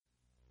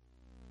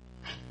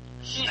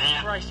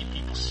Christ, you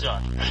people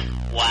suck.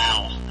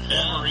 Wow.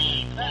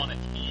 Wolverine on it.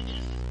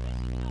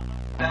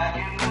 Back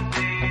in the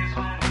days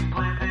when we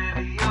played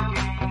video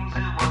games,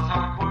 it was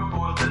hardcore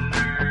for the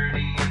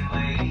nerdy and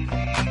lazy.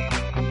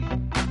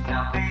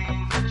 Now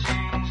things have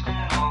changed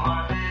and all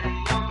our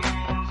video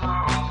games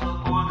are also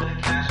for the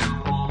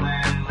casual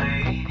and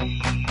lady.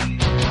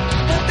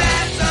 But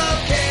that's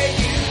okay,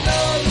 you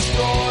know the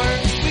score.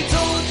 We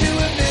told you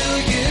a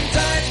million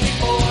times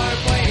before.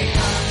 Playing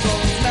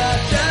consoles, not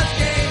just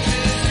games,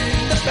 is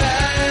in the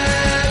past.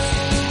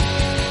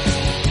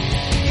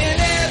 And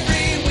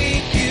every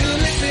week you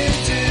listen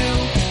to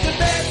the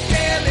best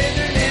damn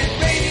internet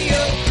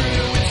radio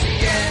crew. It's the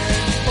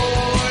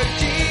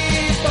N4G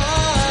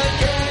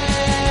podcast.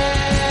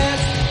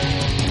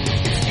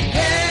 It's the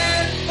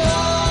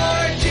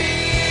N4G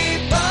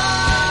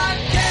podcast.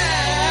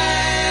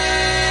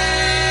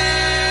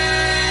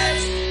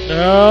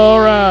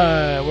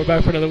 Alright, we're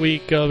back for another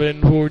week of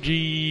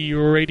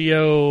N4G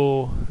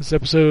Radio. This is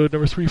episode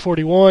number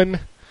 341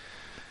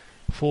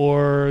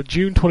 for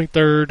June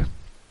 23rd,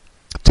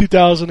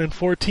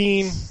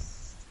 2014.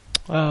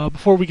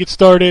 Before we get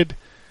started,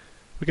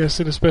 we gotta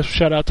send a special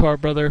shout out to our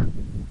brother,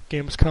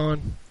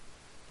 Gamescon,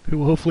 who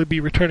will hopefully be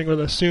returning with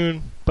us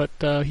soon, but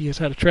he has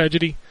had a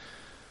tragedy.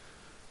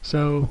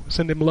 So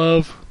send him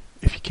love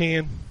if you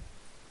can.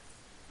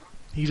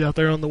 He's out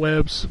there on the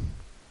webs.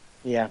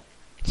 Yeah.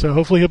 So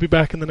hopefully he'll be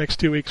back in the next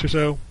 2 weeks or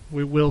so.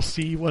 We will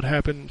see what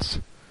happens.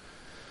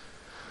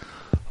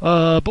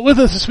 But with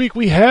us this week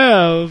we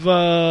have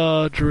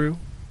Drew.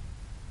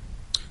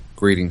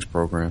 Greetings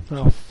program.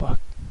 Oh fuck.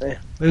 Yeah.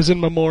 There's in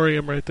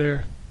memoriam right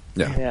there.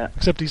 Yeah. Yeah.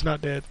 Except he's not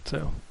dead,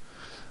 so.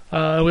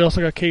 We also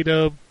got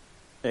K-Dub.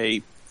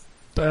 Hey.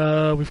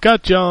 We've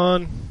got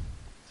John.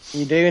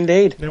 You do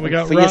indeed. Then we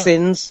got for your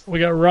sins. We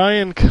got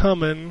Ryan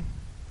coming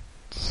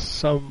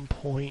some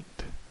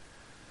point.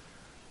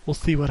 We'll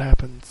see what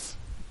happens.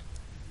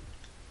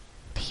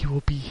 He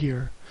will be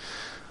here.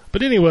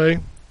 But anyway,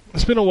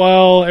 it's been a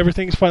while.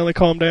 Everything's finally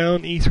calmed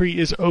down. E3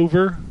 is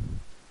over.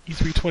 E3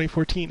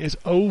 2014 is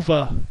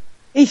over.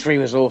 E3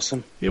 was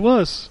awesome. It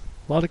was.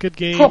 A lot of good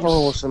games. Proper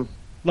awesome.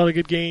 A lot of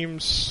good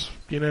games,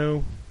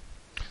 coming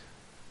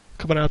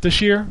out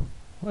this year.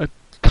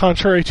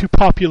 Contrary to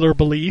popular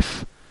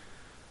belief.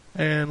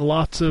 And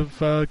lots of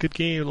good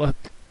games.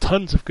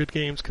 Tons of good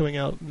games coming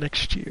out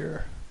next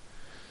year.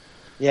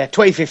 Yeah,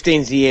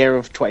 2015 is the year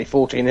of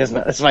 2014, isn't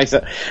it? Let's face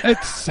it. It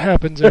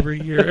happens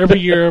every year. Every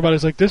year,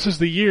 everybody's like, this is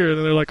the year. And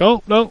then they're like,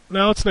 oh, no,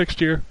 now it's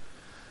next year.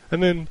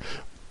 And then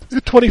in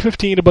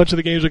 2015, a bunch of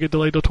the games will get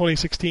delayed till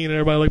 2016. And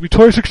everybody's like,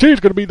 2016 is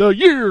going to be the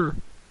year.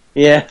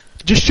 Yeah.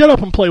 Just shut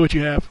up and play what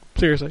you have.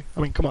 Seriously. I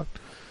mean, come on.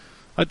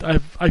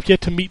 I've yet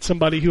to meet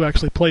somebody who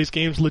actually plays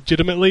games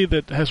legitimately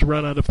that has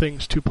run out of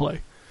things to play.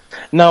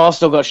 No, I've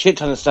still got a shit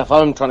ton of stuff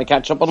I'm trying to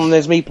catch up on. And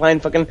there's me playing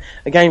fucking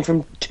a game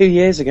from 2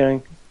 years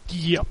ago.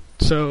 Yep.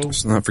 So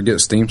Let's not forget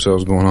Steam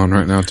sales going on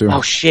right now too.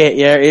 Oh shit,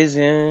 yeah, it is,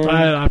 yeah.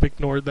 I've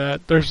ignored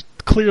that. There's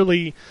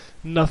clearly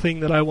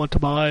nothing that I want to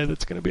buy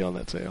that's going to be on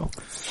that sale.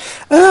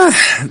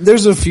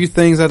 There's a few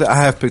things I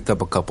have picked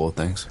up a couple of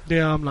things.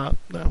 Yeah, I'm not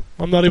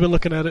even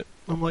looking at it.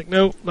 I'm like,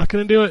 no, not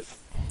going to do it.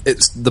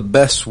 It's the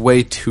best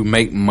way to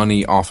make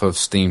money off of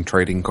Steam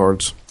trading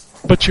cards.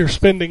 But you're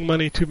spending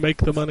money to make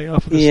the money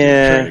off of the Steam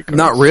trading cards.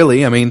 Not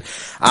really. I mean,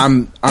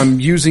 I'm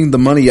using the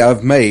money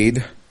I've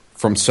made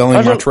from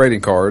selling my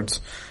trading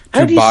cards How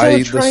to do you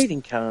buy sell a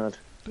trading card?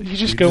 You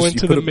just go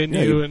into the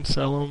menu and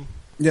sell them.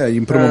 Yeah, you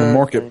can put them on the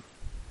market.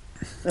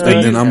 Okay.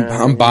 And then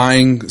I'm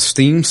buying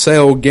Steam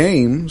sale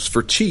games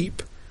for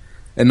cheap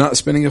and not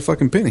spending a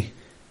fucking penny.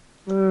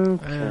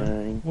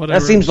 Okay. Whatever.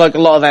 That seems like a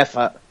lot of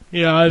effort.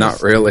 Yeah,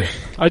 not really.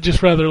 I'd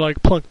just rather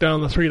plunk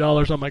down the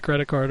 $3 on my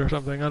credit card or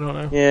something. I don't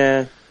know.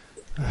 Yeah.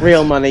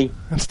 Real money.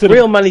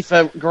 Real money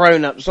for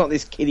grown-ups, not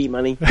this kiddie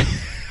money.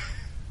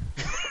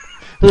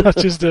 Not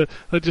just a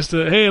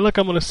hey, look,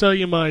 I'm going to sell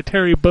you my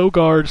Terry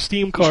Bogard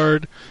Steam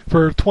card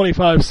for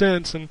 25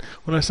 cents, and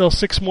when I sell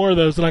 6 more of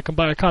those, then I can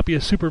buy a copy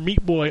of Super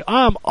Meat Boy.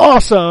 I'm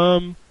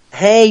awesome!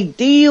 Hey,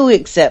 do you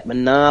accept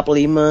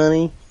Monopoly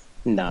money?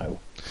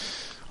 No.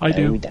 I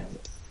do. We don't.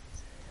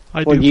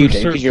 I well, do. You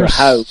do, because you're a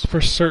hoe.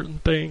 For certain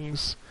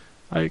things,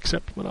 I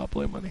accept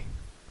Monopoly money.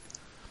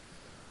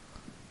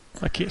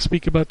 I can't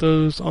speak about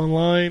those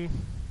online,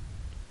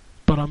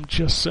 but I'm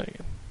just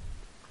saying.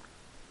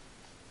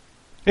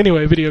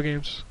 Anyway, video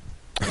games.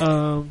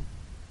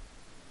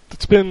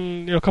 It's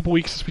been a couple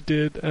weeks since we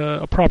did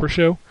a proper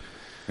show.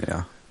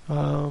 Yeah.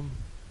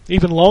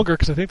 Even longer,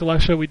 because I think the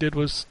last show we did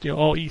was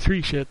all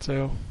E3 shit,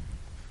 so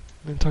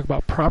we didn't talk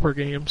about proper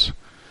games.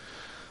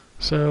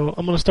 So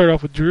I'm going to start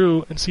off with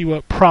Drew and see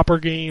what proper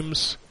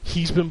games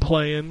he's been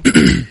playing.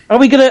 Are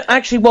we going to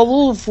actually, while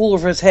all 4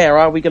 of us here,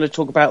 are we going to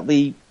talk about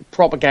the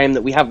proper game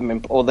that we haven't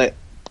been, or the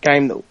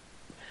game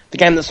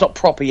that's not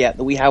proper yet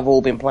that we have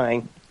all been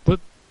playing?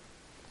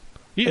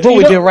 I thought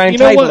we'd do a round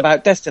table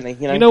about Destiny.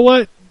 You know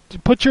what?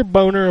 Put your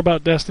boner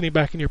about Destiny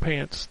back in your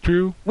pants,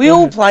 Drew. We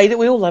all played it.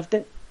 We all loved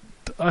it.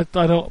 I'm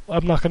not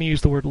going to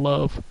use the word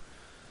love.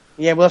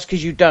 Yeah, well, that's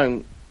because you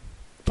don't.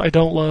 I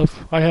don't love.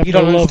 I have You no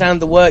don't love.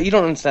 understand the word. You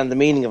don't understand the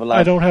meaning of love.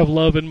 I don't have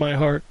love in my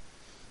heart.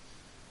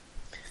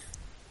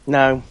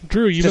 No.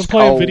 Drew, you've been Just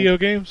playing cold. video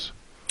games?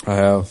 I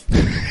have.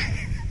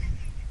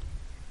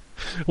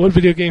 What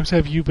video games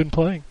have you been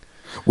playing?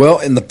 Well,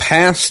 in the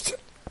past,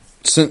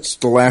 since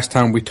the last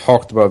time we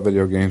talked about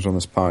video games on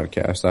this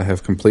podcast, I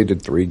have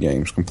completed 3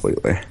 games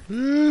completely.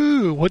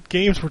 Ooh, what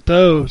games were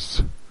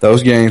those?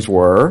 Those games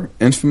were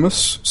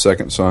Infamous,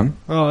 Second Son.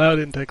 Oh, that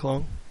didn't take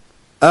long.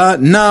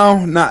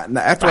 No, not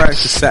after I actually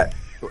sat.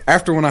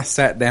 After when I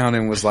sat down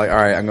and was like, all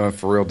right, I'm going to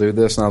for real do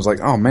this, and I was like,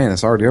 oh man,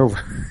 it's already over.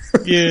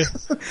 Yeah.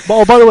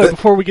 Oh, by the way,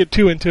 before we get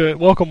too into it,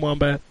 welcome,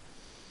 Wombat.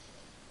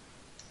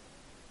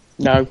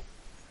 No.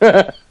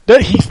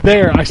 He's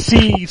there. I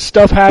see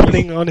stuff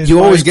happening on his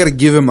You always mic. got to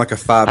give him like a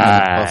 5-minute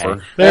Hi.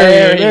 buffer.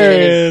 There he he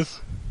is.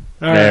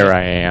 All right. There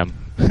I am.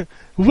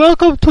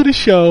 Welcome to the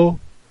show.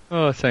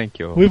 Oh, thank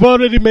you. We've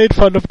already made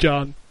fun of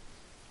John.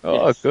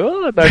 Oh,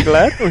 good. I'm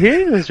glad to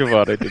hear that you've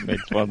already made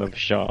fun of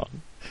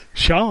Sean.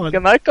 Sean?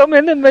 Can I come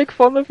in and make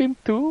fun of him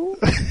too?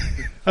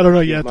 I don't know.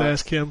 You have to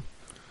Must. ask him.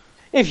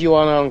 If you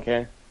want, I don't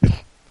care.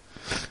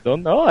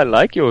 Don't know. I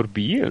like your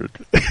beard.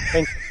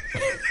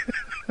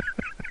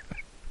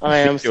 I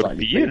am Your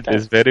slightly beard freaked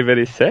is out. very,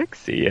 very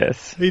sexy.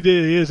 Yes, He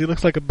is. He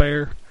looks like a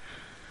bear.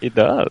 it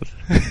does.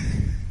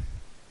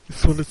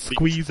 This one is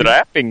squeezing.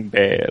 Strapping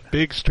bear.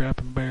 Big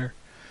strapping bear.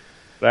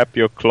 Wrap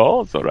your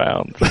claws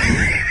around.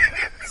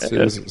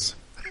 Jesus.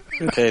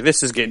 Okay,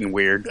 this is getting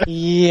weird.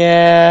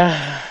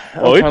 Yeah.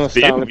 Oh, I'm it's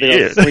kind of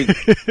been starting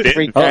to be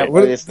freaked out by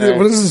What this is now.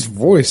 his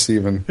voice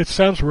even? It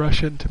sounds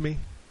Russian to me.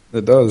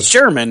 It does.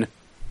 Sherman.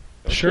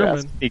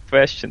 Sherman. Any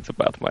questions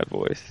about my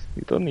voice?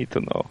 You don't need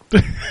to know.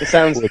 It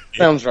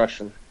sounds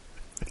Russian.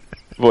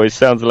 Voice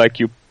sounds like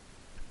you.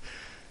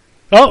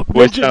 Oh,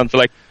 Voice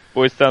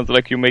Ninja. sounds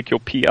like you make your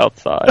pee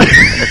outside.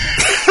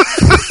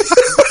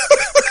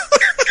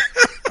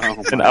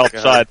 Oh An my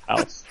outside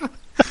house.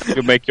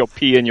 You make your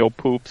pee and your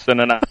poops in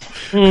an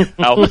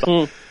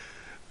outside.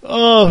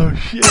 Oh,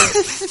 shit.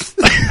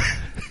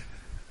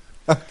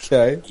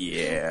 Okay. God.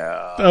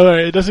 Yeah.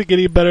 Alright, it doesn't get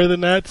any better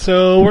than that,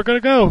 so we're gonna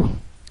go.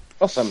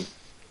 Awesome.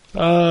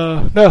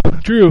 No,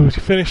 Drew, you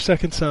finished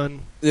Second Son.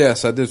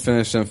 Yes, I did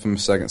finish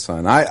Infamous Second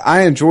Son.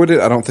 I enjoyed it.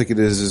 I don't think it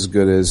is as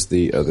good as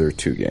the other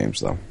 2 games,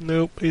 though.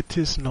 Nope, it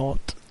is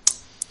not.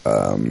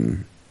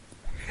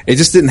 It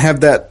just didn't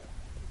have that.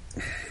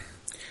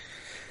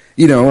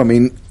 You know, I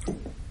mean,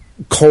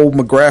 Cole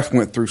McGrath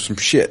went through some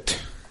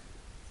shit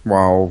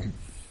while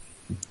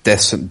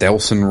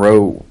Delson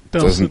Rowe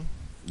doesn't.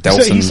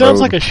 Delson He sounds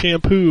Rowe, like a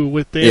shampoo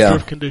with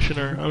dandruff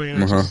conditioner. I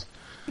mean, it's just,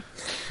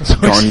 that's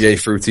what Garnier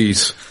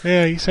Fructis.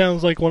 yeah, he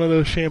sounds like one of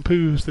those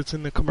shampoos that's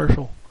in the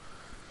commercial.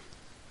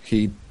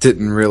 He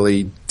didn't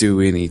really do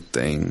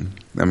anything.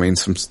 I mean,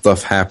 some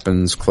stuff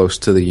happens close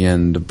to the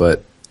end,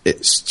 but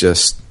it's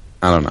just,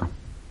 I don't know.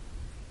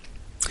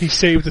 He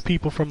saved the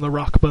people from the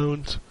rock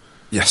bones.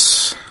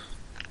 Yes.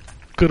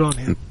 Good on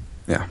him.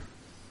 Yeah.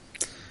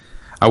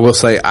 I will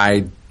say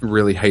I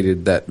really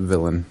hated that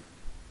villain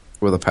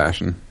with a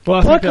passion. Well, I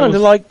I think kind of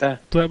like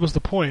that. that was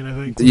the point, I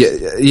think.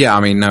 Yeah, I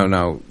mean,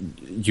 no.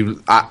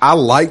 I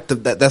liked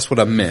that. That's what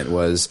I meant,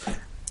 was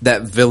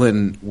that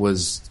villain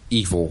was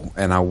evil,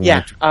 and I wanted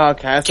Yeah. to Oh,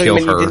 okay. I thought you kill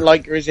meant you her. didn't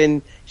like her as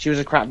in she was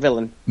a crap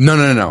villain.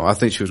 No. I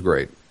think she was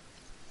great.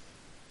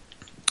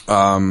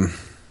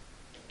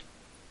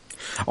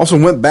 Also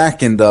went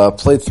back and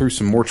played through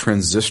some more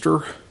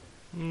Transistor.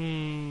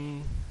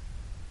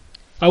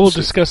 I will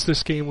discuss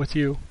this game with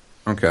you,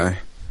 Okay.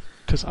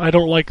 because I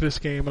don't like this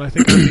game, and I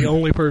think I'm the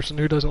only person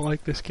who doesn't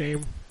like this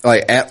game.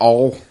 Like, at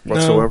all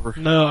whatsoever?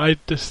 No, I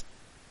just...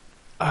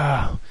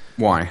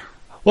 Why?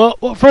 Well,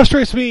 what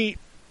frustrates me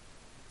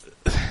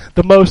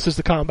the most is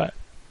the combat.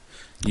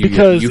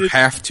 Because you it-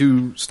 have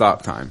to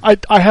stop time.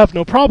 I have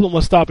no problem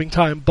with stopping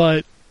time,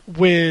 but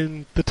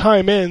when the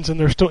time ends and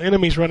there's still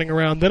enemies running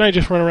around, then I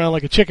just run around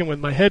like a chicken with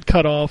my head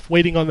cut off,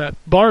 waiting on that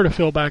bar to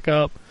fill back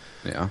up.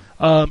 Yeah.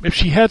 If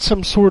she had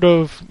some sort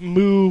of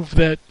move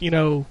that,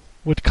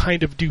 would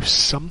kind of do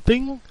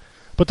something,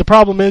 but the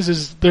problem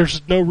is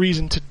there's no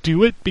reason to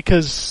do it,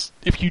 because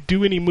if you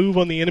do any move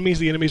on the enemies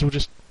will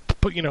just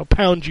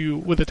pound you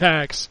with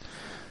attacks.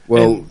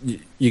 Well,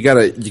 you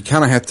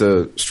kind of have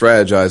to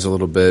strategize a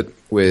little bit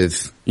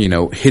with,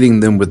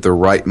 hitting them with the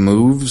right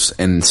moves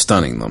and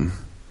stunning them.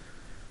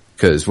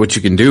 Because what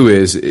you can do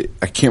is,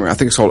 I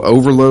think it's called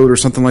overload or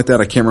something like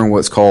that. I can't remember what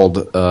it's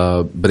called,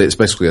 but it's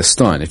basically a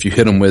stun. If you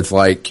hit them with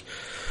like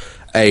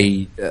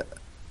a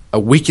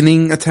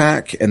weakening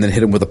attack and then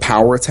hit them with a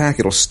power attack,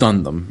 it'll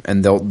stun them,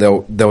 and they'll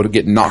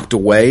get knocked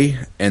away,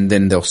 and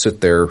then they'll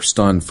sit there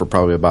stunned for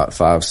probably about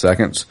 5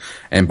 seconds.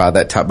 And by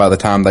the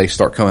time they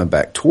start coming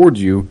back toward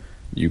you,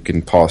 you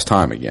can pause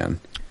time again.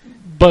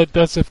 But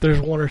that's if there's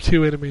 1 or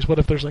 2 enemies. What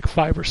if there's like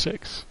 5 or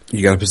 6?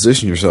 You got to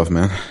position yourself,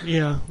 man.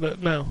 Yeah,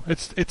 no,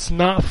 it's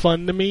not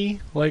fun to me.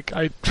 Like,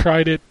 I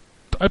tried it.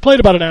 I played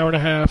about an hour and a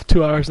half,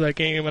 2 hours of that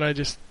game, and I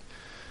just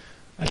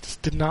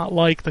did not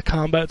like the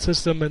combat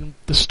system, and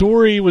the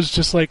story was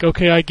just like,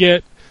 okay, I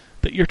get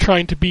that you're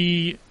trying to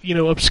be,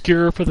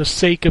 obscure for the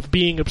sake of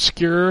being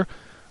obscure,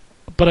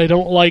 but I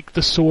don't like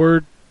the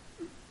sword.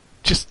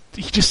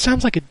 He just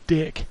sounds like a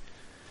dick.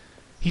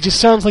 He just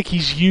sounds like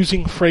he's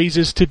using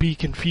phrases to be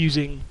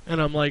confusing,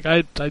 and I'm like,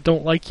 I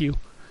don't like you.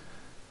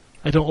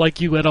 I don't like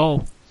you at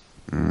all.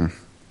 And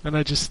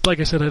I just, like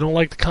I said, I don't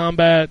like the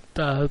combat.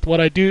 What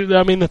I do,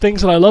 I mean, the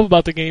things that I love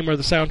about the game are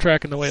the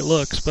soundtrack and the way it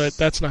looks, but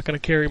that's not going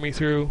to carry me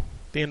through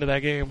the end of that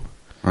game.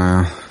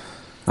 I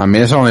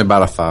mean, it's only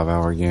about a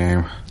 5-hour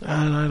game.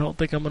 And I don't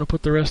think I'm going to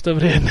put the rest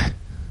of it in.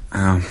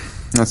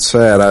 That's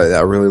sad. I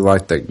really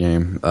like that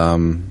game.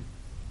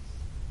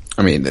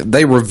 I mean,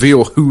 they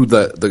reveal who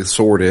the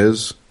sword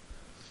is.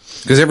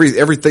 Because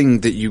everything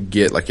that you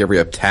get, like every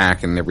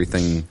attack and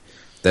everything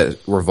that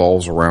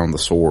revolves around the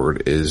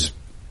sword is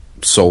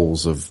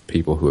souls of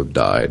people who have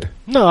died.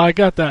 No, I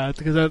got that,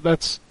 because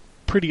that's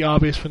pretty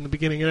obvious from the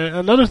beginning. And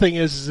another thing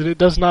is that it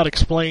does not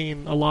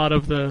explain a lot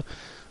of the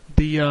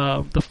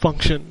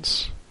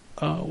functions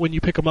when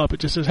you pick them up.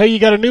 It just says, hey, you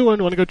got a new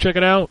one, want to go check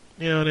it out?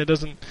 And it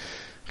doesn't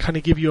kind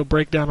of give you a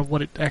breakdown of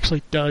what it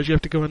actually does. You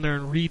have to go in there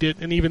and read it,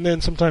 and even then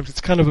sometimes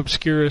it's kind of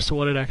obscure as to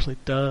what it actually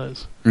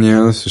does.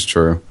 Yeah, this is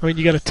true. I mean,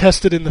 you got to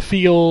test it in the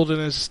field, and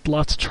there's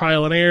lots of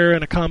trial and error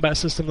and a combat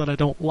system that I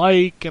don't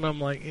like, and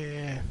I'm like,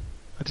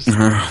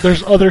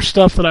 there's other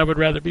stuff that I would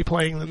rather be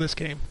playing than this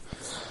game.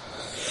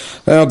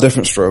 Well,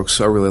 different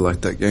strokes. I really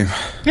like that game.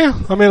 Yeah,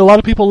 I mean, a lot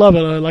of people love it.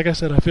 Like I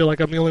said, I feel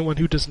like I'm the only one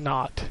who does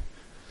not.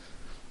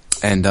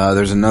 And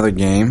there's another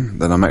game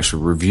that I'm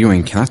actually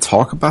reviewing. Can I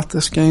talk about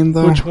this game,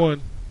 though? Which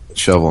one?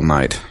 Shovel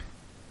Knight.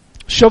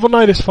 Shovel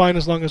Knight is fine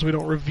as long as we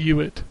don't review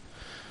it.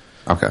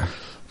 Okay.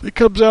 It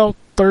comes out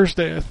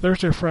Thursday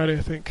or Friday,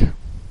 I think.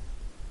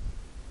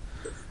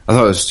 I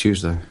thought it was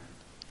Tuesday.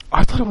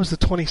 I thought it was the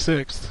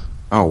 26th.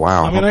 Oh,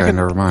 wow. I mean, okay,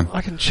 never mind.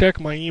 I can check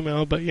my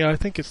email, but yeah, I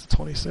think it's the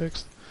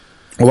 26th.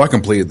 Well, I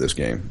completed this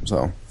game,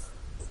 so...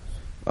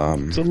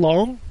 Is it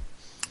long?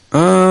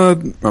 I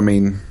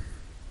mean,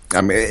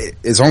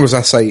 as long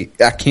as I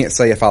can't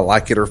say if I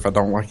like it or if I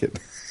don't like it.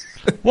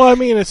 Well, I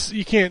mean,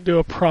 you can't do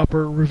a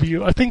proper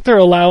review. I think they're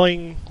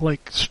allowing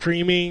like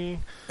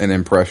streaming and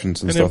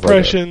impressions and stuff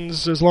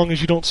impressions as long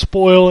as you don't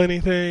spoil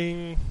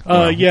anything.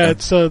 Yeah,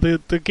 it's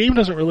the game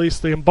doesn't release.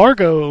 The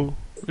embargo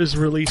is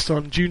released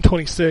on June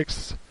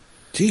 26th.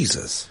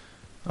 Jesus.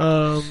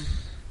 Yeah,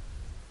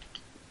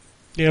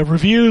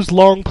 reviews,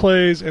 long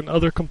plays, and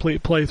other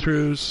complete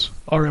playthroughs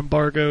are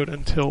embargoed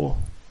until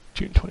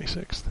June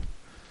 26th.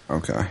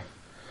 Okay.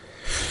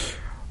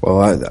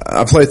 Well,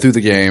 I played through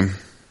the game.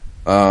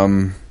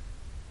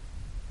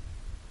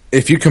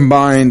 If you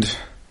combined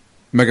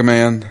Mega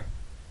Man,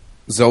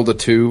 Zelda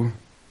 2,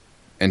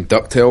 and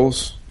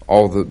DuckTales,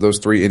 all those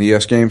three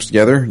NES games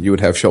together, you would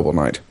have Shovel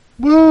Knight.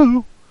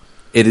 Woo!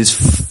 It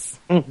is...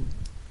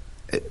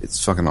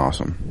 It's fucking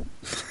awesome.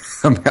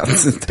 I'm about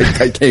to take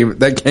that game.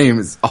 That game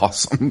is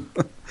awesome.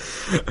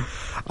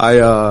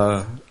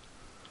 I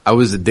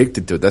was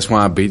addicted to it. That's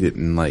why I beat it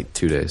in like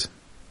 2 days.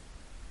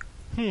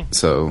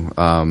 So,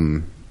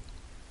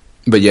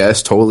 but yeah,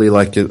 it's totally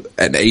like an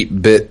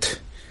 8-bit,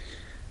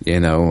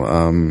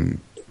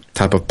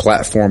 type of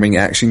platforming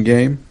action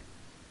game.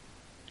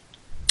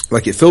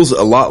 Like it feels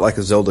a lot like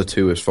a Zelda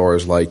 2 as far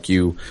as like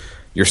you're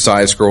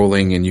side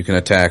scrolling and you can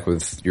attack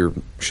with your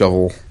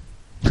shovel,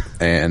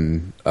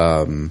 and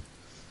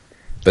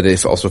but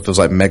it also feels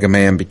like Mega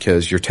Man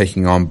because you're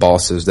taking on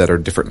bosses that are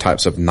different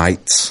types of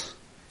knights.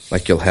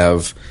 Like you'll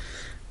have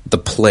the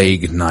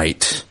Plague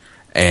Knight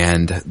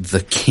and the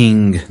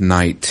King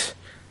Knight,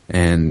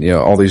 and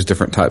all these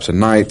different types of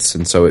knights,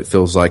 and so it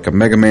feels like a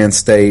Mega Man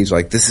stage.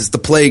 Like this is the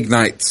Plague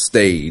Knight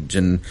stage,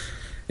 and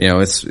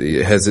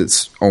it has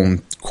its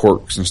own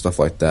quirks and stuff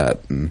like that.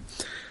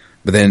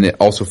 But then it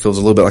also feels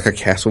a little bit like a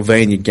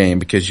Castlevania game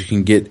because you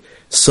can get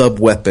sub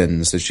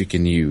weapons that you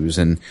can use,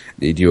 and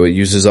it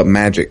uses up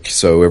magic.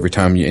 So every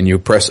time you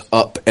press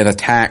up and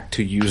attack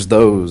to use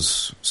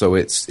those. So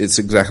it's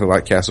exactly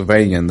like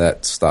Castlevania in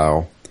that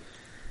style.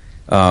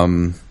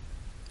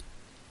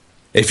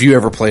 If you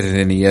ever played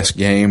an NES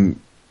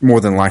game,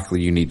 more than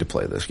likely you need to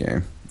play this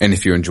game. And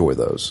if you enjoy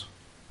those.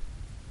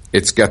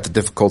 It's got the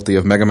difficulty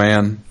of Mega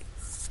Man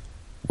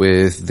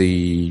with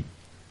the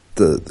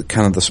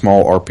kind of the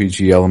small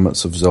RPG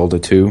elements of Zelda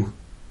 2.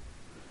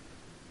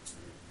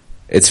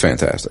 It's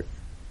fantastic.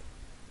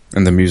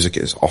 And the music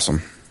is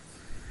awesome.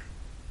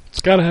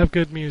 It's got to have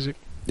good music.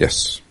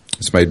 Yes.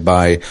 It's made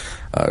by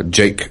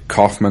Jake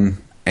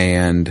Kaufman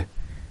and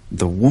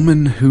the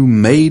woman who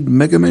made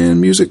Mega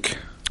Man music.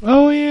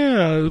 Oh,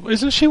 yeah.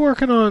 Isn't she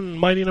working on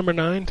Mighty Number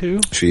 9, too?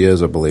 She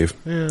is, I believe.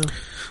 Yeah.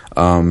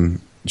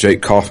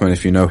 Jake Kaufman,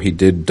 if you know, he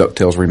did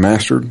DuckTales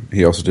Remastered.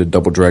 He also did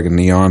Double Dragon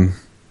Neon.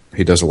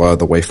 He does a lot of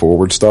the Way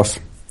Forward stuff.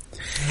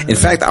 In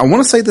fact, I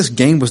want to say this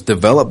game was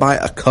developed by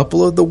a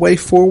couple of the Way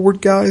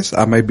Forward guys.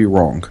 I may be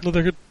wrong. No,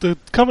 the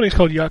company's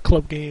called Yacht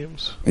Club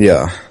Games.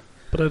 Yeah.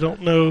 But I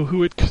don't know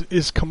who it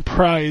is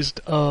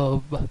comprised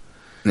of.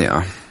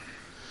 Yeah.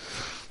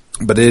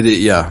 But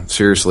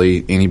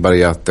seriously,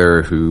 anybody out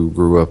there who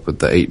grew up with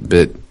the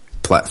 8-bit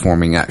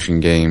platforming action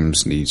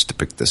games needs to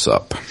pick this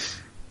up.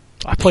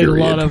 I played a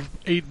lot of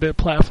 8-bit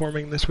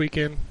platforming this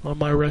weekend on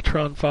my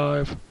Retron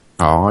 5.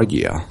 Oh,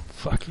 yeah.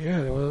 Fuck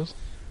yeah, it was.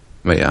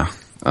 But yeah,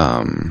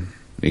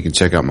 you can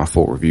check out my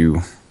full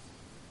review,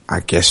 I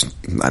guess,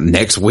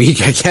 next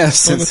week, I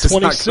guess. On the since it's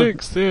not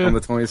 26th, yeah. On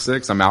the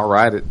 26th. I'm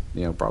outright it,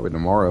 probably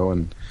tomorrow,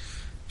 and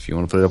if you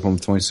want to put it up on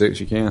the 26th,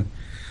 you can.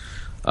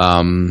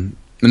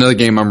 Another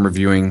game I'm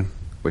reviewing,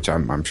 which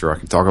I'm sure I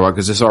can talk about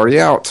because it's already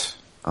out.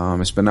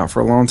 It's been out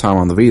for a long time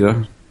on the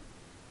Vita.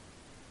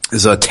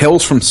 Is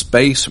Tales from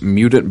Space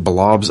Mutant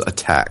Blobs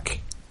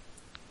Attack.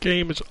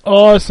 Game is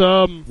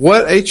awesome.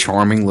 What a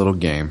charming little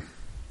game.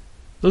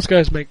 Those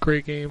guys make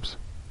great games.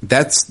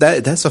 That's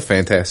a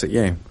fantastic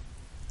game.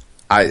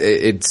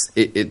 It's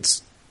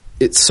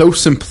so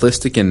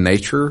simplistic in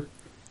nature,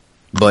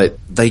 but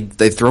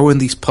they throw in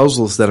these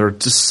puzzles that are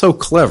just so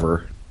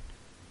clever.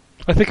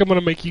 I think I'm going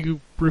to make you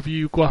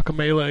review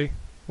Guacamelee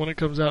when it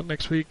comes out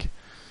next week.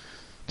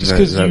 Just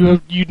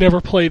because you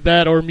never played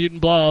that or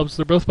Mutant Blobs.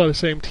 They're both by the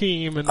same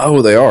team. And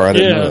oh, they are? I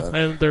didn't know that.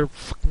 And they're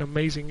fucking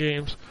amazing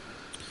games.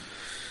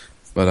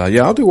 But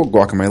yeah, I'll do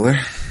Guacamelee.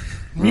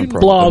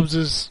 Mutant Blobs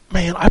is...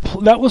 Man,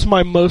 that was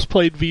my most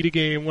played Vita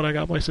game when I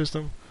got my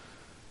system.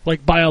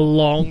 Like, by a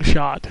long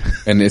shot.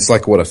 And it's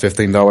like, what, a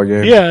 $15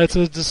 game? Yeah, it's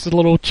just a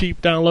little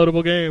cheap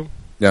downloadable game.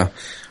 Yeah.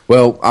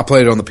 Well, I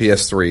played it on the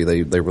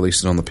PS3. They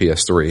released it on the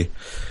PS3.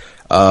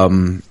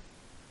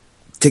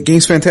 The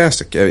game's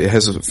fantastic. It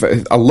has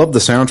I love the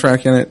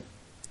soundtrack in it.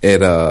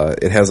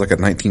 It has like a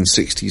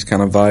 1960s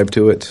kind of vibe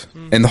to it,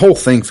 and the whole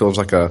thing feels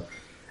like a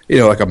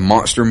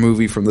monster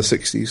movie from the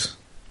 60s,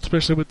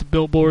 especially with the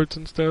billboards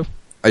and stuff.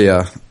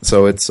 Yeah,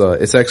 so it's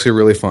actually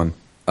really fun.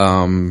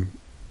 And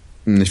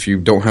if you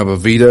don't have a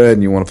Vita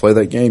and you want to play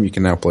that game, you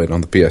can now play it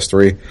on the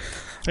PS3.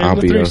 And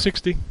the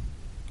 360.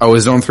 Oh,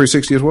 is it on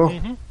 360 as well?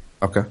 Mm-hmm.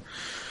 Okay.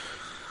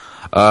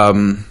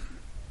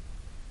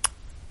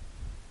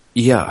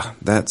 Yeah,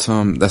 that's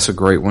a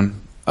great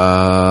one.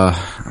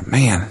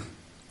 Man,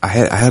 I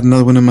had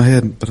another one in my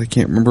head, but I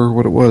can't remember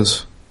what it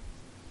was.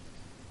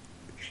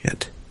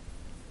 Shit.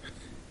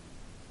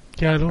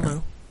 Yeah, I don't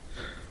know.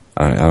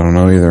 I don't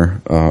know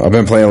either. I've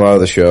been playing a lot of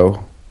the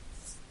show.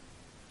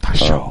 The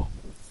show.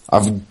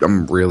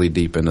 I'm really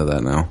deep into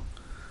that now.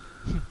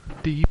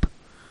 Deep?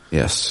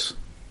 Yes.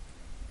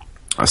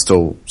 I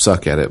still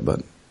suck at it,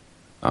 but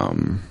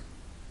I'm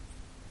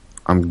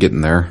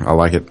getting there. I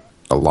like it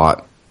a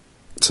lot.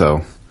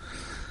 So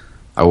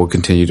I will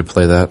continue to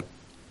play that.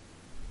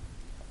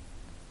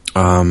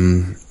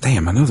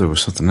 Damn, I know there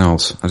was something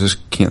else. I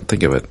just can't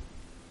think of it.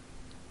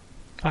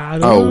 I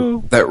don't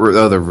know. That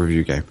other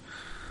review game.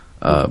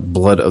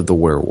 Blood of the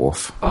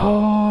Werewolf.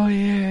 Oh,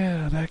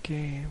 yeah, that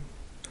game.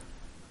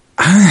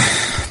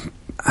 I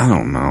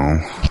don't know.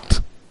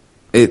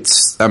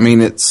 It's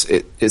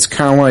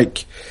kind of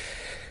like...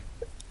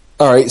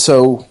 Alright,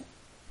 so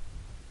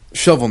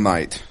Shovel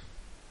Knight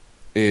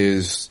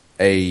is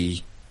a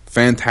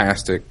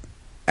fantastic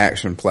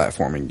action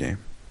platforming game.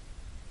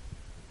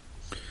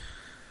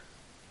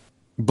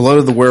 Blood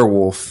of the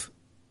Werewolf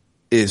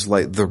is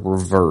like the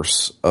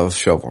reverse of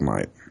Shovel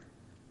Knight.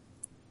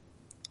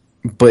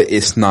 But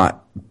it's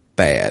not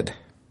bad.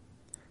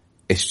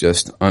 It's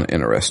just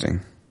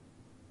uninteresting.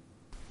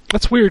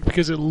 That's weird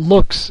because it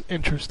looks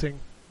interesting.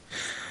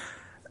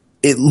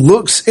 It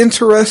looks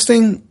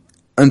interesting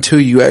until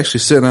you actually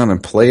sit down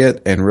and play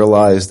it and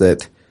realize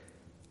that.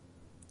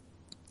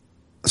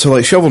 So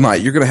like Shovel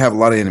Knight, you're going to have a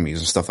lot of enemies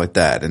and stuff like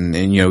that.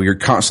 And you're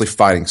constantly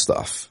fighting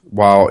stuff.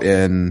 While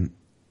in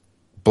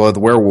Blood of the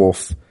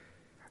Werewolf,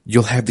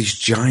 you'll have these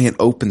giant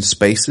open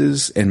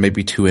spaces and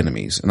maybe two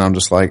enemies. And I'm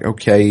just like,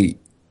 okay,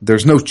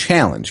 there's no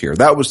challenge here.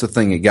 That was the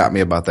thing that got me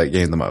about that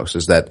game the most,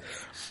 is that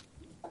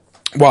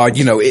while, and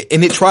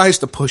it tries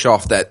to push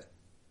off that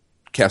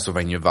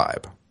Castlevania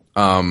vibe.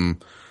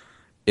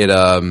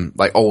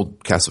 Like old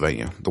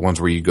Castlevania, the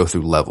ones where you go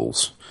through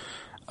levels.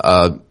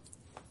 But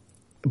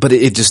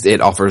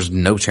it offers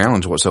no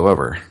challenge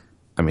whatsoever.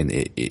 I mean,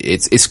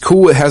 it's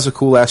cool. It has a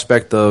cool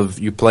aspect of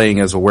you playing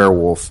as a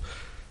werewolf,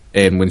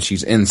 and when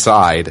she's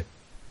inside,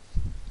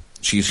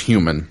 she's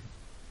human.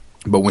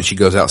 But when she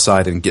goes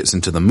outside and gets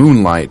into the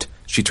moonlight,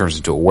 she turns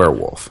into a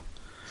werewolf.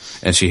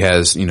 And she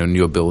has,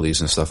 new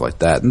abilities and stuff like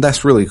that. And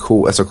that's really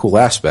cool. That's a cool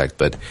aspect.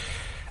 But,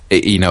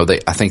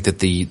 I think that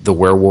the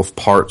werewolf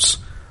parts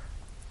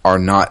are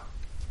not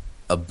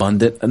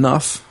abundant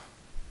enough.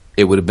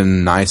 It would have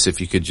been nice if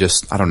you could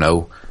just, I don't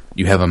know,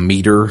 you have a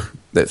meter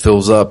that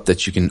fills up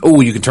that you can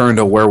turn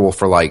into a werewolf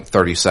for like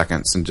 30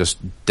 seconds and just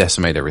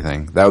decimate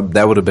everything.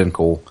 That would have been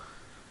cool.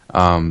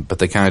 But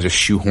they kind of just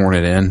shoehorn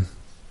it in.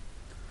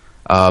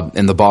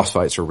 And the boss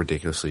fights are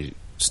ridiculously,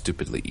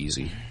 stupidly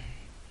easy.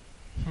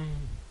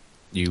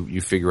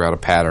 You figure out a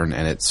pattern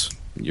and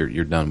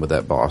you're done with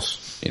that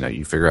boss.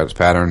 You figure out its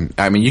pattern.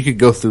 I mean, you could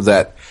go through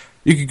that.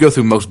 You could go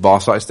through most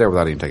boss fights there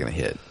without even taking a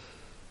hit.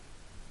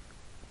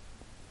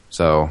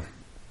 So,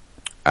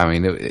 I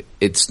mean,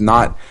 it's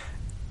not.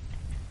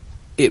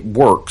 It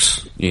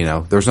works.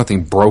 There's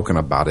nothing broken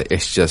about it.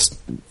 It's just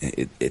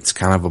it's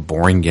kind of a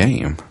boring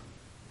game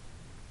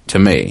to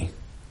me.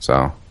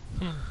 So,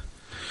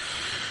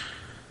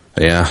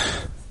 yeah,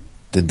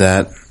 did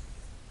that.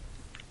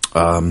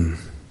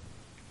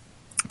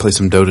 Play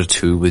some Dota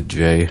 2 with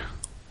Jay.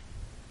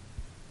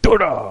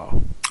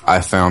 Dota!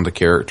 I found a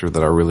character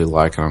that I really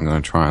like, and I'm going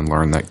to try and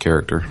learn that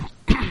character.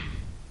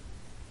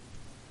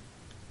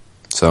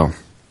 So,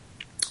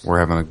 we're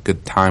having a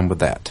good time with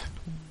that.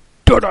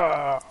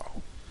 Dota!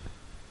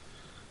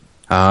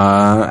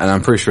 And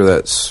I'm pretty sure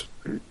that's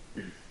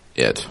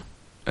it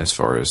as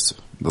far as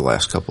the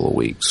last couple of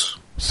weeks.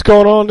 What's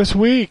going on this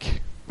week?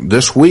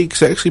 This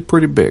week's actually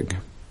pretty big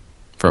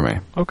for me.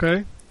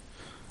 Okay.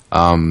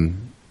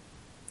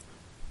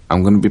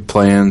 I'm going to be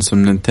playing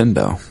some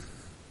Nintendo.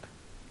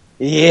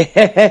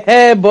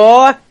 Yeah,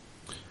 boy.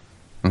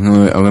 I'm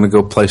going to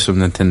go play some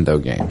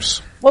Nintendo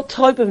games. What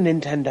type of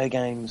Nintendo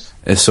games?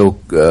 And so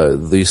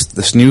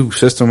this new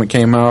system that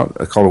came out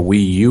called a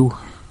Wii U.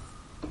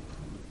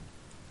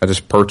 I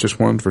just purchased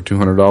one for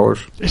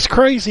 $200. It's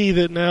crazy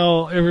that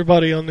now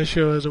everybody on this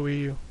show has a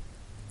Wii U.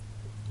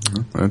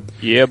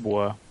 Yeah,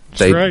 boy.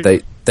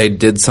 They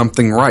did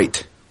something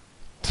right.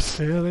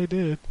 Yeah, they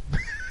did.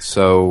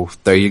 So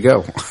there you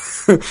go.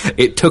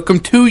 It took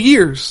them 2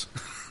 years.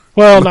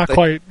 Well, not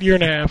quite. Year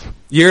and a half.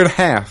 Year and a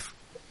half.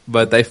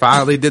 But they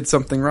finally did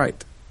something right.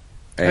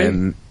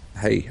 And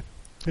hey,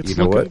 It's you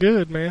know looking what?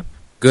 good, man.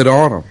 Good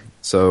on them.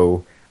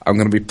 So I'm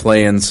going to be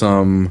playing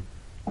some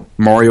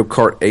Mario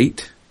Kart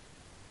 8.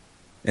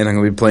 And I'm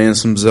going to be playing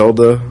some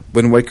Zelda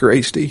Wind Waker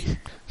HD.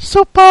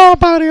 Super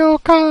Mario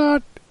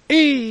Kart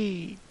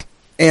 8.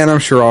 And I'm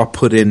sure I'll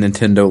put in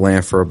Nintendo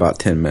Land for about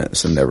 10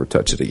 minutes and never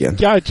touch it again.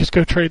 Yeah, I'd just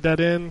go trade that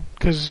in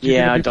because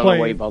Yeah, I don't know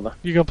why you bother.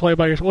 You're gonna play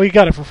by yourself. Well, you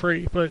got it for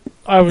free, but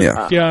I would.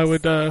 Yeah, I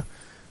would. I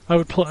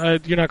would play.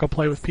 You're not gonna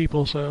play with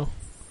people, so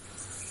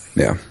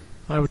Yeah.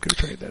 I would go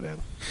trade that in.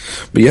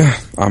 But yeah,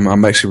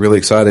 I'm actually really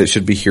excited. It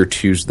should be here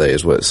Tuesday,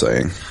 is what it's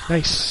saying.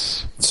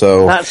 Nice.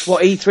 So That's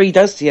what E3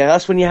 does to you.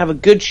 That's when you have a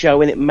good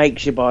show and it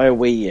makes you buy a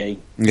Wii U.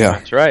 yeah.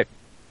 That's right.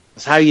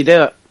 That's how you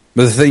do it.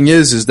 But the thing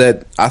is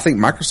that I think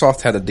Microsoft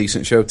had a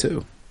decent show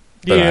too.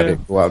 But I Yeah.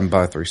 didn't go out and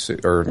buy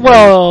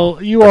Well,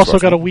 you also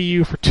Xbox got a One. Wii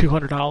U for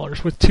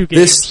 $200 with 2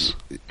 games.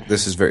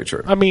 This is very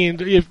true. I mean,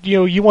 if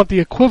you want the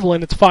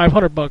equivalent, it's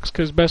 $500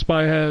 because Best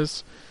Buy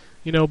has,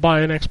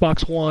 buy an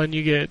Xbox One,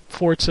 you get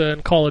Forza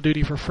and Call of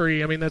Duty for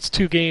free. I mean, that's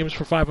 2 games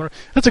for $500.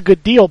 That's a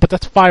good deal, but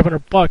that's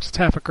 $500. It's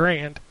half a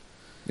grand.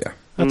 Yeah.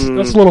 That's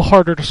a little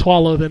harder to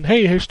swallow than,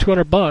 hey, here's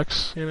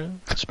 $200.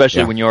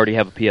 Especially when you already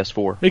have a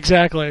PS4.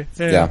 Exactly.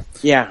 Yeah.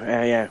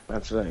 Yeah,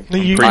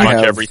 absolutely. You- Pretty I much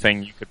have-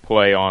 everything you could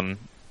play on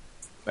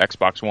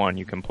Xbox One,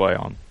 you can play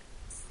on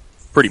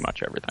pretty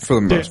much everything. For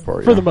the most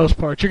part. For the most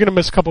part, you're going to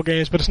miss a couple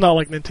games, but it's not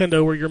like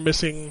Nintendo where you're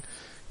missing,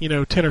 10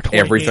 or 20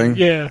 Everything? games.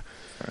 Yeah.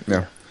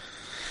 Yeah.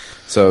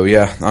 So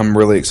yeah, I'm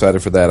really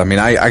excited for that. I mean,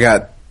 I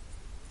got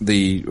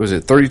was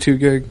it 32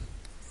 gig?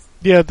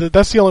 Yeah,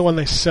 that's the only one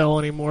they sell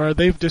anymore.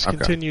 They've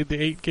discontinued the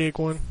 8 gig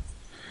one.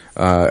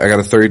 I got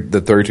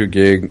the 32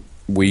 gig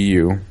Wii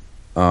U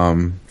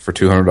for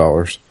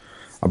 $200.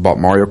 I bought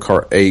Mario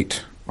Kart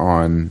 8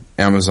 on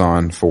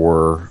Amazon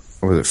for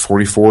what was it,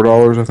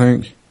 $44? I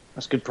think.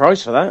 That's a good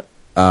price for that.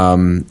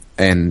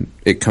 And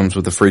it comes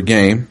with a free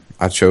game.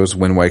 I chose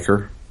Wind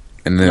Waker,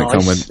 and then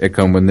Nice. it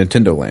come with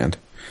Nintendo Land.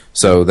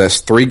 So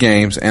that's 3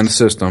 games and a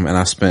system, and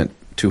I spent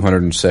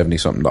 $270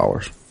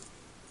 something.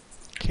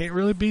 Can't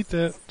really beat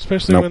that,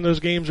 especially Nope. when those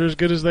games are as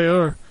good as they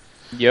are.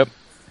 Yep.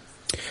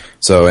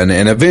 So and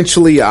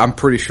eventually, I'm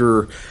pretty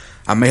sure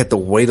I may have to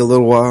wait a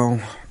little while,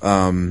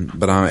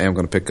 but I am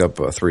going to pick up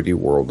a 3D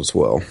World as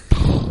well.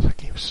 Oh, that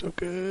game's so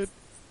good.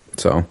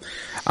 So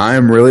I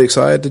am really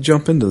excited to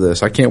jump into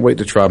this. I can't wait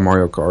to try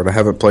Mario Kart. I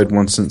haven't played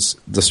one since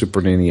the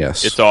Super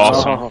NES. It's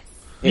awesome. Oh,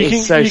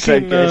 it's so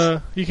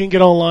good. You can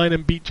get online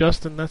and beat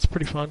Justin. That's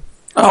pretty fun.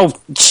 Oh,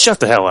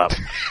 shut the hell up.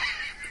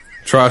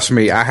 Trust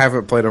me, I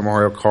haven't played a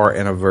Mario Kart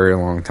in a very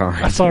long time.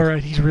 That's all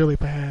right. He's really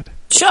bad.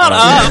 Shut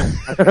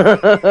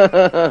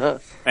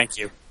up! Thank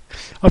you.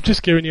 I'm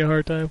just giving you a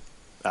hard time.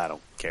 I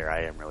don't care.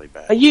 I am really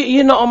bad.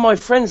 You're not on my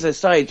friends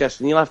list, are you,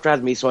 Justin? You'll have to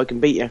add me so I can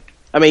beat you.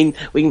 I mean,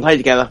 we can play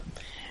together.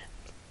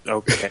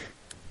 Okay.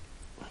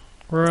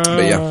 Right.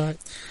 But yeah.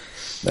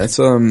 That's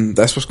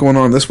what's going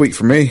on this week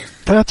for me.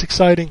 That's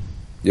exciting.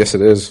 Yes,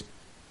 it is.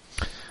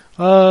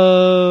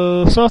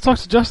 So I'll talk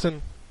to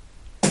Justin.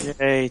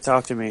 Yay,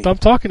 talk to me. I'm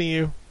talking to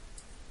you.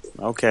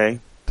 Okay.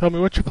 Tell me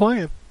what you're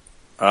playing.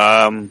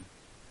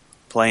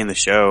 Playing the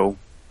show.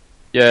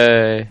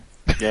 Yay.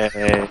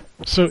 Yay.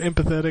 So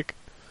empathetic.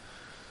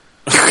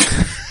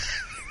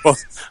 Well,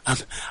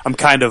 I'm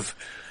kind of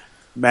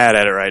mad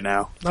at it right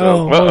now.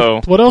 Oh,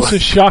 Uh-oh. what else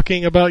is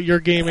shocking about your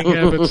gaming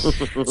habits?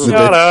 Did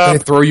up. they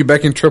throw you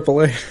back in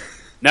AAA?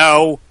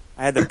 No,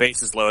 I had the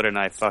bases loaded and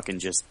I fucking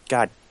just,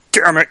 god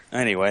damn it.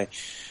 Anyway,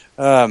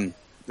 I'm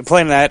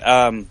playing that.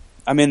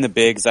 I'm in the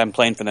bigs. I'm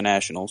playing for the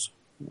Nationals.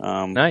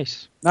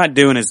 Nice. Not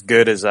doing as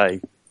good as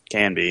I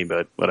can be,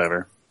 but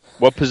whatever.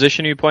 What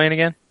position are you playing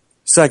again?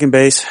 Second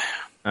base.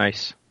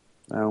 Nice.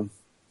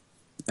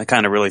 I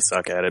kind of really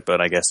suck at it, but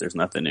I guess there's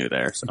nothing new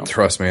there. So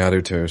Trust me, I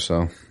do too.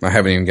 So I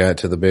haven't even got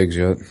to the bigs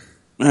yet.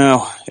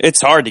 Well,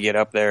 it's hard to get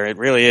up there. It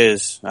really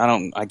is.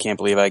 I can't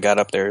believe I got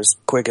up there as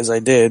quick as I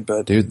did,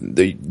 but Dude,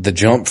 the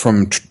jump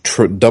from AA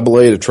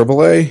to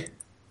AAA,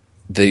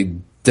 the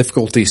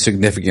difficulty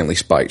significantly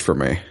spiked for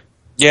me.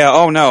 yeah,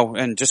 oh no,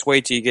 and just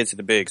wait till you get to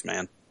the bigs,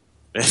 man.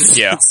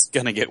 Yeah. It's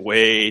gonna get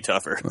way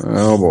tougher.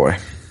 Oh boy.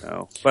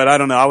 So, but I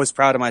don't know. I was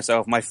proud of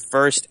myself. My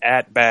first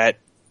at bat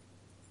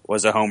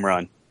was a home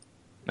run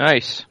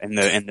Nice. in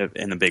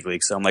the big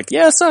league. So I'm like,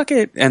 yeah, suck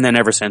it. And then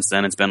ever since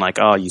then, it's been like,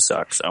 oh, you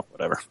suck. So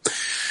whatever.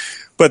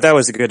 But that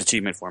was a good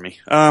achievement for me.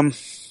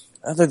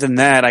 Other than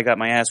that, I got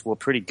my ass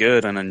whooped pretty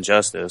good on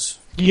Injustice.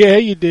 Yeah,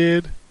 you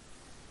did.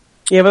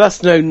 Yeah, but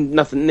that's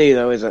nothing new,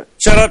 though, is it?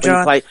 Shut up, When you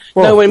John. play,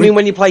 Well, I mean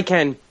when you play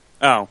Ken.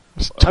 Oh,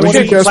 I When mean,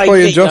 did you guys play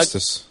Pete,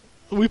 Injustice?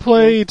 We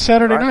played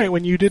Saturday Friday. night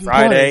when you didn't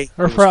Friday.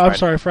 play. Or It was I'm Friday.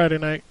 sorry, Friday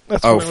night.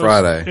 That's Oh, when it was.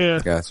 Friday. Yeah.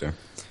 Gotcha.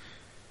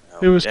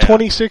 It was Yeah.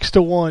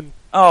 26-1.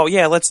 Oh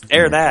yeah, let's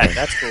air that.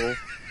 That's cool.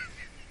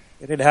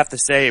 They didn't have to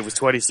say it was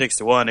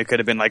 26-1. It could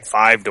have been like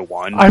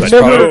 5-1. I've but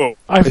never, no.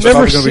 I've It's never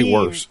probably gonna be seen,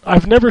 worse.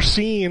 I've never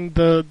seen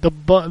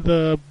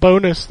the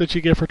bonus that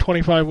you get for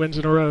 25 wins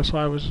in a row. So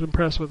I was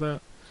impressed with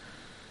that.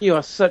 You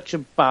are such a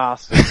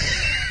bastard.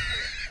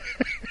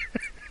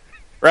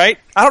 Right?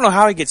 I don't know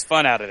how he gets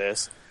fun out of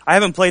this. I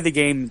haven't played the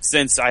game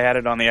since I had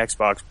it on the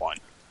Xbox One,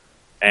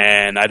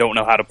 and I don't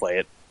know how to play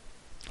it.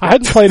 I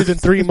hadn't played it in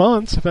 3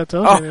 months. If that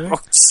tells you anything.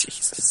 Oh,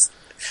 Jesus.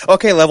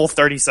 Okay, level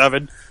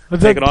 37.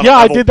 But take it on yeah,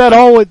 I level- did that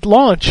all at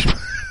launch.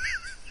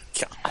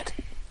 God.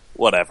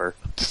 Whatever.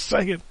 Just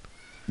saying.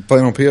 You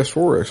playing on PS4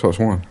 or Xbox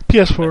One?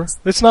 PS4.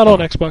 It's not on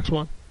Xbox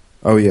One.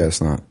 Oh yeah,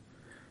 it's not.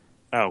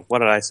 Oh, what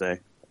did I say?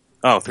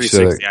 Oh,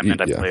 360. I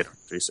meant I yeah. played on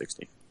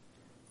 360.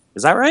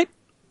 Is that right?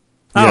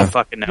 I Yeah. don't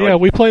fucking know. Yeah,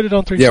 we played it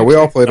on 360. Yeah, we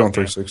all played on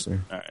Okay. 360.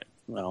 All right.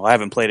 Well, I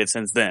haven't played it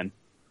since then.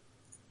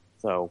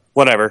 So,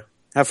 whatever.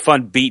 Have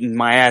fun beating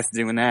my ass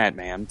doing that,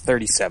 man.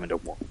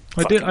 37-1.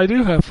 I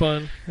do have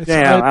fun.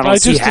 Yeah, I don't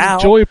see just how.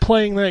 enjoy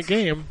playing that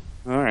game.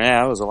 All right,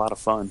 yeah, that was a lot of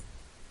fun.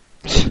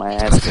 Getting my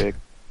ass kicked.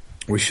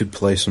 We should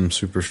play some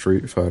Super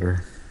Street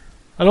Fighter.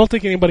 I don't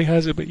think anybody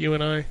has it but you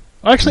and I.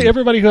 Actually,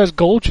 everybody who has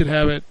gold should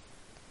have it.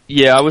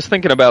 Yeah, I was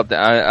thinking about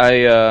that.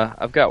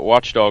 I've got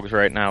Watch Dogs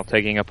right now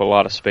taking up a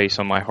lot of space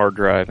on my hard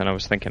drive, and I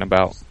was thinking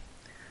about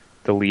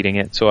deleting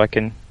it so I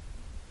can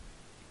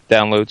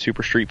download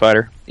Super Street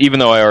Fighter, even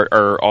though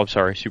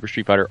Super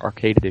Street Fighter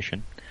Arcade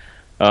Edition,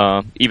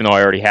 even though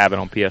I already have it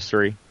on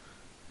PS3.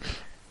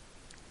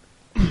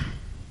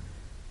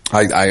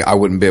 I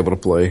wouldn't be able to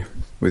play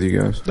with you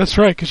guys. That's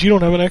right, because you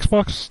don't have an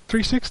Xbox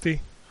 360.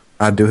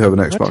 I do have an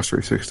Xbox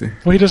 360.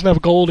 Well, he doesn't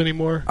have gold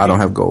anymore. I don't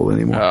have gold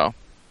anymore.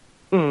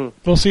 Oh,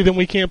 Well, see, then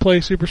we can't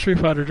play Super Street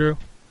Fighter, Drew.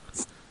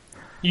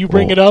 You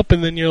bring Well, it up,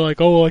 and then you're like,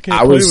 "Oh, well, I can't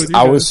I play was with you."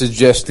 I guys. was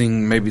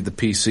suggesting maybe the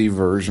PC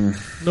version.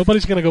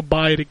 Nobody's gonna go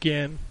buy it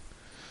again.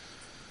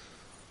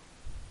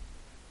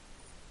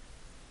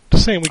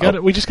 Just saying, we got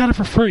it. We just got it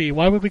for free.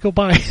 Why would we go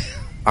buy it?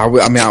 I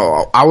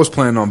was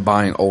planning on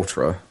buying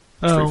Ultra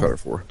Street Oh. Fighter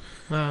 4.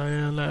 Oh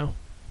yeah, no.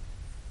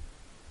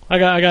 I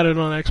got it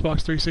on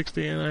Xbox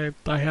 360, and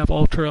I have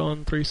Ultra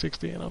on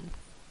 360, and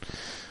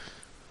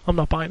I'm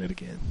not buying it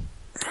again.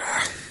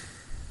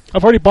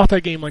 I've already bought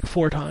that game like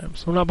 4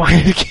 times. I'm not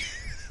buying it again.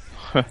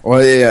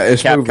 Well, yeah,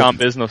 it's Capcom moving,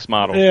 business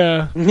model.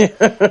 Yeah.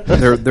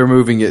 they're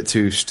moving it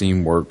to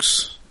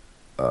Steamworks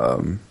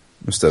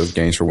instead of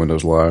Games for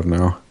Windows Live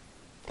now.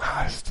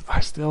 I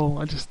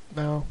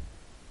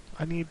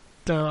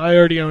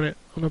already own it.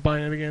 I'm not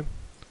buying it again.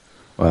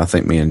 Well, I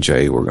think me and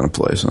Jay were going to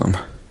play some.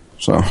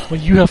 So Well,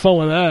 you have fun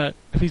with that.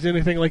 If he's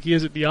anything like he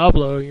is at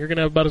Diablo, you're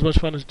gonna have about as much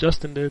fun as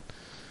Justin did.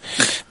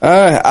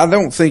 I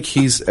don't think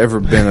he's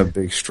ever been a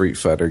big Street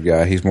Fighter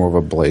guy. He's more of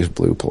a Blaze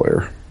Blue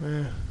player.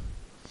 Yeah.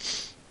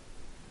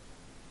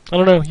 I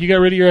don't know. You got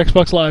rid of your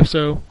Xbox Live,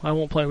 so I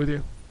won't play with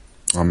you.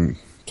 I'm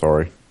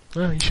sorry.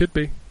 Oh, you should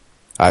be.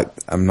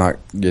 I'm not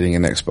getting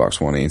an Xbox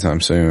One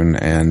anytime soon,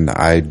 and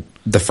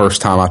the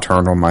first time I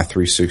turned on my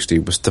 360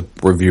 was to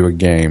review a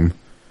game,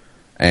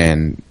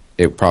 and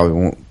it probably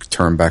won't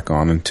turn back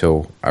on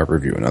until I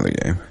review another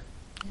game.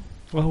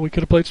 Well, we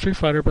could have played Street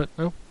Fighter, but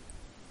no.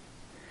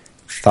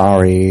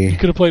 Sorry. You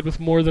could have played with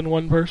more than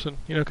one person,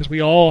 because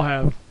we all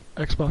have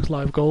Xbox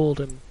Live Gold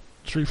and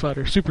Street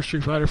Fighter, Super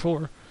Street Fighter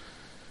 4.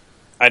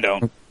 I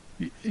don't.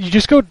 You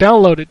just go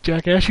download it,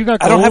 jackass. You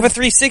got I gold. don't have a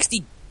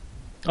 360.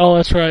 Oh,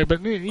 that's right,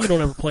 but you don't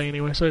ever play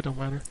anyway, so it don't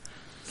matter.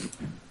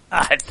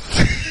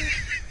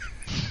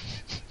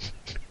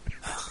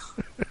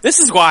 This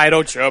is why I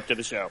don't show up to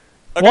the show.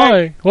 Okay?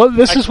 Why? Well,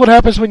 this is what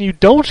happens when you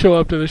don't show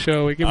up to the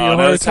show. We give you a Oh,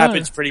 no, hard this time.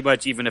 happens pretty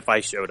much even if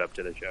I showed up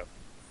to the show.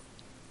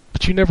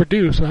 But you never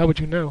do, so how would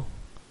you know?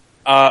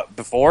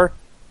 Before?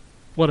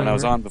 Whatever. When I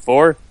was on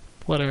before?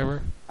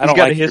 Whatever. I don't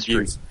got like a history.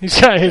 reviews. He's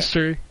got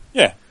history.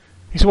 Yeah.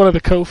 He's one of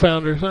the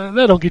co-founders. That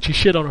don't get you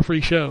shit on a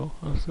free show.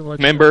 I was gonna let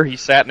you Remember, he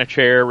sat in a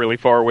chair really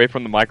far away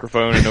from the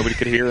microphone and nobody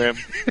could hear him.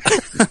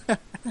 know.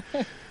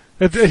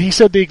 And he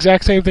said the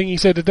exact same thing he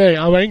said today.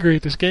 I'm angry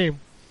at this game.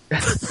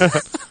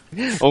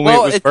 Only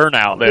it was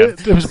Burnout then.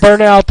 It was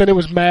Burnout, then it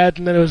was Mad,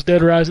 and then it was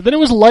Dead Rising. Then it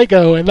was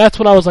Lego, and that's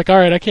when I was like,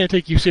 alright, I can't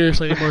take you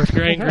seriously anymore if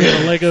you're angry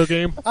at a Lego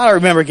game. I don't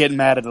remember getting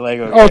mad at the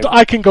Lego Oh, game.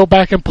 I can go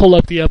back and pull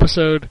up the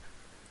episode.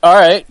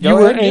 Alright, You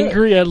were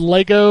angry at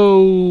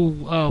Lego...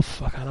 Oh,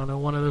 fuck, I don't know,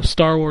 one of those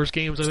Star Wars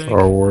games, I think.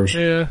 Star Wars.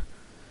 Yeah.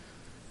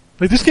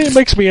 Like, this game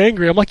makes me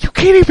angry. I'm like, you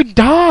can't even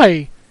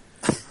die!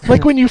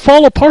 Like, when you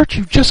fall apart,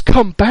 you just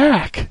come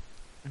back.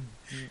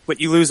 But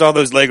you lose all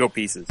those Lego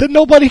pieces. That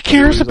nobody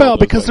cares lose all about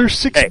those because Legos. there's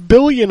 6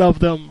 billion of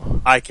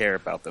them. I care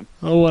about them.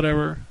 Oh,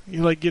 whatever.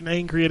 You like getting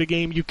angry at a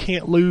game you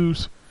can't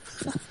lose.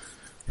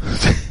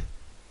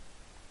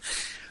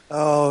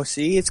 Oh,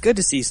 see, it's good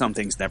to see some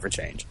things never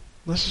change.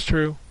 This is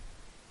true.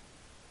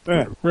 Can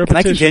I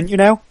Repetition. continue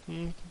now?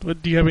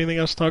 But do you have anything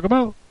else to talk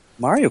about?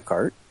 Mario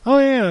Kart. Oh,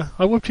 yeah.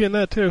 I whooped you in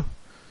that, too.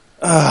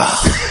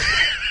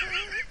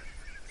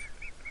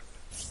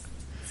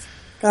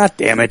 God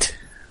damn it.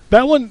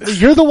 That one,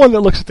 you're the one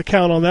that looks at the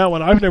count on that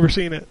one. I've never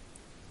seen it.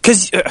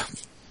 Because,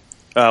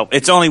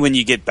 it's only when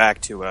you get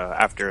back to,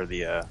 after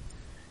the,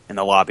 in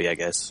the lobby, I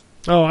guess.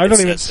 Oh, I It don't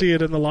even says see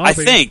it in the lobby. I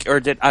think,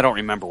 I don't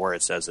remember where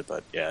it says it,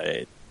 but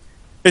yeah,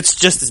 it's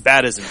just as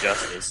bad as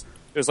Injustice.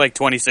 It was like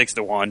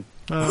 26-1.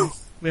 Oh,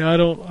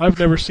 yeah, I've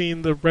never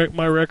seen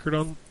my record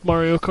on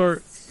Mario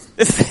Kart.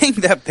 The thing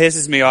that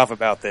pisses me off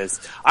about this,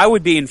 I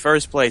would be in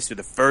first place for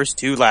the first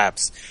 2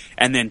 laps,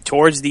 and then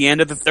towards the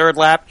end of the 3rd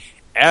lap,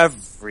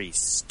 every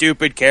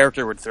stupid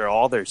character would throw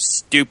all their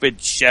stupid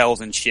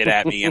shells and shit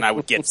at me, and I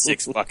would get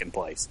 6th fucking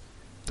place.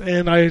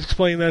 And I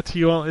explained that to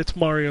you all. It's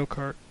Mario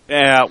Kart.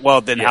 Yeah,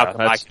 well then how Yeah,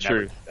 come I that's can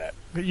never true. do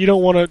that? You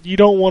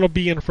don't want to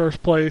be in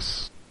first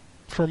place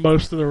for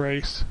most of the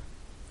race.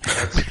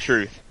 That's the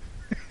truth.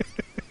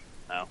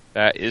 No.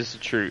 That is the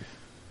truth.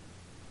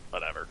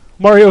 Whatever.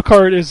 Mario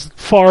Kart is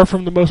far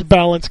from the most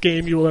balanced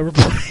game you will ever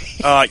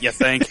play. You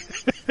think?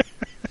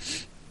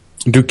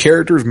 Do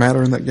characters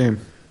matter in that game?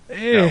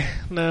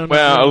 No.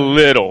 Well, a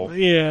little.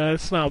 Yeah,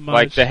 it's not much.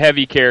 Like the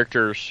heavy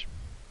characters.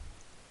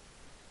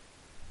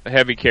 The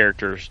heavy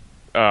characters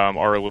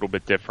are a little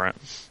bit different.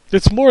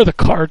 It's more the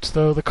carts,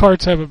 though. The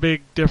carts have a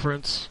big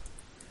difference.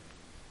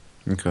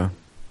 Okay.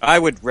 I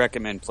would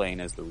recommend playing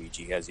as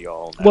Luigi, as you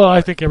all know. Well,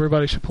 I think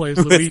everybody should play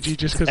as Luigi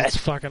just because it's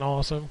fucking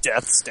awesome.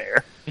 Death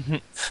Stare.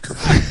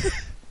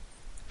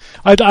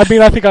 I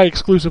mean, I think I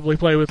exclusively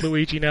play with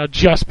Luigi now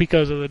just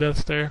because of the Death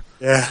Stare.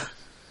 Yeah.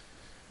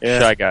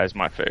 Shy Guy's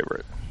my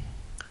favorite.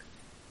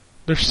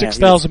 There's Yeah,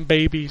 6,000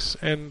 babies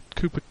and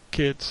Koopa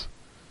kids.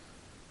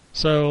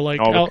 So, like...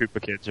 All the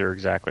Koopa kids are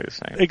exactly the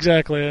same.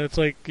 Exactly. It's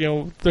like,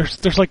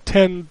 there's like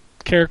 10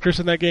 characters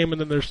in that game,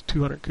 and then there's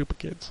 200 Koopa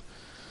kids.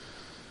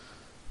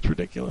 It's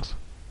ridiculous.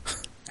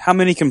 How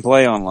many can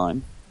play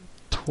online?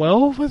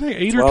 12, I think?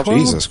 8 or 12? 12?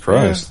 Jesus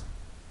Christ.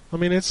 Yeah. I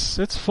mean,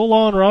 it's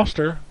full-on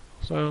roster,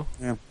 so...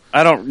 Yeah.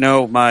 I don't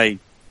know my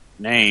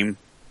name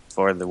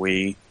for the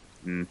Wii.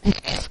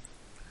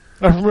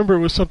 I remember it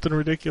was something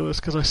ridiculous,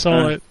 because I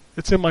saw it.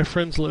 It's in my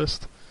friends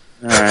list.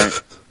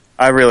 Alright.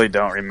 I really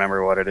don't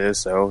remember what it is,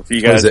 so if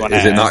you guys want to...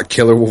 Is it not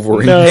Killer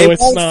Wolverine? No, They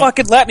it's won't not.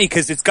 fucking let me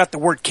because it's got the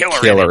word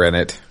killer in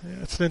it. Yeah,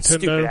 it's Nintendo.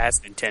 Stupid-ass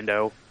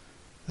Nintendo.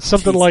 It's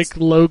something Jesus. like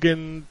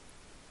Logan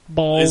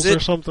Balls Is it? or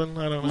something.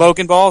 I don't know.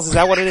 Logan Balls, is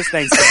that what it is?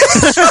 Thanks.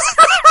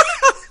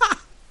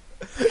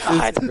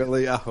 God.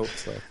 Really? I hope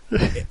so.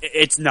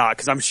 It's not,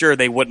 because I'm sure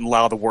they wouldn't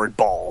allow the word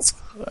balls.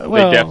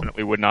 Well, They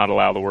definitely would not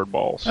allow the word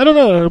balls. I don't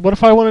know. What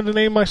if I wanted to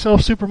name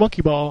myself Super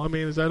Monkey Ball? I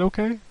mean, is that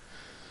okay?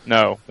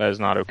 No, that is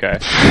not okay.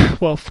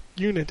 Well,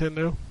 you,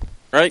 Nintendo.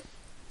 Right?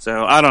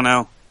 So, I don't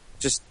know.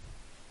 Just,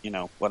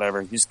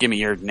 whatever. Just give me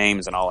your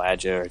names and I'll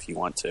add you if you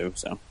want to,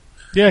 so.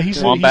 Yeah, he's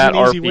an Wombat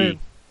easy RP. win.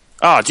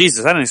 Oh,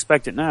 Jesus, I didn't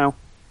expect it now.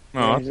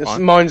 No, that's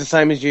fine. Mine's the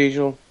same as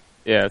usual.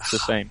 Yeah, it's the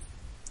same.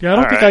 Yeah, I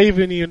don't All think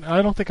right.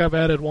 I don't think I've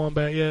added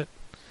Wombat yet.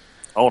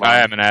 Hold on. I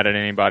haven't added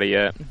anybody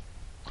yet.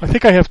 I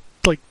think I have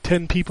like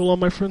 10 people on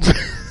my friends.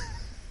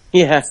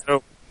 Yeah.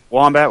 So,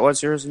 Wombat,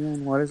 what's yours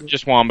again? What is it?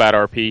 Just Wombat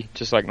RP,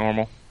 just like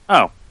normal.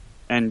 Oh.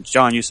 And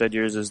John, you said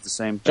yours is the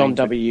same thing.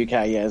 John WUK,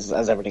 yeah, as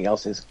everything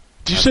else is.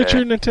 Did you set Okay.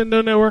 your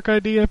Nintendo Network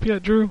ID up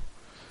yet, Drew?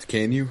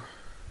 Can you?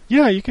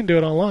 Yeah, you can do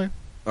it online.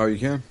 Oh, you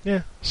can?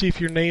 Yeah. See if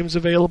your name's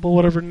available,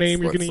 whatever name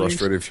you're What, going to use.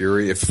 Frustrated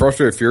Fury? If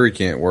Frustrated Fury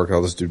can't work,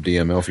 I'll just do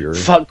DML Fury.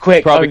 Fuck,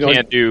 quick. Probably I'm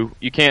going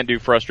you can't do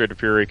Frustrated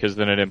Fury because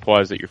then it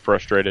implies that you're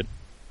frustrated.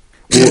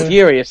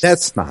 furious.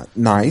 That's not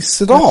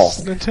nice at all.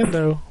 It's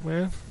Nintendo,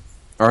 man.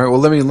 All right, well,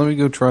 let me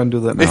go try and do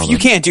that now. If you then.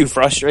 can't do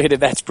frustrated,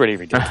 that's pretty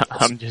ridiculous.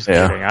 I'm just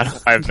Yeah. kidding.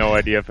 I have no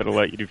idea if it'll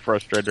let you do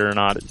Frustrated or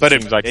not. It But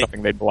seems it- like it-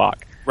 something they'd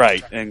block.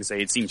 Right. And say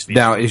it seems to be.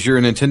 Now, is your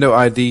Nintendo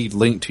ID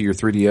linked to your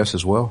 3DS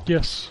as well?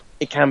 Yes.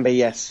 It can be,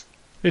 yes.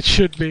 It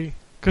should be.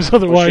 Because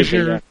otherwise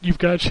should be, yeah. you've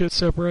got shit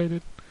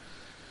separated.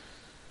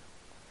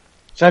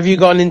 So have you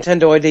got a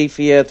Nintendo ID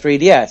for your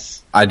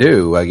 3DS? I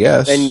do, I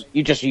guess. Then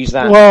you just use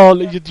that. Well,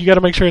 you got to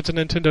make sure it's a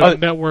Nintendo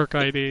Network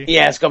ID.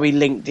 Yeah, it's got to be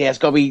linked. Yeah, it's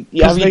got to be.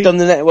 Have you done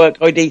the network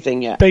ID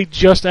thing yet? They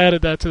just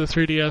added that to the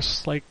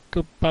 3DS like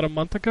about a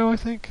month ago, I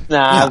think.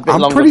 Nah, Yeah, a bit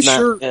I'm longer pretty than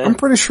sure. that, yeah. I'm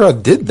pretty sure I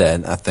did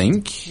that. I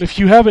think. If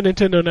you have a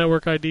Nintendo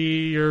Network ID,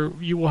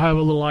 you will have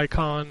a little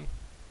icon,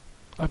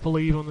 I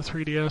believe, on the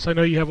 3DS. I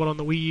know you have one on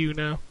the Wii U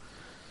now.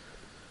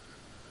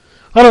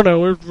 I don't know.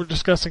 We're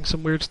discussing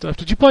some weird stuff.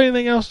 Did you play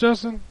anything else,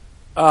 Justin?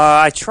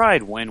 I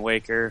tried Wind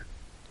Waker.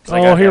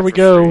 Oh, here we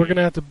go. We're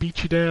gonna have to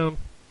beat you down.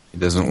 He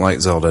doesn't like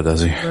Zelda,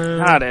 does he?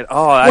 Not at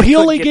all. Well, I he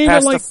couldn't only get gave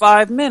past it, like- the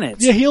 5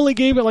 minutes. Yeah, he only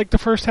gave it like the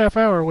first half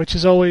hour, which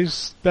is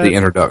always that. The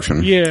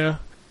introduction. Yeah.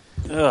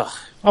 Ugh.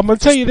 I'm going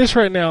to tell you this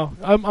right now.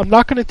 I'm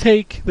not going to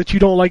take that you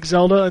don't like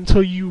Zelda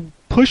until you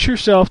push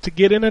yourself to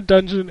get in a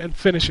dungeon and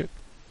finish it.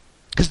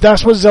 Because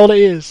that's what Zelda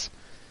is.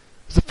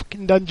 It's the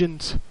fucking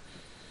dungeons.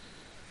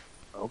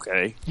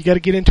 Okay. You got to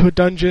get into a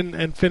dungeon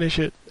and finish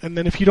it. And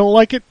then if you don't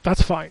like it,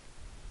 that's fine.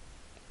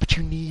 But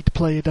you need to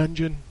play a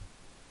dungeon.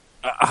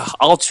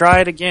 I'll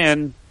try it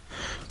again.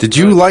 Did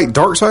you like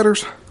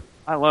Darksiders?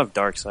 I love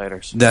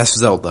Darksiders. That's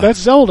Zelda. That's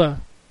Zelda.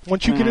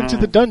 Once you get into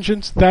the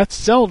dungeons, that's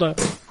Zelda.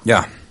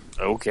 Yeah.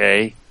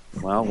 Okay.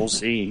 Well, we'll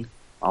see.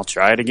 I'll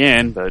try it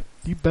again, but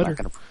You I'm better.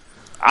 not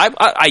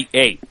gonna.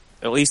 Hey,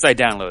 at least I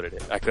downloaded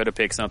it. I could have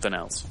picked something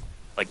else,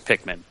 like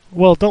Pikmin.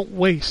 Well, don't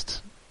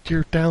waste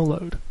your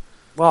download.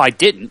 Well, I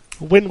didn't.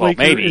 Wind Well,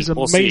 Waker maybe. is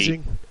We'll see.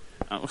 amazing.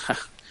 Oh,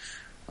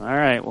 all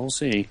right, we'll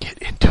see. Get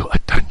into a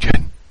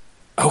dungeon.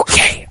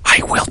 Okay,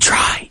 I will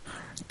try.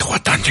 To a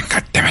dungeon,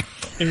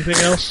 goddammit. Anything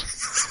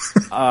else?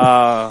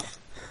 I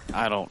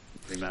don't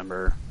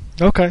remember.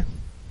 Okay.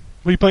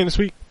 What are you playing this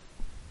week?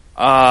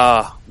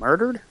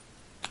 Murdered?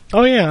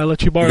 Oh yeah, I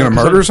let you borrow. You gonna it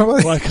 'cause murder I-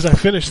 somebody? Well, because I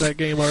finished that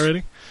game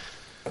already.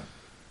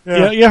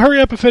 Yeah.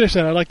 Hurry up and finish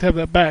that. I'd like to have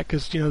that back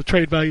because the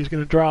trade value is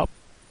going to drop.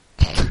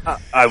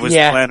 I was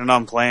Yeah. planning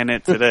on playing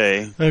it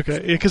today. Okay,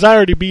 because I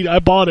already I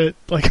bought it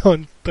I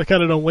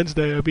got it on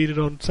Wednesday. I beat it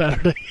on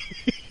Saturday.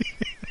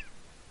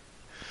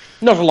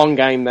 Not a long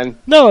game then.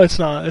 No, it's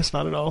not. It's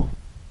not at all.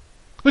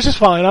 Which is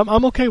fine.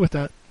 I'm okay with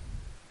that.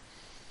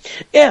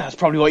 Yeah, that's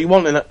probably what you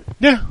want in it.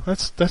 Yeah,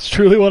 that's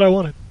truly what I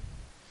wanted.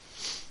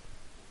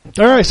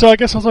 All right, so I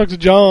guess I'll talk to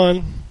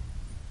John.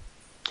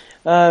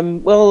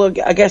 Well,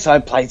 I guess I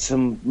played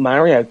some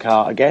Mario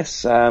Kart, I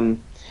guess.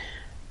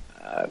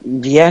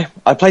 Yeah,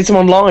 I played some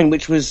online,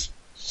 which was,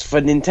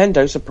 for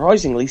Nintendo,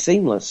 surprisingly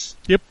seamless.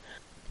 Yep.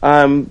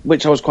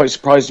 Which I was quite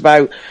surprised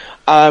about.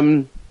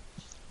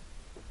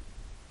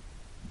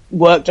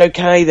 Worked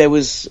okay. There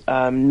was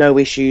no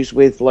issues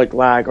with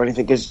lag or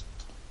anything, because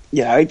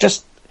it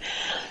just...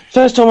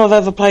 First time I've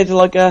ever played a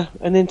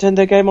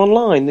Nintendo game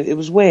online. It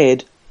was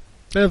weird.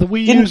 Yeah, the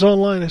Wii U's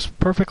online is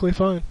perfectly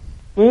fine.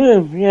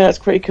 Yeah, it's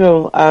pretty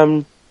cool.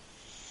 And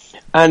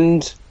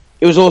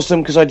it was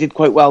awesome because I did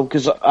quite well,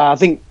 because I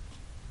think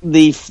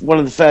one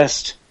of the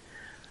first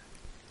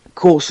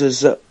courses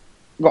that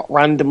got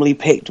randomly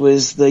picked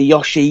was the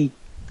Yoshi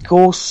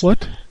course.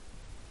 What?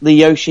 The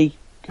Yoshi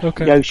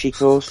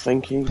course,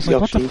 thank you. It's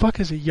like, what the fuck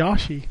is a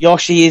Yoshi?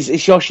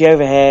 It's Yoshi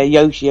over here,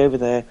 Yoshi over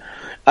there.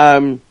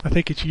 I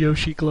think it's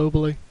Yoshi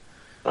globally.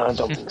 I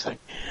don't think so.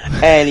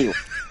 Anyway.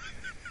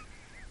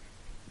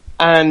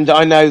 And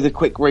I know the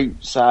quick route,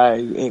 so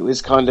it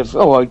was kind of...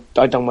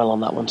 I done well on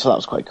that one, so that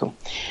was quite cool.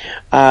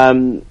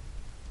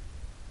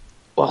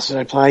 What else did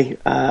I play?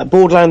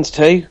 Borderlands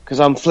 2, because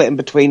I'm flitting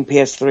between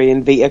PS3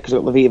 and Vita, because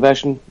I've got the Vita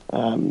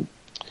version,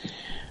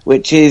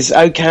 which is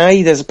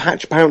okay. There's a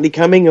patch apparently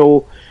coming,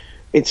 or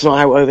it's not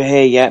out over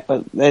here yet,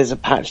 but there's a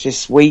patch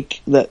this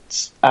week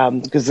that's...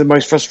 because the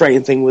most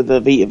frustrating thing with the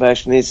Vita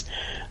version is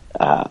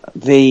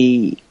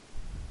the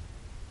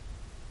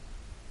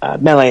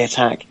melee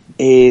attack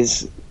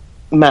is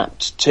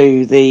mapped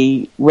to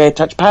the rear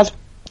touchpad,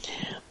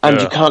 and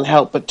you can't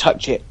help but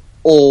touch it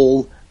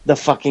all the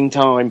fucking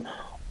time.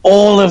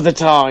 All of the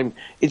time.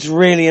 It's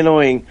really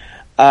annoying.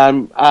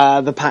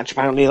 The patch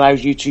apparently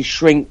allows you to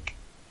shrink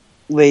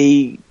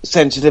the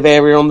sensitive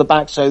area on the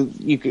back, so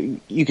you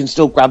can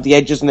still grab the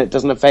edges and it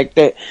doesn't affect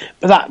it,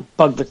 but that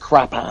bugged the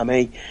crap out of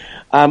me.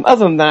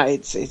 Other than that,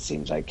 it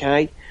seems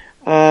okay.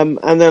 And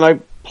then I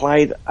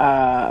played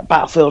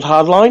Battlefield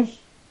Hardline,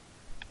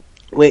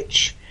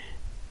 which...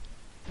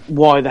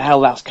 why the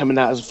hell that's coming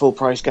out as a full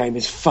price game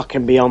is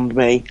fucking beyond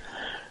me.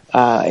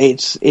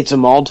 It's a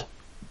mod.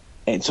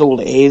 It's all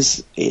it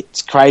is.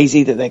 It's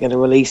crazy that they're going to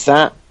release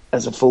that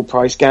as a full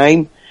price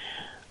game.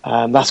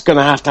 That's going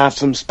to have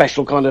some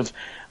special kind of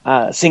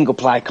single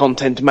player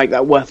content to make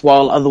that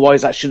worthwhile.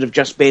 Otherwise, that should have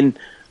just been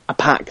a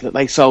pack that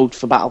they sold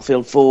for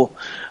Battlefield 4.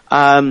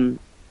 And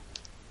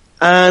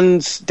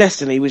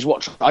Destiny was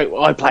what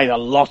I played a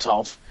lot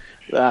of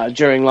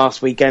during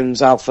last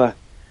weekend's alpha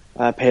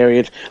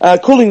period.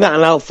 Calling that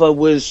an alpha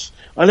was...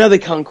 I know they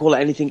can't call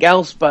it anything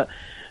else, but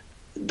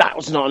that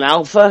was not an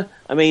alpha.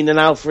 I mean, an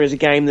alpha is a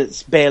game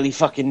that's barely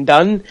fucking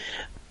done.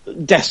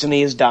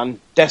 Destiny is done.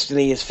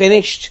 Destiny is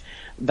finished.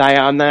 They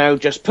are now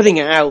just putting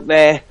it out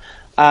there.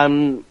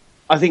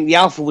 I think the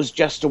alpha was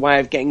just a way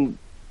of getting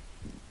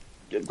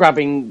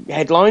grabbing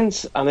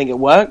headlines. I think it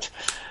worked.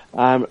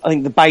 I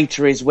think the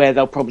beta is where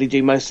they'll probably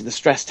do most of the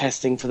stress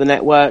testing for the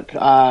network.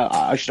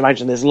 I should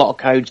imagine there's a lot of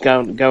codes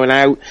going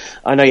out.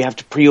 I know you have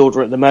to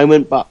pre-order at the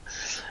moment, but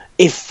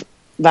if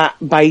that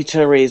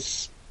beta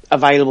is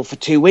available for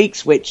 2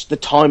 weeks, which the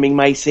timing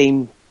may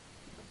seem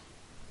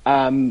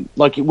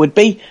like it would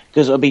be,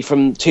 because it'll be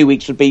from 2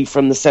 weeks would be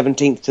from the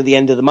 17th to the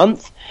end of the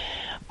month.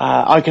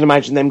 I can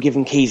imagine them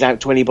giving keys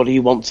out to anybody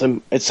who wants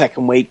them at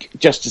second week,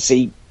 just to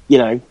see,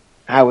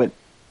 how it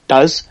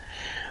does.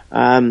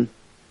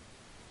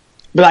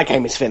 But that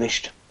game is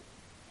finished.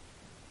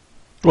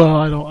 Well,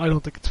 I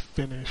don't think it's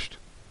finished.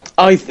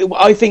 I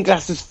think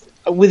that's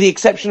with the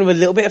exception of a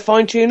little bit of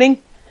fine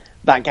tuning.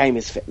 That game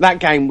is that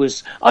game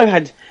was. I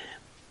had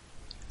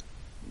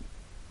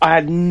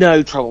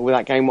no trouble with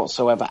that game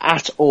whatsoever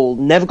at all.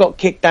 Never got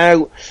kicked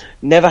out.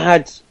 Never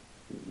had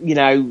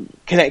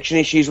connection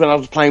issues when I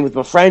was playing with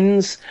my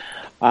friends.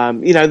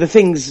 The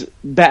thing's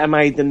better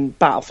made than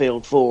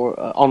Battlefield 4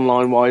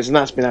 online wise, and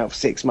that's been out for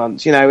 6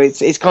 months.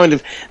 It's kind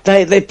of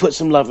they put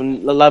some love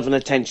and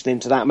attention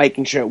into that,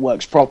 making sure it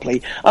works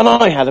properly. And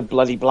I had a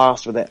bloody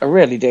blast with it. I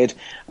really did.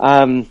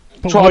 And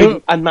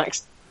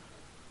Max.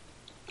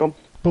 Go on.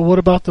 But what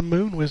about the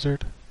Moon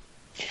Wizard?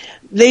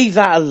 Leave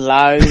that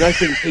alone. I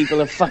think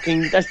people are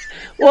fucking.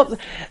 What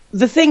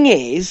the thing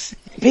is,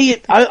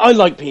 I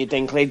like Peter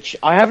Dinklage.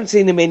 I haven't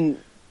seen him in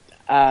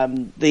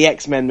the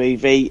X-Men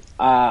movie,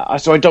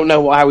 so I don't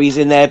know how he's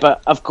in there.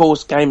 But of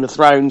course, Game of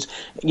Thrones.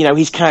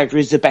 His character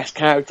is the best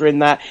character in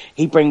that.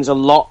 He brings a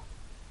lot.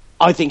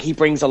 I think he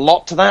brings a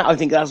lot to that. I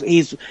think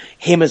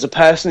him as a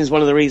person is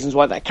one of the reasons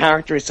why that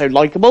character is so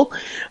likable.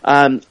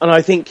 And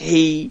I think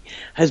he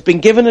has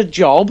been given a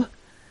job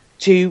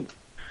to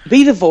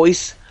be the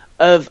voice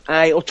of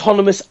a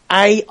autonomous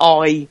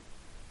AI,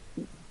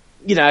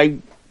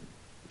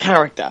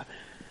 character.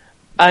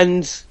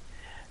 And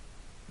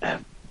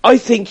I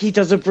think he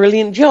does a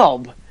brilliant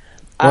job.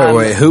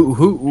 Wait,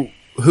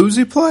 who's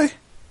he play?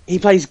 He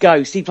plays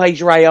Ghost. He plays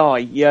your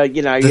AI.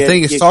 The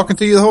thing is talking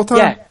to you the whole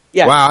time?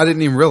 Yeah. Wow, I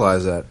didn't even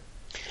realize that.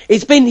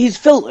 He's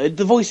filtered.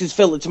 The voice is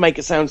filtered to make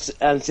it sound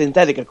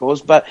synthetic, of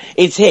course, but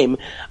it's him.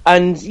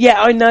 And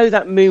I know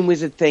that Moon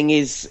Wizard thing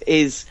is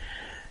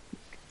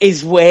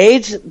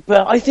weird,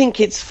 but I think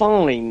it's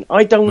fine.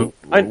 What are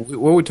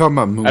we talking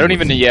about? Moon I don't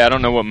even. I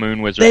don't know what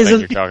Moon Wizard thing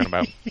you're talking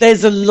about.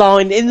 There's a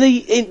line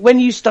when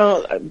you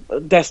start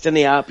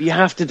Destiny up, you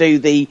have to do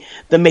the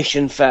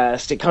mission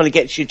first. It kind of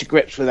gets you to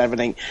grips with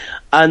everything,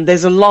 and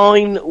there's a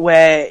line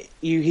where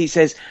he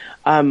says,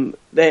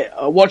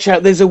 "Watch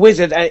out! There's a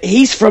wizard. And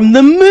he's from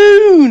the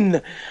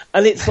moon,"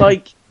 and it's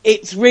like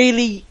it's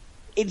very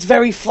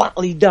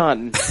flatly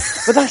done,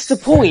 but that's the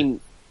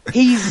point.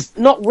 He's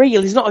not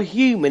real. He's not a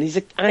human. He's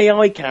an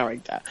AI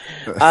character,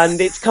 and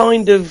it's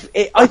kind of.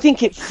 I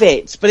think it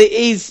fits, but it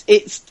is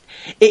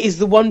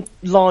the one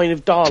line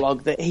of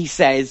dialogue that he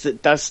says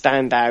that does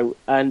stand out,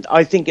 and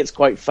I think it's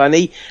quite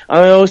funny. And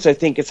I also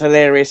think it's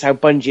hilarious how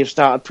Bungie have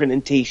started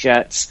printing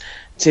T-shirts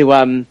to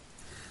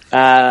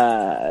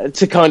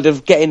kind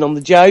of get in on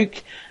the joke.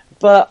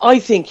 But I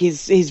think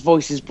his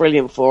voice is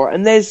brilliant for it,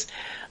 and there's,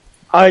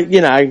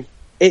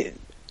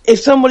 if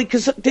somebody,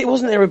 because it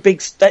wasn't there a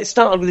big. It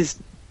started with this.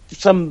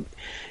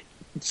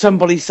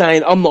 Somebody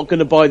saying, I'm not going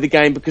to buy the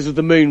game because of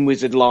the Moon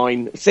Wizard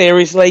line.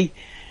 Seriously?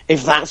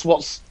 If that's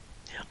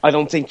I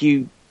don't think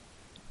you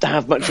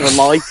have much of a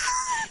life.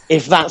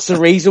 If that's the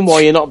reason why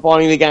you're not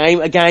buying the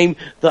game, a game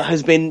that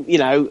has been,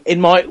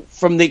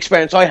 from the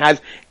experience I had,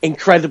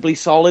 incredibly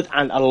solid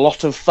and a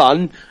lot of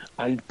fun,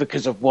 and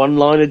because of one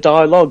line of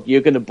dialogue,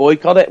 you're going to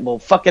boycott it? Well,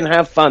 fucking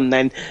have fun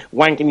then,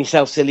 wanking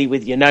yourself silly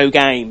with your no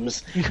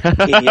games.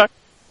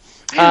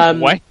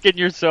 Wanking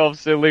yourself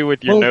silly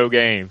with your no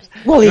games.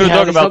 Well, you're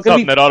talking about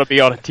something that ought to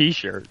be on a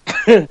T-shirt.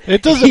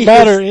 It doesn't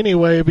matter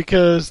anyway,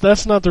 because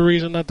that's not the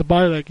reason not to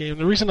buy that game.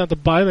 The reason not to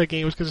buy that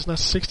game is because it's not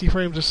 60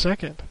 frames a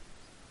second.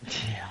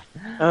 Yeah.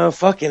 Oh,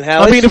 fucking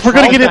hell. I mean, if we're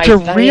going to get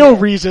into real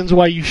reasons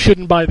why you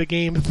shouldn't buy the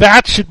game,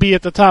 that should be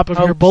at the top of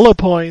your bullet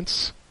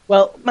points.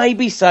 Well,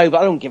 maybe so,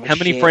 but I don't give a shit.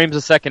 How many frames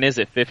a second is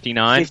it?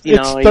 59?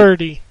 It's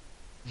 30.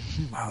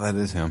 Wow, that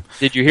is him.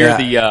 Did you hear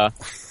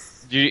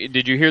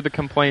Did you hear the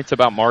complaints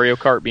about Mario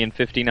Kart being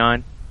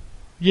 59?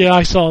 Yeah,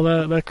 I saw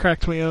that. That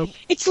cracked me up.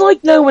 It's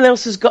like no one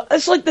else has got.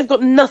 It's like they've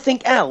got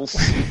nothing else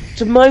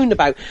to moan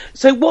about.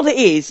 So what it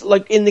is,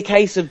 like in the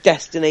case of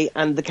Destiny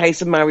and the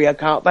case of Mario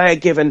Kart, they are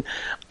given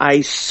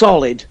a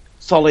solid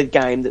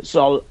game that's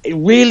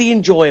really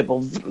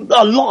enjoyable,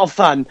 a lot of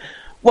fun.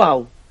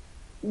 Well,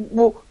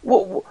 what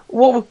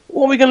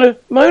are we going to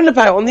moan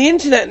about on the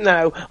internet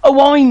now?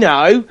 Oh, I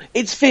know.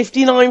 It's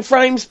 59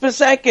 frames per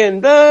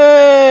second.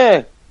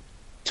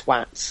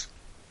 Twats.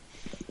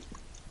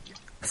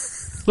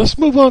 Let's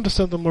move on to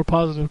something more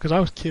positive, because I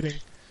was kidding.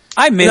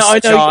 I miss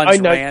John's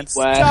rants.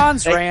 John's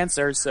John's rants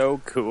are so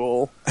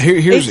cool.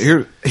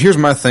 Here's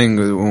my thing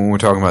when we're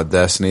talking about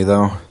Destiny,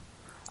 though.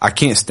 I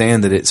can't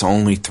stand that it's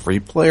only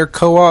 3-player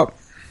co-op.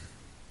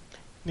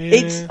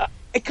 Yeah.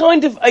 It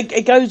kind of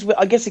it goes with.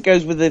 I guess it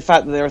goes with the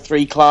fact that there are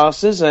 3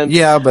 classes. And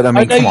Yeah, but I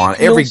mean, know come you on.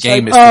 can Every also-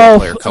 game is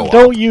four-player co-op.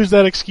 Don't use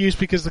that excuse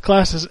because the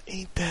classes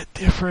ain't that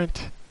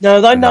different. No,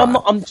 They're no,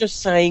 not. I'm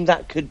just saying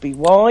that could be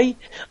why.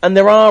 And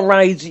there are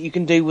raids that you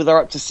can do with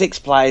up to 6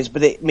 players,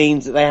 but it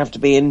means that they have to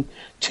be in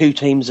 2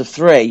 teams of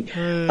 3.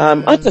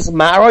 It doesn't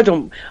matter.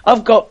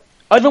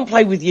 I don't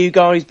play with you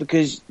guys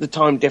because the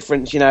time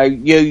difference.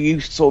 You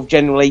sort of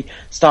generally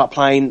start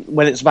playing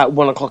when it's about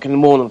 1 o'clock in the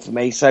morning for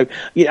me. So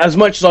as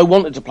much as I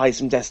wanted to play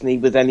some Destiny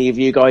with any of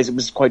you guys, it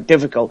was quite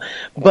difficult.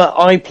 But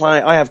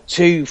I have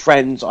 2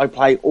 friends I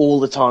play all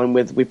the time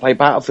with. We play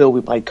Battlefield,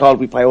 we play COD,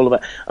 we play all of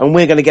it, and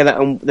we're going to get it.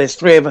 And there's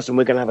 3 of us, and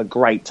we're going to have a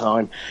great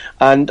time.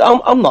 And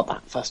I'm not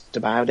that fussed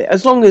about it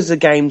as long as the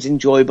game's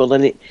enjoyable.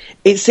 And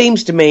it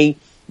seems to me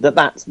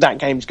that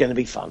game's going to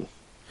be fun.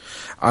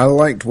 I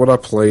liked what I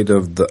played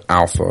of the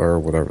alpha or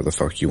whatever the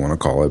fuck you want to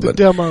call it, The but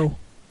demo.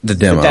 the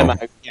demo.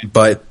 Yeah.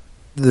 But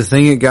the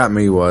thing that got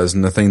me was,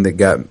 and the thing that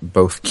got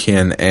both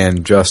Ken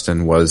and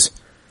Justin was,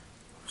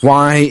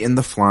 why in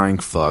the flying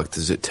fuck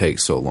does it take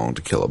so long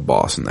to kill a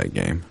boss in that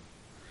game?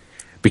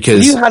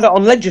 Because You had it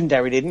on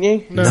Legendary, didn't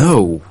you?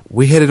 no,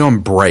 we had it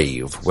on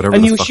Brave, whatever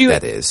And the you fuck shoot-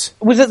 that is.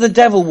 Was it the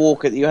Devil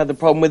Walker that you had the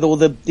problem with, or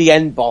the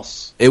end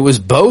boss? It was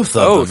both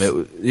of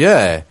them.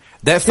 Yeah,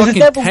 that Because the fucking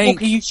Devil tank.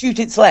 Walker, you shoot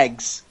its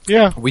legs.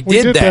 Yeah, We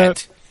did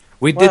that.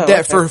 We did Wow, that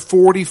okay. for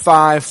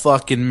 45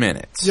 fucking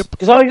minutes. Yep.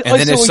 Because I And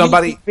then saw if a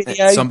somebody YouTube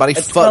video somebody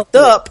and fucked felt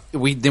up,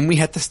 then we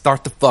had to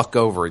start the fuck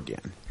over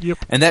again. Yep.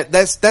 And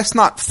that's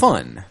not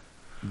fun.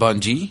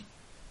 Bungie,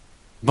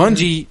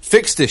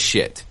 fix this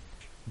shit.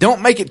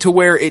 Don't make it to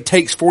where it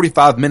takes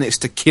 45 minutes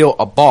to kill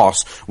a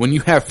boss when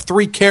you have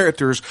 3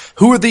 characters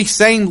who are the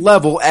same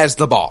level as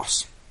the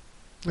boss.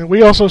 And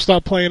we also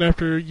stopped playing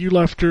after you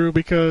left, Drew,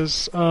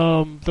 because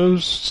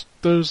those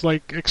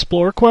like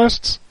explore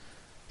quests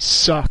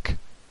suck.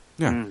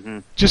 Yeah. Mm-hmm.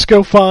 Just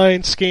go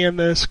find, scan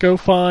this, go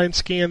find,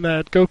 scan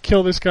that, go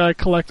kill this guy,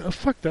 collect. Oh,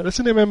 fuck that. That's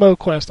an MMO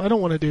quest. I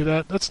don't want to do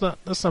that. That's not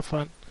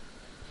fun.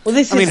 Well,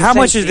 this I mean, is how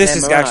much of essentially this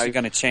is MMO. actually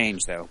going to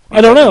change, though?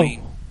 I don't Because, know.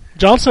 mean,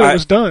 John said I- it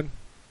was done.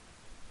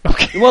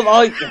 Okay. Well,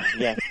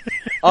 yeah.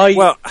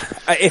 well,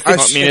 if I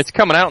it's, mean, it's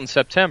coming out in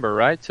September,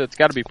 right? So it's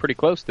got to be pretty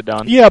close to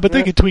done. Yeah, but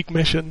they could tweak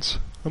missions.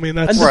 I mean,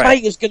 that's And the Right.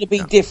 beta is going to be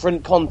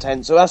different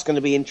content, so that's going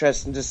to be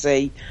interesting to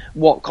see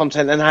what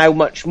content and how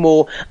much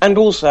more. And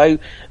also,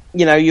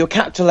 you're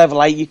capped to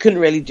level 8. You couldn't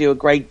really do a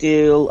great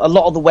deal. A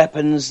lot of the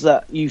weapons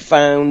that you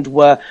found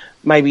were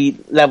maybe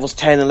levels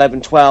 10,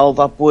 11,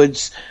 12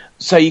 upwards.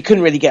 So you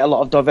couldn't really get a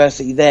lot of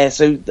diversity there.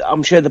 So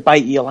I'm sure the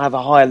beta you'll have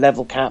a higher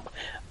level cap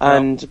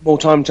and more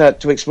time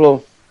to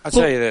explore. I'll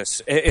tell you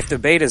this: if the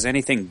beta is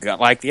anything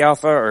like the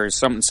alpha or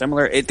something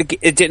similar, it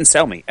didn't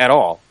sell me at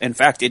all. In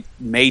fact, it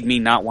made me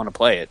not want to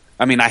play it.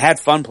 I mean, I had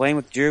fun playing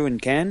with Drew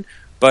and Ken,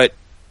 but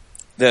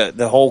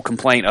the whole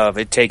complaint of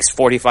it takes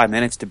 45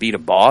 minutes to beat a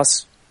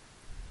boss,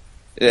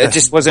 it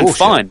just wasn't bullshit.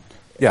 fun.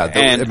 Yeah,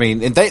 And- I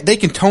mean, and they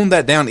can tone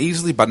that down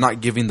easily by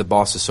not giving the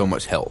bosses so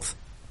much health.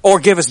 Or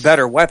give us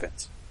better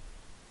weapons.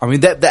 I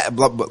mean, that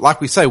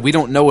like we say, we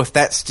don't know if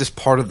that's just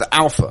part of the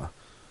alpha.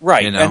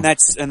 Right, You know? and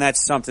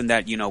that's something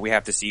that we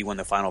have to see when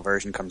the final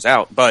version comes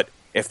out. But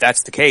if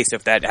that's the case,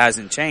 if that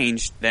hasn't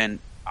changed, then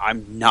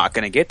I'm not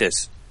going to get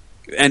this.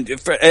 And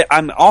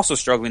I'm also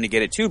struggling to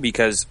get it too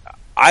because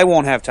I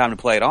won't have time to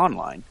play it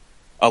online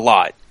a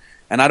lot,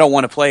 and I don't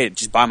want to play it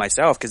just by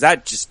myself because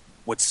that just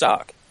would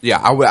suck. Yeah,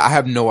 I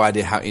have no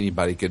idea how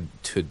anybody could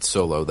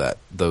solo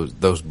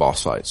those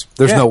boss fights.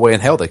 There's Yeah. no way in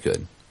hell they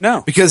could.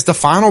 No, Because the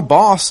final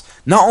boss,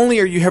 not only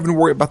are you having to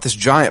worry about this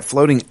giant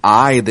floating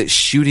eye that's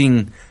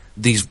shooting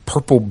these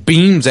purple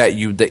beams at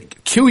you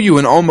that kill you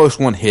in almost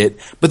one hit,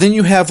 but then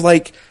you have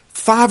like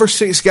 5 or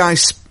 6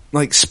 guys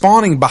like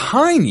spawning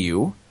behind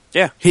you,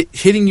 yeah,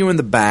 hitting you in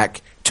the back.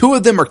 2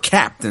 of them are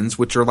captains,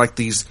 which are like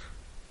these,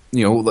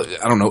 I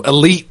don't know,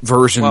 elite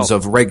versions Well-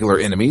 of regular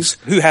enemies.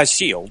 who has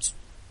shields?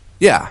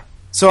 Yeah.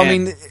 So I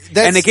And- mean,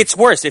 that's, And it gets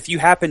worse if you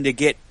happen to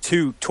get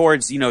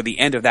towards the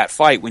end of that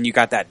fight when you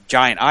got that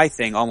giant eye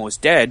thing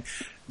almost dead.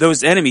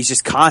 Those enemies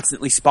just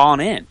constantly spawn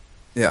in.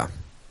 yeah.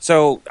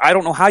 So I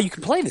don't know how you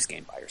can play this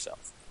game by yourself.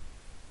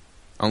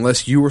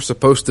 Unless you were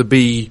supposed to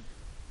be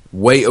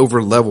way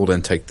over leveled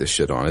and take this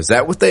shit on. Is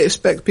that what they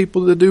expect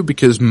people to do?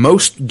 Because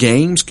most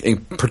games,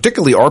 and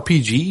particularly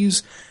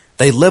RPGs,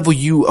 they level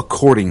you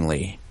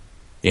accordingly.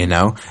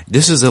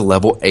 This is a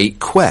level 8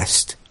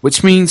 quest,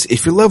 which means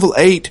if you're level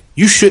 8,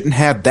 you shouldn't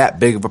have that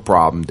big of a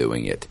problem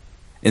doing it.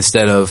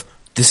 Instead of,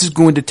 this is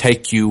going to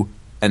take you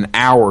an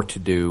hour to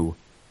do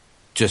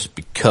just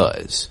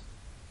because.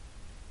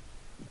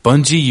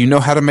 Bungie, you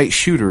know how to make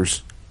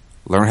shooters.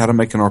 Learn how to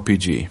make an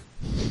RPG.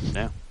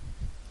 Yeah.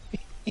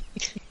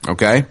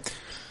 Okay?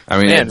 I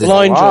mean, Man, there's Well,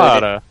 I a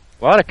enjoyed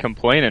lot of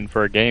complaining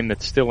for a game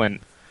that's still in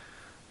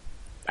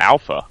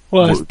alpha.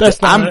 Well,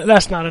 that's I'm-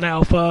 not an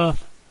alpha.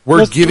 we're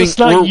Let's giving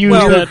not we're, use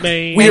we're- that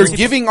name. we are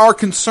giving our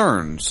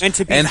concerns, And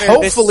to be and fair,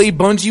 hopefully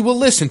Bungie will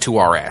listen to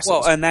our asses.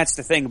 Well, and that's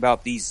the thing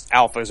about these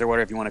alphas or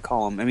whatever you want to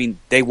call them. I mean,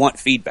 they want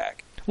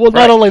feedback. Well,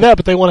 Right. not only that,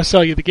 but they want to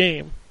sell you the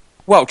game.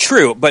 Well,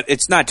 true, but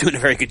it's not doing a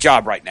very good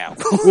job right now.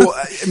 Well,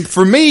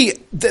 for me,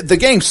 the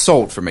game's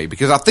sold for me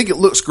because I think it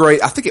looks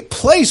great. I think it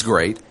plays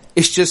great.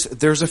 It's just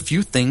there's a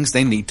few things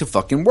they need to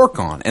fucking work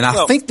on, and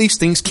I think these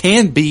things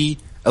can be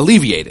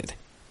alleviated.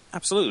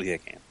 Absolutely, they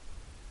can.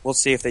 We'll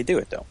see if they do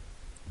it, though.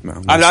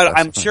 No,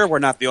 I'm sure we're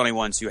not the only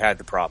ones who had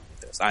the problem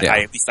with this. At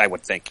least I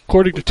would think.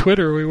 According to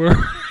Twitter, we were.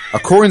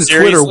 According to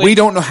Seriously? Twitter, we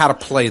don't know how to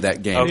play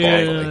that game.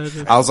 Okay.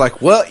 Yeah, I was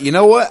like, well, you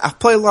know what? I've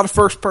played a lot of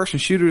first-person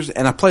shooters,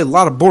 and I played a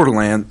lot of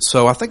Borderlands,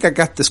 so I think I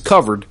got this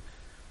covered.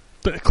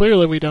 But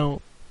clearly we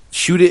don't.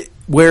 Shoot it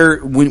where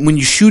when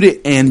you shoot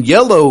it and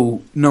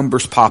yellow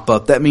numbers pop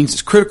up, that means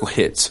it's critical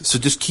hits. So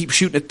just keep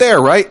shooting it there,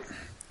 right?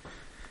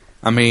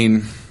 I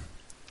mean,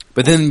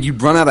 but then you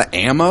run out of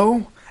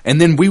ammo,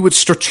 and then we would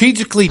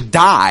strategically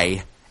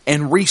die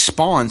and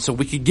respawn so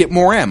we could get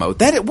more ammo.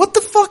 What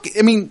the fuck?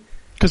 I mean,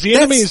 because the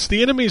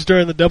enemies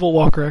during the Devil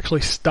Walker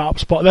actually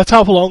stopped spawning. That's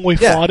how long we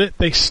fought it.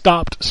 They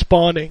stopped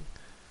spawning.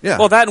 Yeah.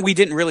 Well, that and we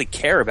didn't really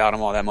care about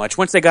them all that much.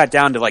 Once they got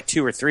down to like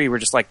 2 or 3, we're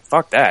just like,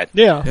 fuck that.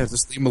 Yeah. Yeah,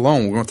 just leave them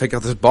alone. We're going to take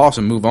out this boss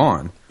and move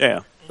on.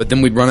 Yeah. But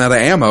then we'd run out of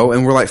ammo,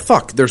 and we're like,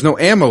 fuck, there's no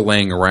ammo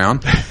laying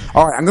around.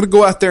 All right, I'm going to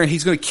go out there, and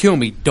he's going to kill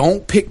me.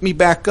 Don't pick me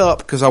back up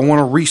because I want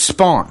to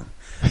respawn.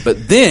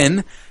 But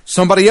then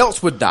somebody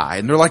else would die,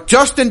 and they're like,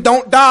 Justin,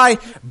 don't die.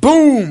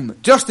 Boom!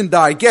 Justin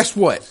died. Guess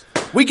what?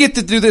 We get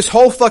to do this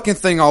whole fucking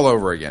thing all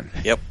over again.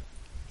 Yep.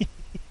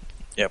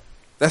 Yep.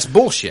 That's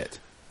bullshit.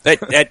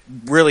 That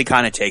really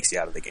kind of takes you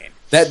out of the game.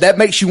 That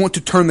makes you want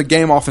to turn the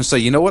game off and say,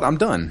 you know what, I'm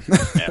done.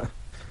 Yeah.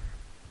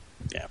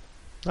 Yeah.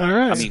 All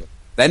right. I mean,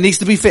 that needs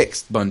to be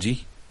fixed,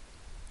 Bungie.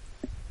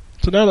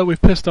 So now that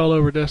we've pissed all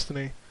over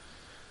Destiny.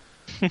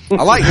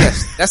 I like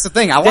this. That's the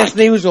thing. I liked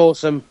Destiny was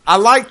awesome. I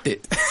liked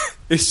it.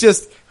 It's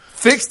just,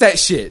 fix that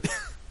shit.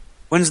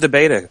 when's the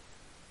beta?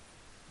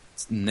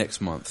 It's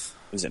next month.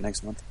 Is it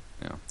next month?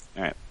 Yeah.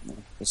 All right.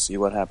 We'll see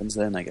what happens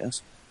then, I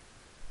guess.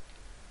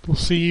 We'll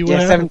see what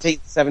Yeah, happens.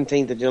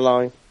 17th of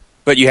July.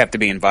 But you have to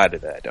be invited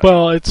to that, don't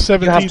Well, it's You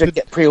have to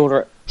 17th, pre-order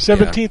it.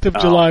 17th of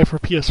July for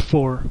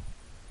PS4.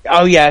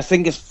 Oh yeah, I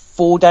think it's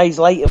 4 days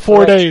later.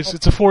 4 days.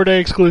 It's a 4-day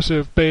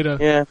exclusive beta.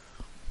 Yeah.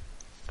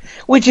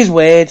 Which is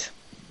weird.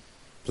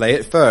 Play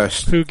it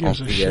first. Who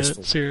gives on a shit?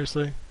 PS4.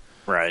 Seriously.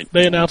 you? Right.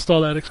 They announced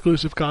all that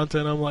exclusive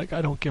content. I'm like,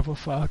 I don't give a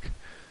fuck.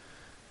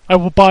 I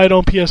will buy it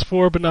on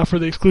PS4, but not for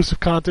the exclusive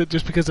content,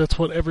 just because that's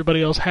what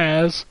everybody else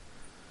has.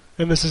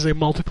 And this is a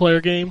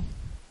multiplayer game.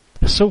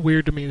 It's so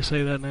weird to me to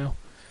say that now.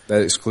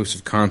 That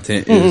exclusive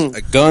content is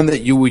a gun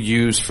that you would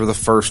use for the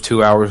first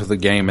 2 hours of the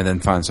game and then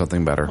find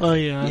something better. Oh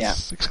yeah,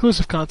 it's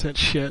exclusive content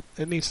shit.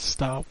 It needs to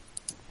stop.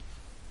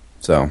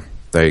 So,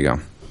 there you go.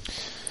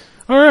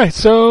 All right,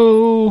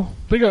 so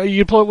what do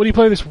you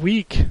play this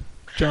week,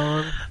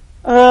 John?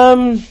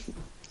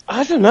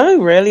 I don't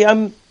know really.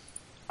 I'm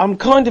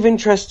kind of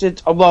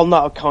interested. Well,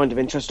 not kind of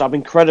interested. I'm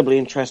incredibly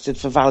interested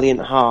for Valiant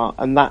Heart,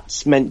 and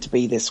that's meant to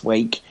be this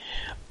week.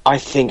 I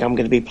think I'm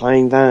going to be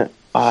playing that.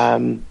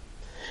 I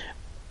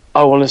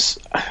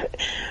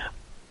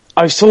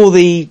saw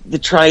the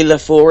trailer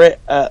for it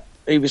at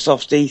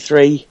Ubisoft's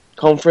E3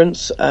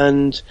 conference,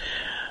 and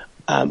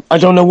I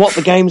don't know what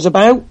the game's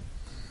about,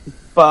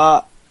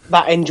 but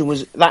that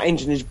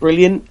engine is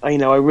brilliant. I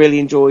really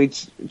enjoyed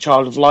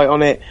Child of Light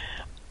on it.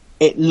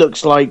 It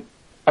looks like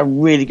a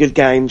really good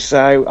game,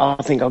 so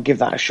I think I'll give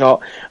that a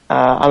shot.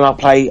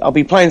 And I'll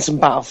be playing some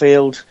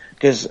Battlefield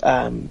because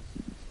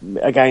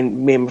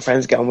again, me and my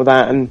friends get on with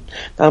that, and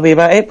that'll be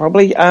about it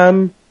probably.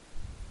 I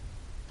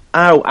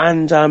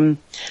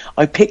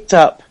picked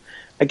up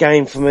a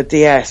game from a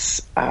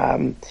DS,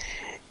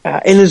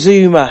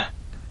 Inazuma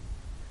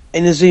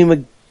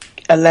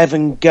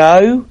 11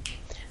 Go,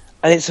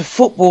 and it's a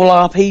football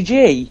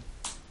RPG.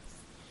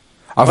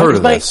 I've heard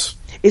of this.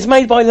 It's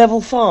made by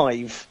Level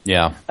 5.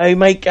 Yeah. Who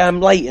make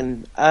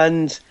Layton,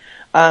 and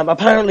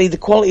apparently the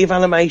quality of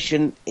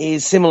animation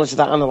is similar to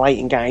that on a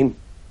Layton game,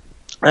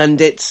 and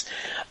it's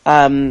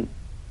the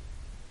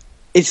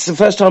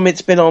first time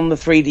it's been on the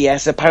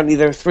 3DS. Apparently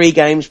there are 3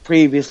 games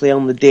previously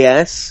on the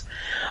DS.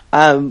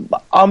 I'm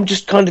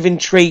just kind of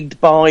intrigued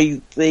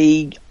by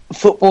the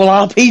football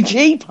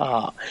RPG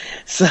part.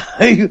 So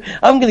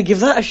I'm going to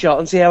give that a shot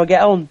and see how I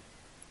get on.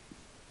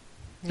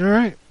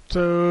 Alright,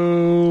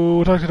 so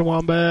we'll talk to the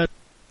Wombat.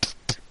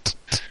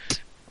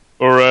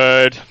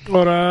 Alright.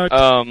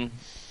 Alright.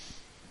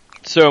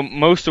 So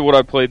most of what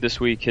I played this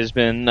week has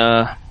been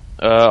on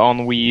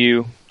the Wii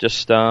U,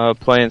 just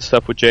playing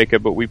stuff with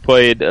Jacob, but we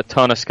played a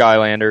ton of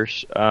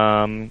Skylanders.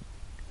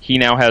 He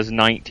now has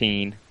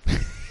 19.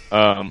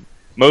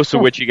 Most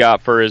of which he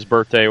got for his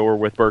birthday or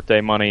with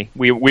birthday money.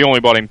 We only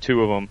bought him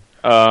 2 of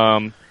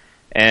them.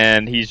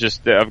 And he's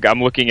just,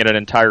 I'm looking at an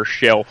entire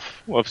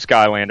shelf of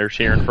Skylanders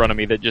here in front of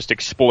me that just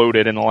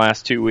exploded in the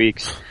last 2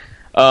 weeks.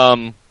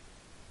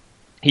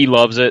 He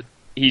loves it.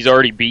 He's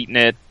already beaten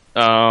it.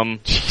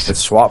 It's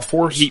Swap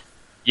Force? He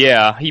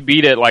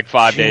beat it like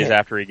 5 days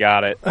after he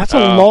got it. That's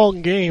a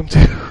long game,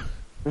 too.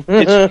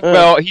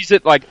 Well, he's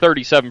at like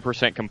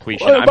 37%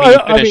 completion. Well, I mean,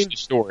 he finished the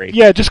story.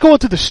 Yeah, just going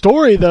to the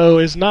story though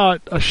is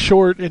not a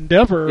short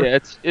endeavor. Yeah,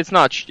 it's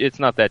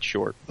not that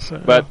short. So.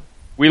 But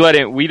we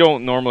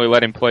don't normally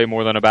let him play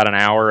more than about an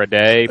hour a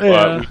day,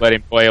 but we let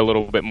him play a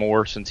little bit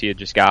more since he had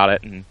just got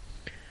it, and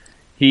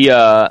he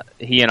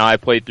and I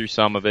played through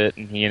some of it,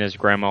 and he and his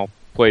grandma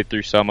played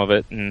through some of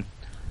it, and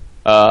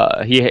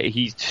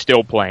he's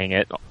still playing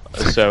it,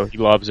 so he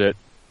loves it.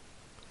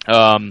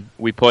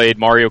 We played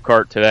Mario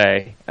Kart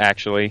today,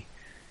 actually,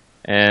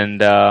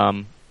 and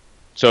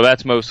so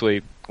that's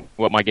mostly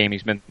what my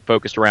gaming's been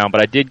focused around.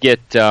 But I did get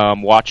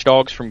Watch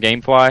Dogs from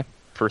GameFly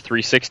for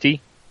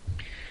 360.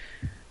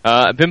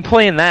 I've been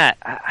playing that.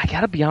 I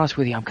gotta be honest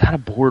with you, I'm kind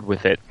of bored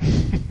with it.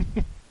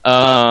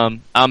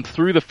 I'm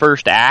through the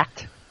first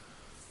act,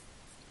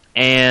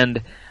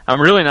 and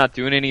I'm really not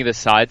doing any of the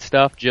side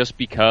stuff just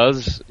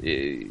because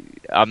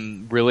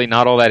I'm really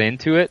not all that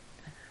into it.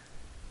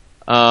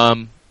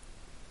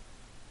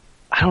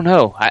 I don't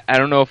know. I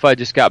don't know if I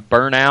just got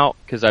burnt out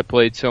because I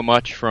played so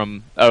much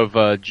of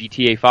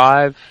GTA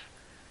 5,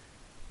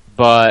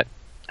 but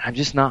I'm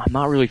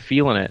not really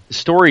feeling it. The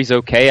story's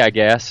okay, I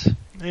guess.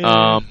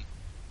 Yeah.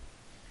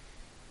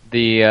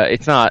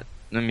 It's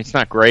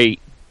not great,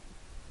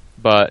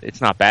 but it's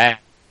not bad.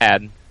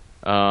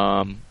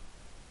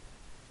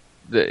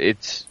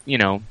 It's,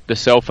 the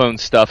cell phone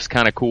stuff's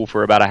kind of cool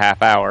for about a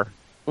half hour.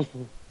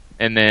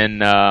 And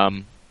then, I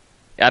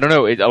don't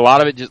know, a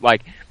lot of it just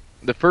like,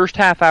 the first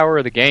half hour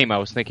of the game I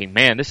was thinking,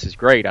 man, this is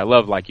great. I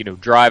love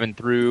driving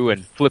through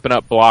and flipping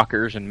up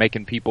blockers and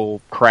making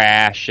people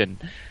crash and,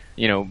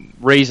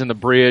 raising the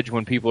bridge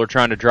when people are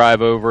trying to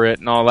drive over it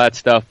and all that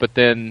stuff. But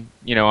then,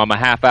 I'm a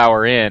half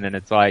hour in and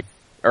it's like,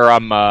 or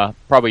I'm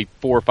probably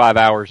 4 or 5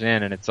 hours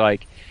in and it's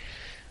like,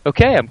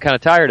 okay, I'm kind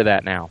of tired of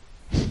that now.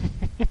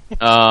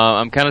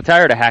 I'm kind of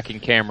tired of hacking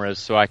cameras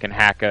so I can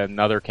hack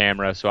another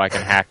camera, so I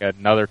can hack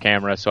another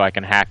camera, so I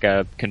can hack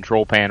a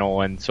control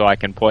panel, and so I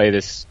can play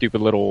this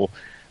stupid little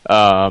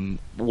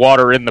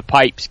water in the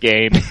pipes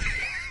game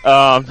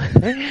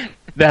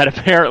that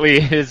apparently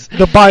is...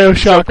 The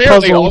Bioshock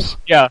puzzles.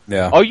 Yeah.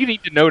 All you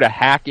need to know to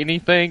hack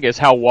anything is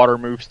how water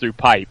moves through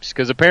pipes,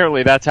 because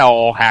apparently that's how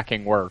all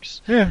hacking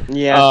works.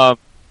 Yeah.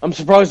 I'm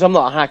surprised I'm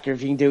not a hacker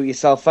if you can do it with your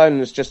cell phone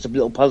and it's just a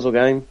little puzzle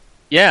game.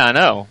 Yeah, I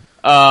know.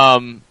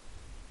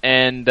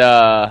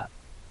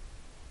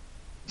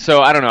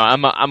 So I don't know.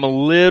 I'm a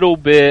little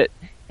bit,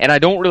 and I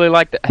don't really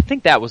like that. I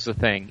think that was the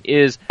thing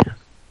is,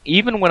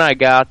 even when I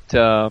got,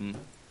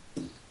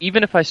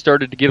 even if I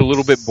started to get a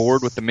little bit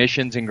bored with the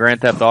missions in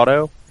Grand Theft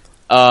Auto,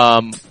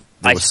 I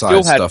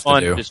still had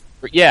fun just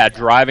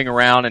driving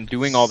around and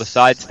doing all the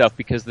side stuff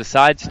because the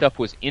side stuff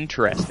was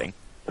interesting.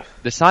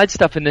 The side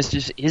stuff in this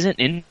just isn't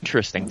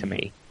interesting to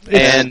me,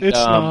 It's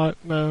not.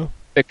 No.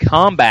 The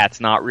combat's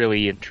not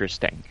really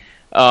interesting.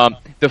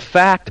 The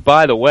fact,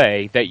 by the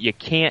way, that you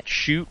can't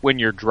shoot when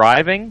you're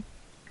driving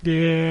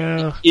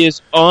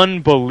is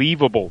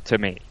unbelievable to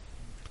me.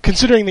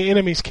 Considering the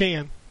enemies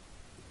can.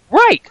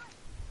 Right!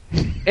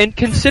 And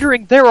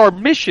considering there are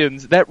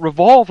missions that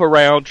revolve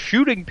around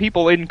shooting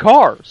people in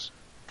cars.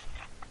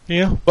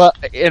 Yeah. But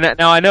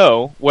now I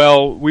know,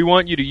 we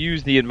want you to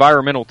use the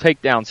environmental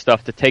takedown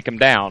stuff to take them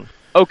down.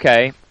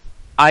 Okay,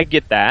 I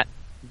get that.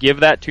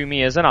 Give that to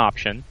me as an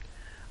option.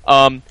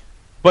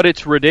 But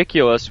it's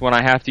ridiculous when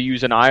I have to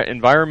use an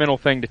environmental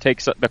thing to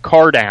take the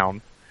car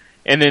down,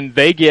 and then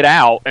they get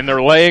out, and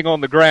they're laying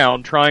on the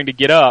ground trying to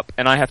get up,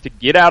 and I have to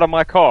get out of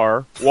my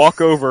car,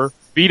 walk over,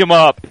 beat them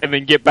up, and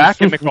then get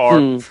back in the car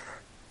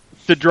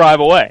to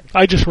drive away.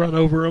 I just run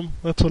over them.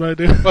 That's what I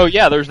do. Oh,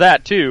 yeah, there's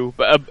that, too,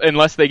 but,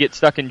 unless they get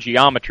stuck in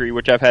geometry,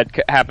 which I've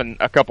had happen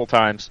a couple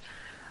times.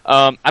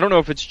 I don't know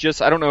if it's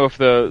just... I don't know if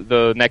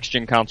the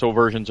next-gen console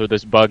versions are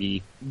this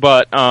buggy,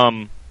 but...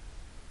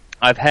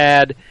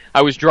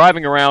 I was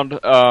driving around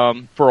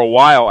for a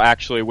while,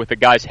 actually, with a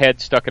guy's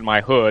head stuck in my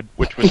hood,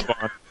 which was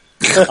fun.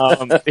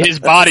 His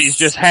body's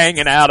just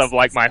hanging out of,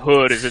 my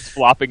hood as it's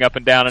flopping up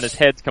and down, and his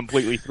head's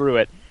completely through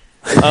it.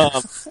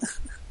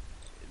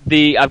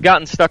 I've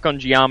gotten stuck on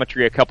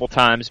geometry a couple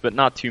times, but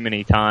not too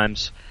many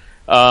times.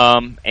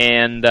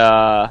 And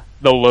the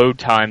load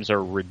times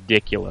are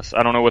ridiculous.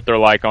 I don't know what they're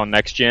like on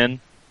Next Gen.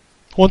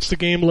 Once the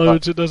game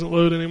loads, it doesn't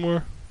load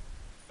anymore.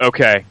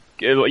 Okay.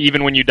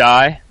 Even when you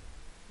die?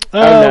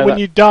 When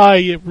you die,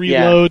 it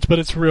reloads, but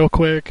it's real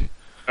quick.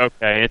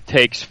 Okay, it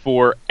takes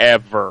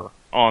forever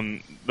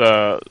on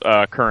the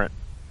current,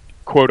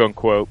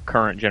 quote-unquote,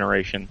 current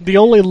generation. The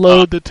only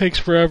load that takes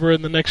forever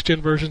in the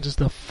next-gen versions is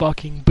the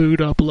fucking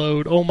boot-up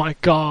load. Oh my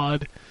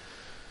god.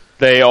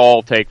 They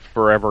all take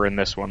forever in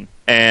this one.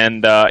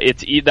 And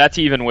that's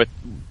even with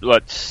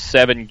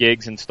 7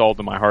 gigs installed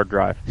to my hard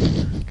drive.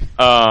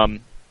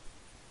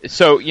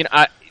 So,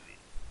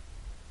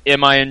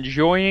 am I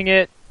enjoying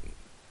it?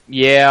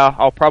 Yeah,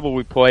 I'll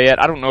probably play it.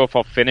 I don't know if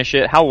I'll finish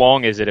it. How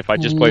long is it if I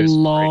just play the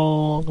story?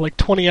 Long. Like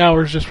 20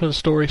 hours just for the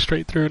story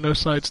straight through, no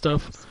side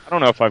stuff. I don't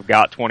know if I've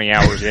got 20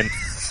 hours in.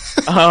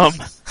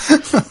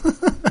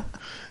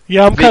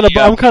 Yeah, I'm kind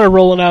of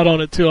rolling out on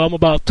it too. I'm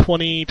about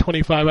 20,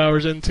 25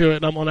 hours into it,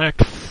 and I'm on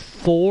Act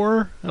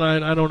 4,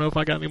 and I don't know if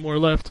I got any more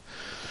left.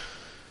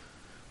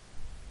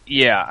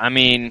 Yeah, I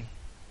mean,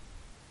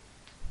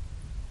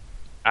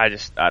 I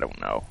don't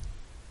know.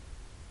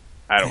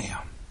 I don't.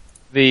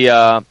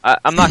 Damn.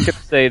 I'm not going to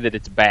say that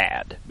it's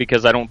bad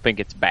because I don't think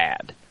it's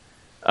bad.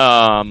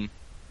 But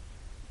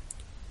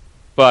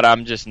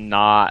I'm just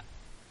not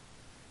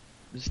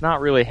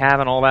really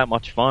having all that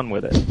much fun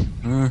with it.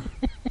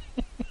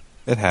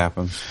 It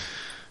happens.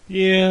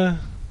 Yeah.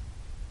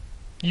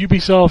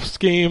 Ubisoft's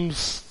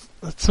games,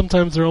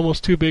 sometimes they're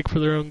almost too big for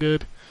their own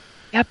good.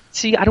 Yep.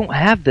 See, I don't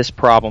have this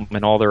problem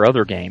in all their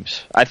other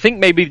games. I think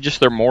maybe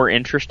just they're more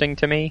interesting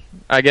to me.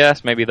 I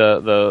guess maybe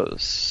the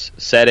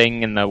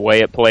setting and the way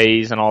it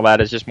plays and all that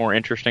is just more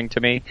interesting to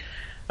me.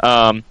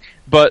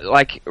 But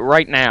like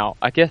right now,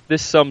 I guess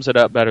this sums it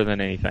up better than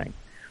anything.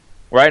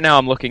 Right now,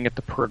 I'm looking at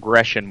the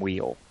progression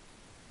wheel,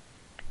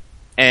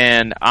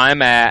 and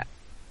I'm at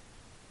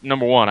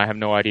number 1. I have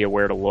no idea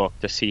where to look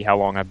to see how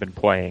long I've been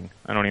playing.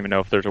 I don't even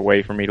know if there's a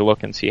way for me to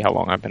look and see how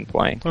long I've been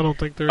playing. I don't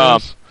think there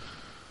is.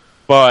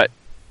 But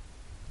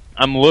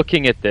I'm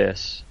looking at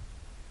this,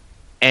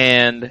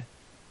 and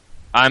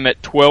I'm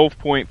at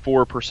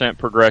 12.4%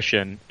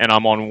 progression, and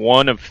I'm on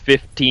 1 of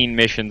 15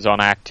 missions on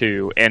Act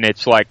 2, and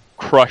it's like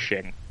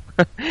crushing.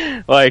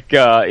 Like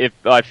if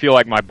I feel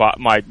like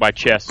my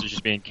chest is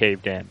just being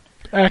caved in.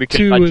 Act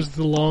 2 is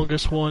the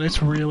longest one.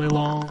 It's really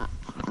long.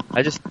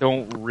 I just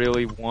don't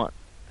really want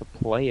to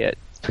play it.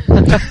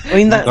 I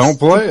mean, Don't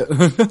play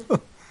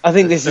it. I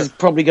think this is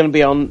probably going to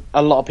be on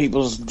a lot of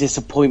people's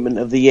disappointment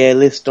of the year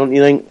list, don't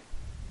you think?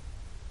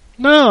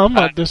 No, I'm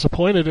not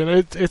disappointed in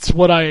it. It's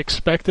what I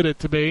expected it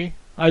to be.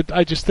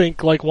 I just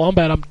think, like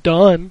Wombat, I'm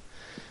done.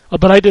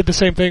 But I did the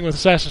same thing with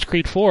Assassin's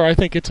Creed 4. I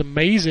think it's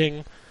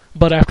amazing,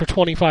 but after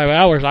 25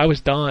 hours, I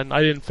was done.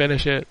 I didn't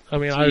finish it. I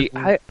mean,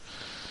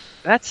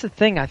 that's the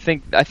thing. I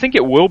think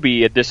it will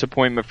be a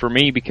disappointment for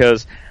me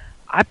because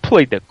I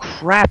played the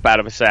crap out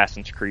of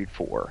Assassin's Creed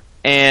 4,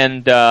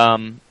 and I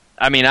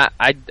mean,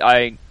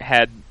 I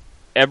had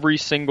every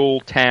single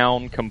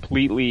town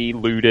completely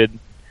looted.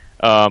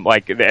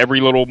 Like every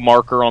little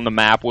marker on the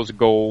map was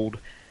gold.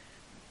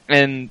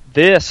 And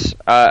this,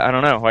 I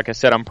don't know. Like I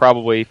said, I'm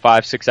probably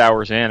 5-6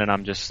 hours in, and I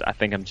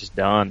think I'm just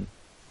done.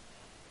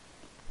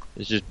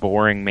 It's just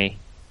boring me.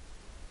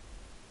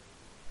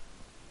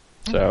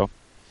 So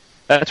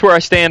that's where I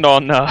stand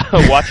on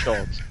Watch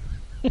Dogs.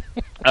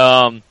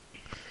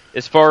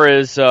 As far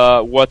as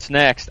what's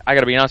next, I got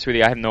to be honest with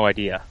you, I have no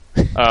idea.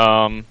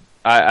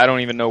 I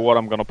don't even know what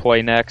I'm going to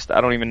play next. I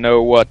don't even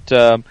know what.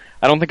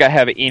 I don't think I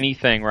have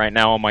anything right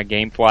now on my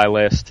GameFly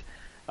list.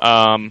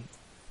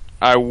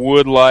 I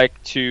would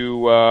like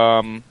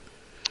to.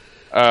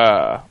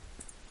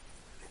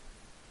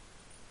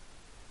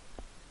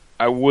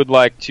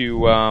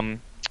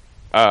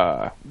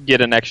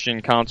 Get a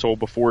next-gen console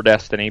before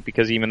Destiny,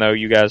 because even though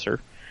you guys are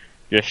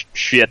just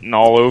shitting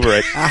all over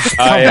it,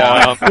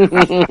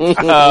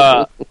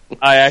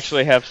 I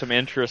actually have some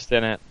interest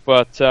in it.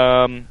 But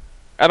I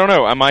don't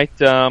know. I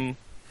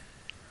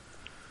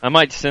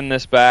might send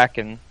this back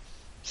and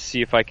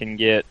see if I can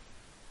get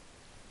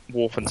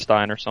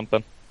Wolfenstein or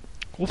something.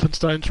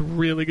 Wolfenstein's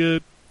really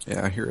good.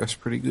 Yeah, I hear that's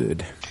pretty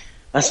good.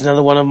 That's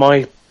another one of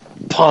my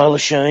pile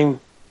of shame.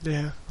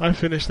 Yeah, I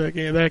finished that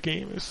game. That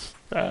game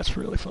that's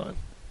really fun.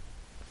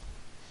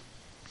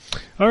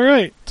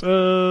 Alright,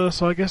 so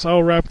I guess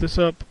I'll wrap this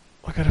up.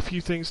 I got a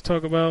few things to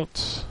talk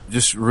about.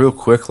 Just real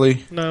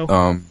quickly.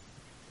 No.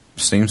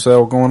 Steam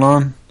sale going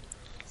on.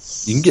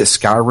 You can get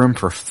Skyrim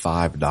for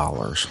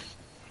 $5.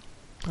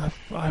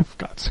 I've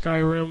got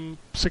Skyrim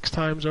 6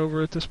 times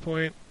over at this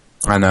point.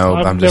 I know,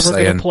 but I'm just saying.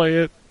 I'm never going to play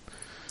it.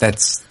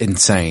 That's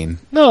insane.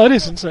 No, it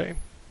is insane.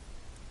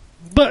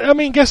 But, I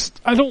mean,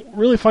 I don't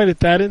really find it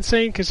that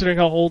insane, considering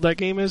how old that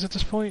game is at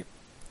this point.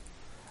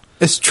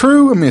 It's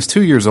true. I mean, it's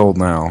 2 years old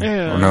now.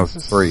 Yeah. Or no,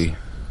 3.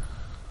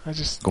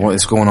 It's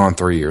going on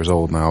 3 years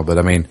old now, but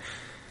I mean,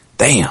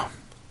 damn.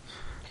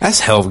 That's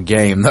a hell of a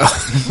game, though.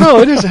 No,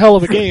 it is a hell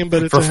of a game,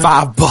 but it's for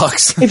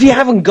 $5. If you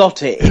haven't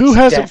got it, it's who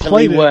hasn't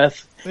definitely played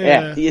worth. it?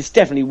 Yeah, it's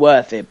definitely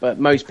worth it. But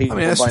most people, I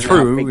mean, that's by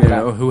true. now You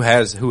know, who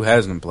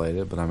hasn't played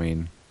it? But I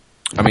mean,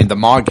 the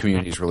mod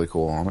community is really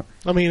cool on it.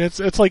 I mean,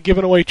 it's like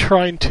giving away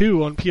Trine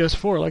 2 on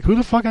PS4. Like, who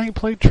the fuck ain't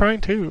played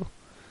Trine 2?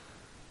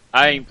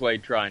 I ain't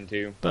played Trine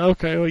 2.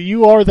 Okay, well,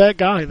 you are that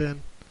guy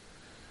then.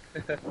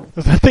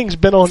 That thing's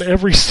been on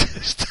every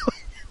system.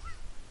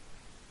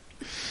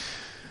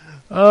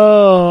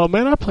 Oh,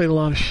 man, I played a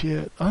lot of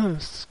shit. I'm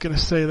just going to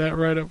say that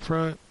right up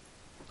front.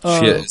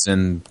 Shit, as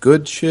in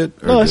good shit?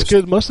 Or No, it's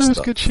good. Most of it's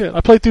good shit.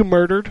 I played through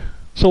Murdered,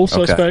 Sole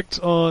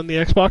Suspect on the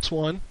Xbox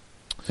One.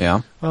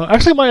 Yeah.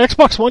 Actually, my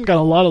Xbox One got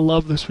a lot of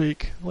love this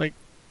week. Like,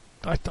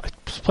 I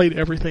played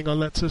everything on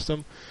that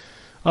system.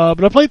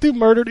 But I played through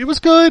Murdered. It was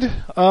good.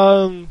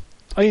 I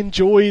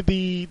enjoy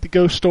the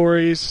ghost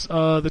stories.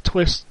 The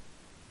twist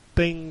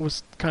thing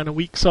was kind of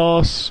weak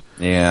sauce.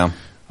 Yeah.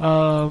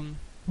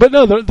 But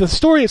no, the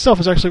story itself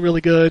is actually really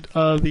good.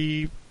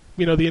 The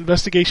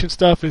investigation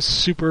stuff is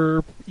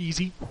super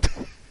easy.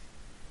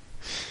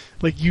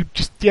 Like you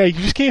just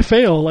can't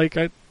fail. Like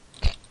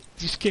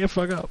just can't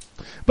fuck up.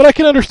 But I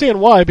can understand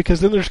why,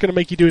 because then they're just going to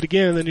make you do it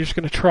again, and then you're just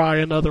going to try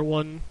another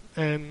one.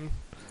 And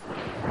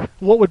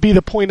what would be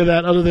the point of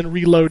that other than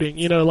reloading?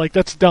 You know, like,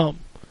 that's dumb.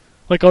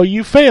 Like, oh,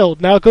 you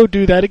failed. Now go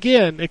do that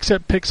again,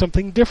 except pick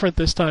something different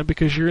this time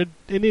because you're an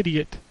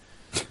idiot.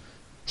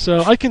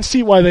 So I can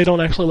see why they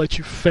don't actually let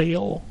you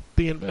fail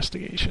the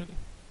investigation.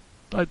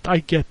 I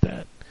get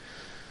that.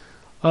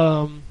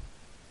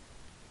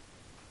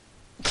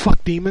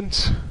 Fuck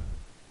demons.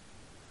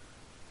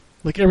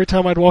 Like, every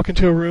time I'd walk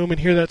into a room and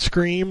hear that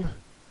scream,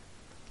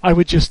 I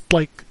would just,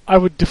 I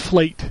would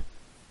deflate.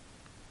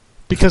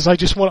 Because I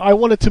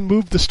wanted to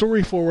move the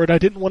story forward. I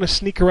didn't want to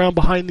sneak around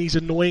behind these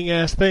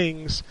annoying-ass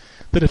things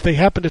that if they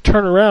happened to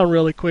turn around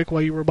really quick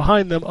while you were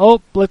behind them,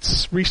 oh,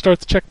 let's restart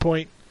the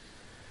checkpoint.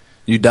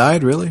 You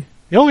died, really?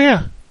 Oh,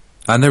 yeah.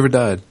 I never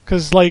died.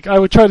 Because, I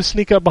would try to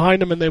sneak up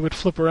behind them and they would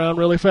flip around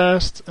really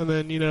fast, and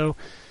then,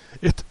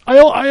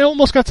 I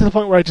almost got to the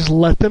point where I just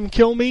let them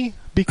kill me,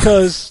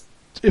 because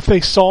if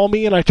they saw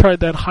me and I tried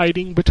that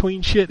hiding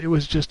between shit, it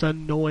was just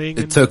annoying.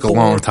 It took a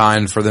long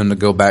time for them to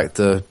go back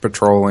to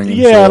patrolling.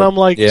 And I'm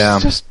like,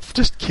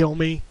 just kill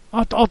me.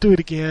 I'll do it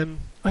again.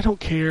 I don't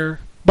care.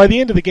 By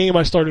the end of the game,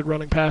 I started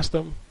running past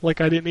them. I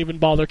didn't even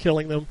bother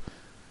killing them.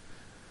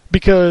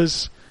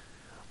 Because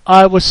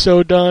I was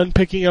so done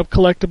picking up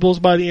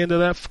collectibles by the end of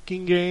that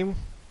fucking game.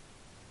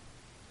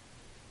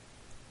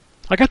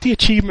 I got the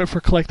achievement for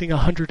collecting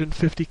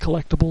 150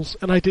 collectibles,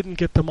 and I didn't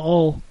get them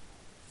all.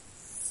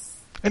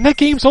 And that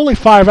game's only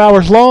 5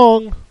 hours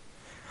long.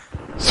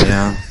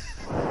 Yeah.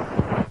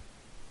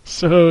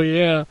 So,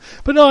 yeah.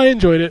 But no, I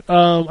enjoyed it.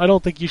 I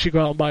don't think you should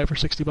go out and buy it for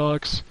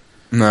 $60.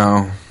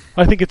 No.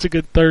 I think it's a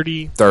good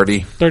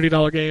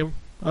 $30 game.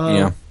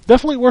 Yeah.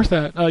 Definitely worth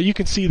that. You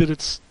can see that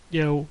it's,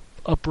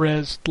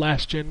 up-res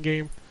last-gen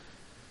game.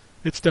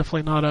 It's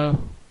definitely not a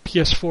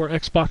PS4,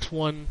 Xbox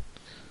One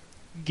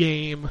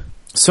game.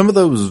 Some of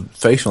those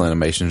facial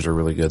animations are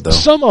really good, though.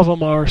 Some of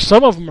them are.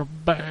 Some of them are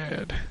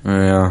bad.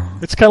 Yeah.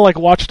 It's kind of like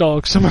Watch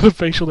Dogs. Some of the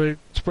facial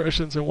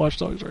expressions in Watch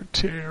Dogs are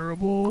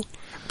terrible.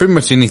 Pretty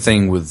much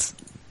anything with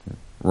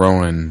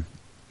Ronan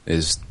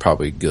is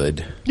probably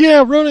good.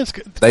 Yeah, Ronan's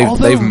good.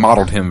 They've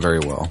modeled him very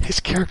well. His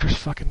character's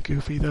fucking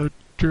goofy, though,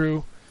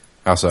 Drew.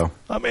 How so?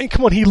 I mean,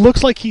 come on. He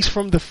looks like he's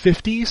from the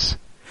 50s,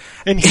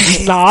 and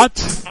he's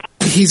not.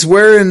 He's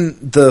wearing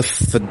the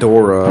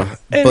fedora,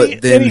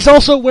 and he's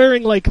also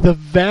wearing the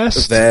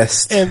vest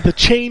and the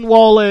chain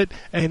wallet,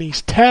 and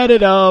he's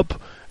tatted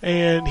up,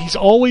 and he's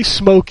always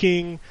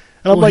smoking.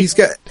 And I'm he's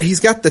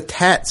got the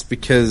tats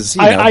because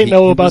I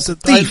know about the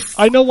thief.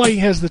 I know why he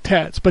has the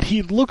tats, but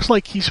he looks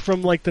like he's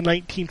from the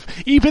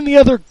 19th. Even the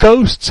other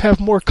ghosts have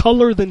more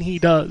color than he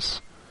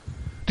does.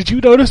 Did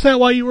you notice that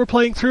while you were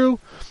playing through?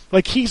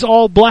 He's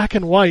all black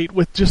and white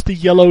with just the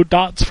yellow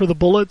dots for the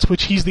bullets,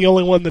 which he's the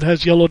only one that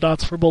has yellow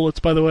dots for bullets,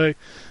 by the way.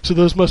 So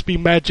those must be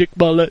magic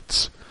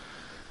bullets.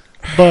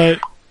 But,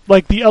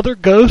 the other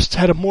ghosts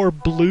had a more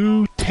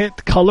blue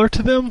tint color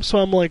to them, so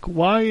I'm like,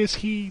 why is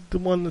he the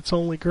one that's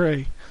only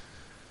gray?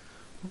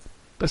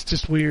 That's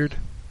just weird.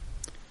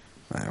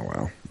 Oh,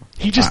 well.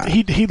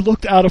 He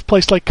looked out of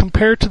place,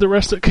 compared to the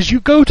rest of it, because you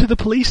go to the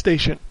police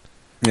station.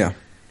 Yeah.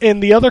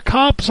 And the other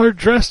cops are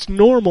dressed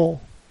normal.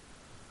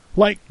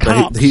 Like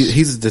cops.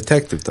 He's a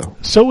detective, though.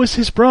 So is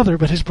his brother,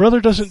 but his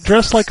brother doesn't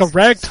dress like a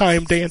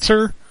ragtime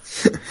dancer.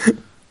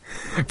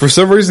 For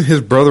some reason, his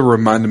brother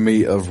reminded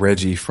me of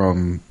Reggie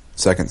from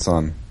Second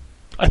Son.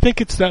 I think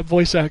it's that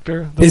voice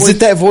actor. Is it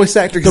that voice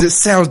actor? Because it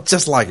sounds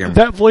just like him.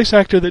 That voice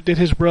actor that did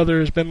his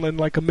brother has been in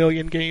a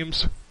million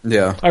games.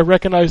 Yeah. I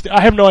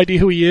have no idea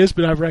who he is,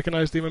 but I've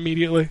recognized him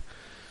immediately.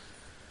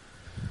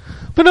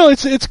 But no,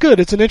 it's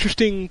good. It's an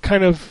interesting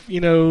kind of,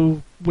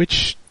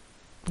 witch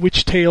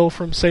tale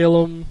from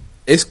Salem.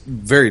 It's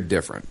very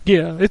different.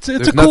 Yeah,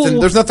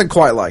 there's nothing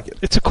quite like it.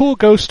 It's a cool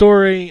ghost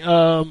story.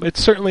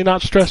 It's certainly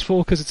not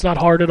stressful because it's not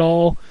hard at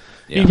all.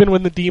 Yeah. Even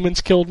when the demons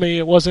killed me,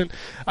 it wasn't.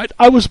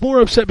 I was more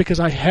upset because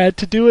I had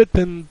to do it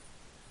than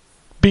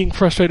being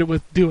frustrated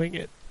with doing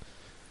it.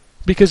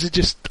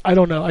 Because I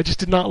don't know. I just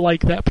did not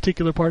like that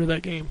particular part of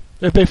that game.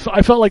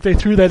 I felt like they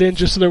threw that in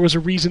just so there was a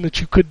reason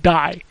that you could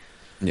die.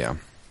 Yeah.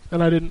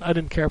 And I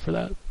didn't care for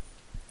that.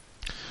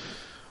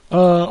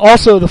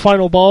 Also, the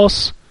final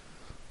boss,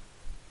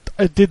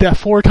 I did that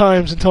 4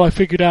 times until I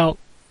figured out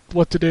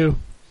what to do.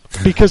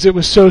 Because it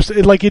was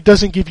it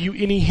doesn't give you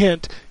any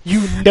hint.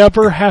 You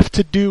never have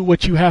to do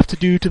what you have to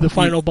do to the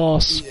final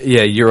boss.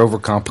 Yeah, you're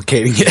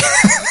overcomplicating it.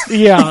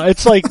 Yeah,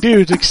 it's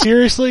dude,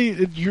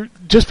 seriously,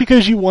 just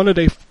because you wanted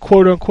a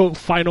quote-unquote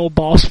final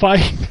boss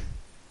fight.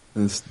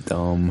 It's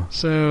dumb.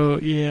 So,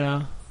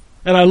 yeah.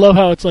 And I love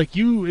how it's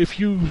if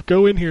you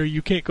go in here,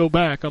 you can't go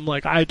back. I'm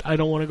like, I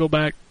don't want to go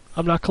back.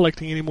 I'm not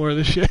collecting any more of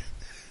this shit.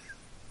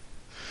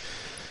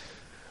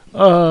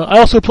 I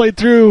also played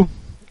through,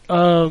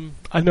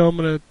 I don't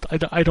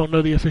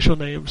know the official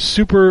name,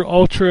 Super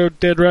Ultra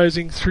Dead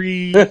Rising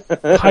 3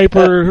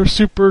 Hyper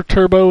Super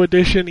Turbo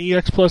Edition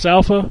EX Plus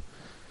Alpha.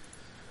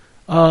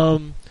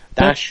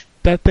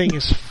 That thing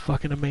is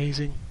fucking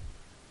amazing.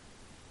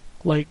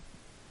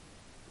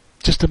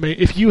 just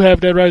if you have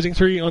Dead Rising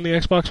 3 on the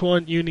Xbox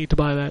One, you need to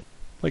buy that.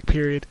 Like,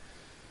 period.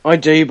 I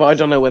do, but I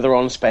don't know whether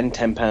I'll spend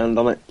 £10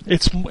 on it.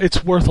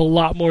 It's worth a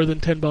lot more than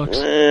 $10.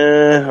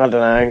 I don't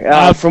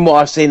know. From what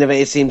I've seen of it,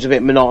 it seems a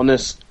bit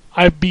monotonous.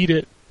 I beat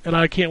it, and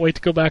I can't wait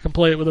to go back and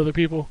play it with other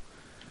people.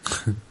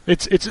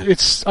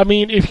 It's. I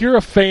mean, if you're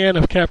a fan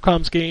of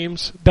Capcom's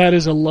games, that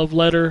is a love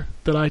letter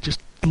that I just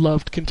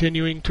loved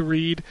continuing to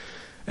read.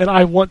 And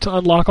I want to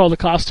unlock all the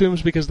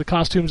costumes because the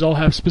costumes all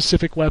have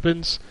specific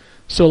weapons.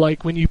 So,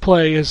 like, when you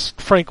play as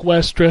Frank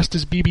West dressed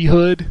as BB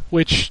Hood,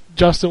 which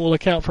Justin will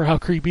account for how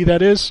creepy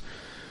that is,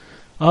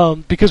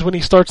 because when he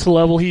starts the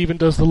level, he even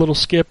does the little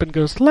skip and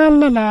goes, la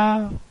la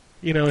la.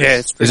 You know,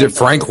 Yeah, Is it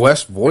Frank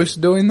West's voice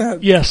doing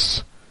that?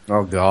 yes.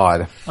 Oh,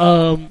 God.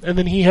 And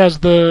then he has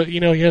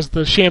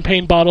the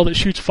champagne bottle that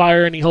shoots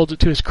fire, and he holds it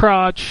to his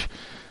crotch.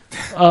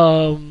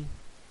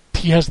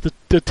 He has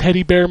the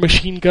teddy bear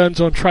machine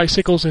guns on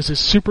tricycles as his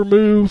super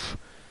move.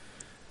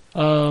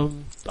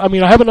 I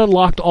mean, I haven't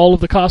unlocked all of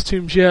the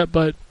costumes yet,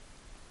 but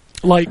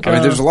like, I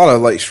mean, there's a lot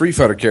of like Street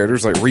Fighter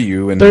characters like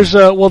Ryu, and there's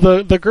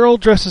the girl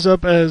dresses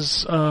up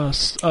as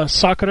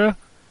Sakura,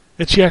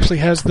 and she actually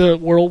has the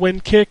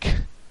whirlwind kick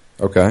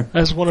okay,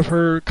 as one of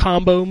her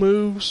combo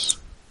moves.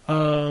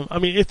 I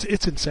mean,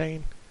 it's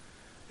insane.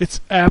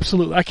 It's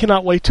absolute. I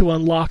cannot wait to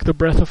unlock the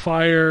Breath of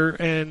Fire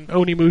and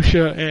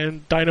Onimusha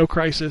and Dino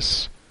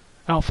Crisis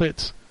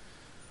outfits.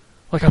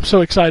 Like, I'm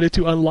so excited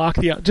to unlock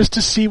just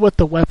to see what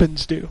the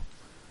weapons do.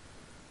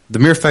 the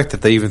mere fact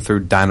that they even threw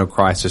Dino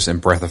Crisis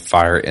and Breath of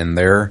Fire in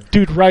there.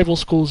 Dude, Rival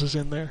Schools is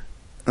in there.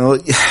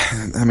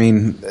 I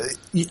mean,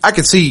 I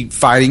could see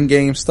fighting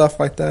game stuff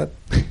like that.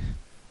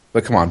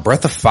 But come on,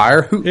 Breath of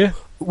Fire? Yeah.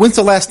 When's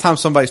the last time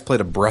somebody's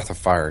played a Breath of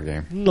Fire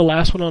game? The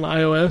last one on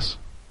iOS.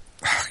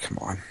 Come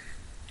on.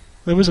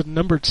 There was a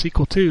numbered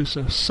sequel too,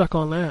 so suck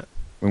on that.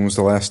 When was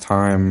the last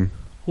time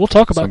We'll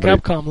talk about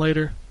Capcom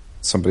later.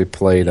 somebody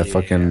played a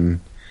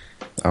fucking,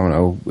 I don't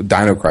know,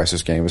 Dino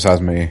Crisis game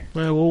besides me?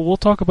 Yeah, we'll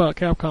talk about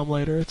Capcom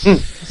later. It's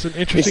an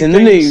interesting. It's in the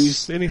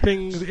news.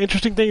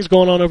 Interesting things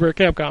going on over at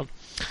Capcom.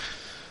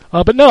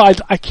 But no,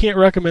 I can't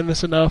recommend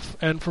this enough.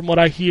 And from what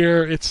I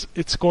hear,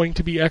 it's going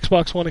to be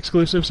Xbox One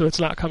exclusive, so it's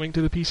not coming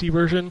to the PC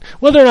version.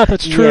 Whether or not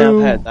that's true, Yeah,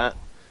 I've heard that.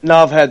 No,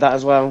 I've heard that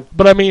as well.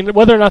 But I mean,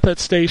 whether or not that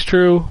stays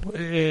true,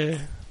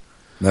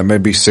 That may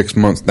be 6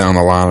 months down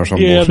the line or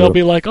something. yeah, bullshit. they'll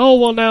be like, oh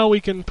well, now we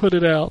can put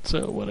it out,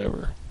 so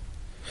whatever.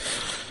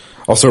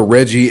 Also,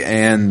 Reggie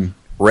and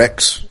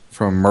Rex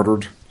from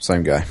Murdered,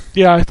 same guy.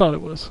 Yeah, I thought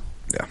it was.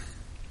 Yeah.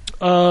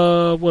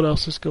 What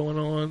else is going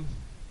on?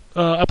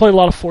 I played a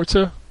lot of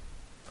Forza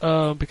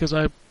because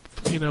I,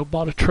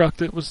 bought a truck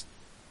that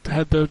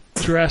had the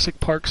Jurassic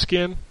Park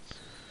skin.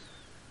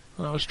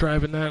 I was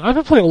driving that. I've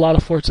been playing a lot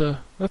of Forza.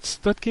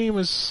 That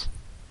game's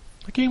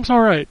all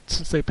right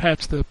since they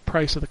patched the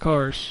price of the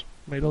cars,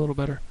 made it a little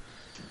better.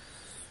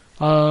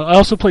 I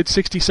also played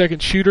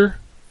 60-Second Shooter.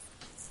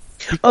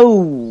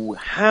 Oh,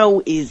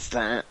 how is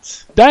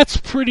that? That's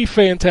pretty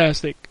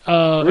fantastic.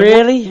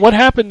 Really? What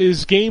happened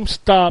is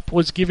GameStop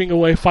was giving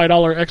away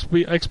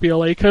 $5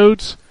 XBLA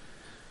codes.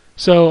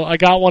 So I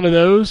got one of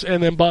those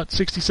and then bought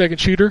 60-Second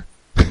Shooter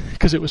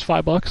because it was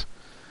 $5.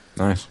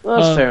 Nice.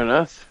 Well, that's fair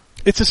enough.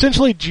 It's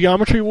essentially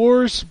Geometry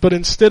Wars, but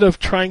instead of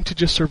trying to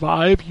just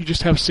survive, you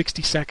just have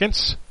 60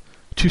 seconds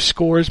to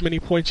score as many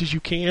points as you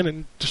can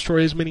and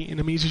destroy as many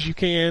enemies as you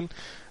can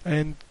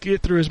and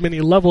get through as many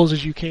levels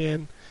as you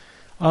can.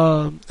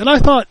 And I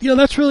thought,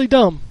 that's really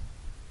dumb.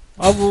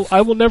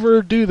 I will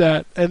never do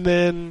that. And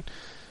then,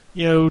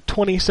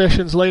 20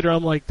 sessions later,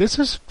 I'm like, this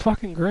is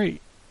fucking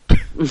great.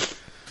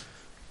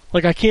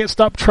 Like, I can't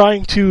stop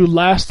trying to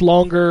last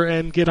longer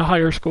and get a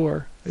higher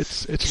score.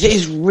 It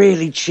is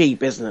really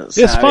cheap, isn't it?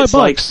 It's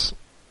 $5.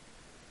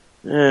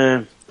 I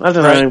don't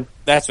Right. know.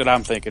 That's what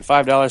I'm thinking.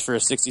 $5 for a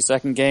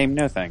 60-second game?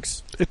 No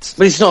thanks. But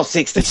it's not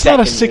 60 It's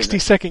seconds. not a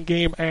 60-second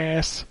game,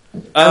 ass.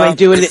 And they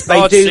do it. It's They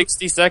called do.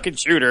 60-second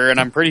shooter, and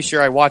I'm pretty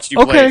sure I watched you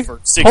play Okay, it for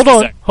 60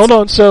 seconds. hold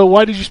on. So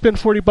why did you spend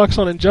 $40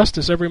 on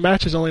Injustice? Every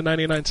match is only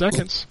 99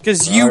 seconds.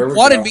 Because There you we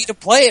wanted go. me to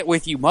play it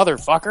with you,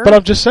 motherfucker. But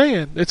I'm just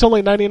saying, it's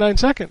only 99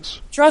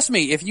 seconds. Trust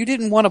me, if you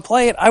didn't want to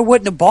play it, I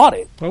wouldn't have bought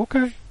it.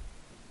 Okay.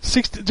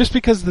 60, just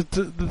because the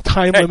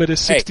time Hey, limit is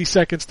 60 hey.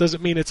 seconds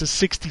doesn't mean it's a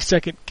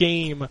 60-second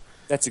game.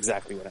 That's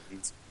exactly what it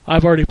means.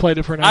 I've already played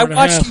it for an hour I and a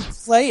watched you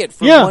half. play it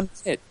for Yeah. 1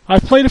 minute.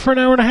 I've played it for an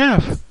hour and a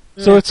half.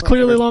 So Yeah, it's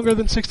clearly whatever. longer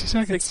than 60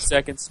 seconds. 60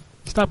 seconds.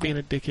 Stop being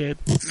a dickhead.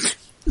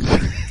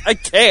 I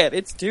can't.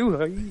 It's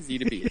too easy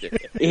to be a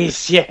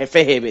dickhead. For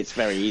him, it's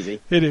very easy.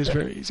 It is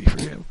very easy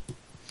for him.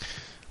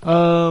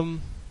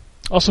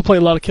 Also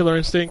played a lot of Killer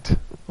Instinct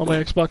on my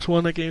Xbox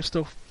One. That game's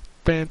still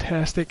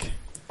fantastic.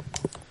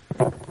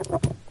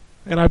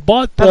 And I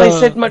bought the... Have they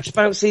said much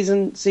about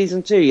season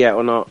 2 yet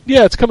or not?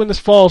 Yeah, it's coming this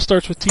fall.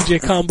 Starts with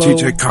TJ Combo.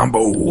 TJ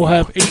Combo. We'll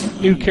have 8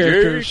 new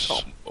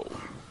characters.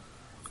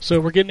 So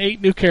we're getting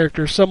 8 new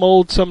characters. Some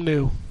old, some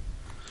new.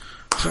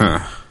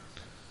 Huh.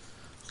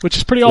 Which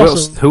is pretty Who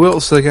awesome. else? Who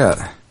else they got?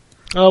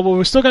 Well,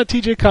 we still got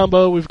TJ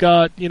Combo. We've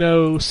got,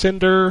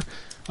 Cinder.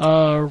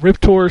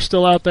 Riptor's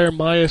still out there.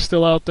 Maya's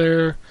still out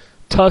there.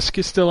 Tusk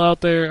is still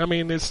out there. I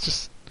mean, it's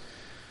just...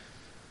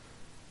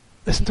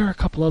 Isn't there a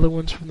couple other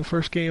ones from the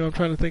first game I'm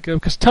trying to think of?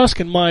 Because Tusk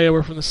and Maya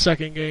were from the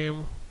second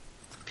game.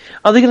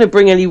 Are they going to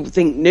bring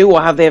anything new,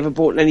 or have they ever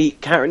brought any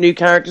new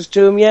characters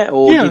to them yet?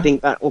 Or do you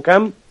think that will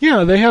come?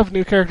 Yeah, they have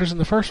new characters in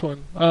the first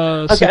one.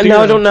 Okay, Sadira.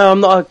 no, I don't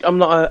know. I'm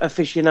not an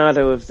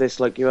aficionado of this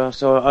like you are,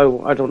 so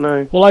I don't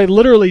know. Well, I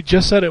literally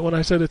just said it when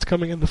I said it's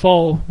coming in the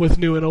fall with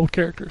new and old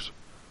characters.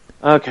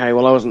 Okay,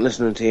 well, I wasn't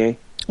listening to you.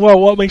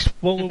 Well,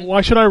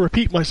 why should I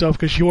repeat myself?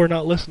 Because you're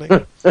not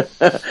listening.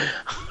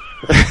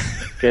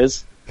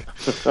 Because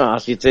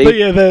ask you to. But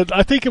yeah,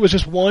 I think it was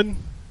just one.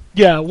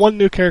 Yeah, one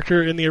new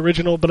character in the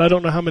original, but I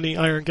don't know how many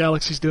Iron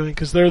Galaxy's doing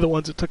because they're the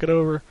ones that took it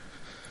over.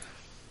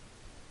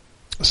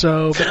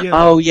 So, but yeah.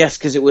 Oh yes,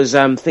 because it was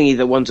Thingy,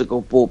 the ones that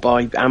got bought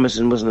by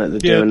Amazon, wasn't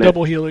it? Yeah,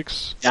 Double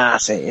Helix.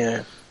 That's it.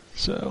 Yeah.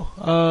 So,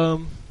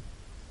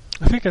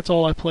 I think that's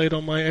all I played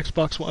on my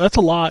Xbox One. That's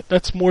a lot.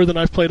 That's more than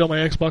I've played on my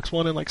Xbox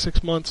One in like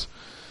 6 months.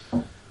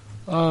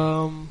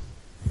 But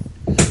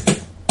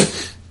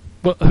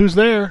who's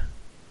there?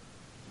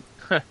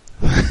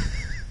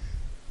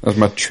 That's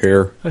my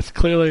chair. That's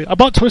clearly... I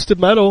bought Twisted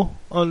Metal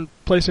on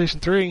PlayStation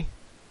 3.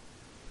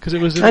 Because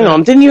it was... Hang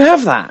on, didn't you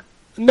have that?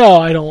 No,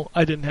 I don't.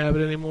 I didn't have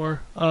it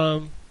anymore.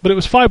 But it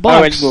was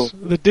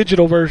 $5. The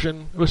digital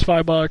version, it was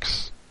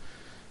 $5.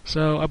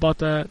 So I bought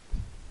that.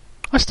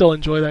 I still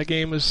enjoy that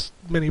game, as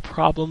many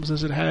problems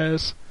as it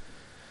has.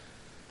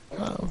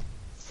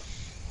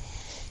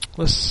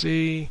 Let's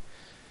see.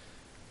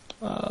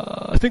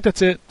 I think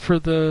that's it for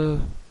the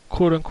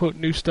quote-unquote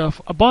new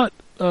stuff. I bought...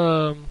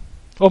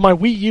 my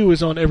Wii U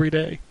is on every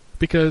day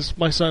because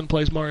my son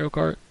plays Mario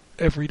Kart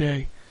every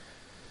day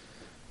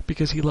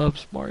because he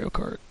loves Mario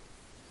Kart.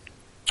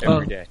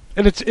 Every day.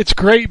 And it's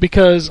great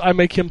because I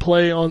make him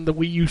play on the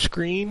Wii U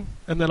screen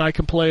and then I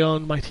can play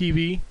on my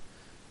TV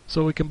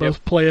so we can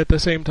both play at the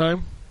same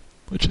time,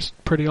 which is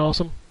pretty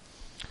awesome.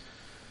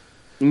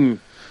 But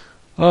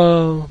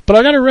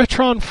I got a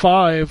Retron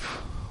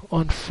 5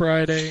 on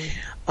Friday.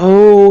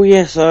 Oh,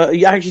 yes.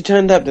 You actually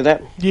turned up to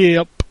that?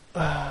 Yep.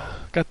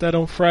 Got that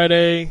on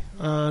Friday.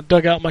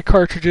 Dug out my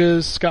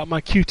cartridges, got my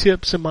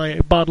Q-tips and my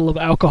bottle of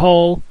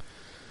alcohol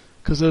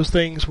because those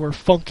things were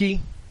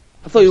funky.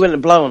 I thought you went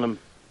and blow on them.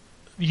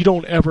 You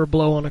don't ever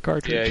blow on a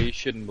cartridge. Yeah, you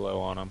shouldn't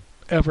blow on them.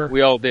 Ever.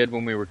 We all did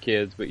when we were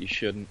kids, but you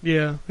shouldn't.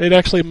 Yeah, it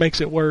actually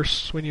makes it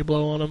worse when you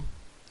blow on them.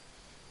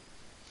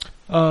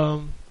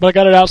 But I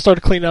got it out,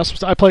 started cleaning out some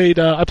stuff. I played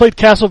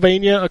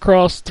Castlevania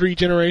across 3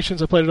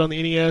 generations. I played it on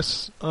the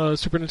NES,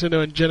 Super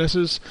Nintendo, and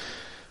Genesis.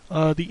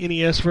 The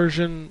NES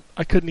version,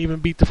 I couldn't even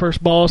beat the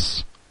first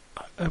boss.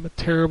 I'm a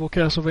terrible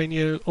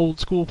Castlevania old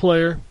school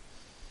player.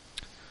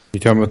 You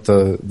talking about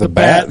the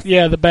bat?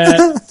 Yeah, the bat.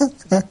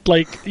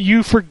 Like,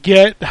 you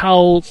forget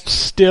how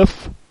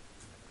stiff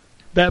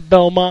that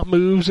Belmont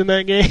moves in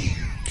that game.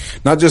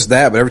 Not just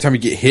that, but every time you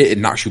get hit, it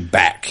knocks you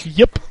back.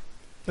 Yep.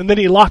 And then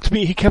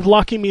he kept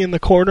locking me in the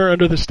corner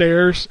under the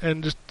stairs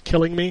and just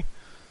killing me.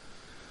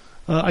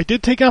 I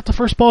did take out the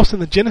first boss in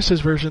the Genesis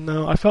version,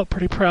 though. I felt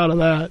pretty proud of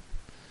that.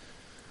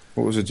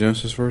 What was the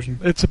Genesis version?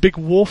 It's a big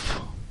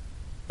wolf.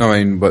 I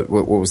mean, but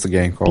what was the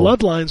game called?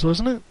 Bloodlines,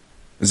 wasn't it?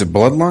 Is it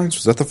Bloodlines?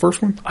 Was that the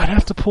first one? I'd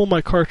have to pull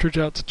my cartridge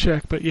out to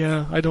check, but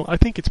yeah, I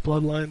think it's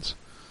Bloodlines.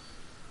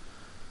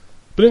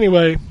 But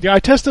anyway, yeah, I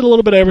tested a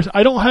little bit of everything.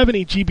 I don't have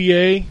any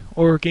GBA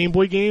or Game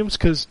Boy games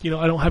because, I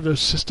don't have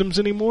those systems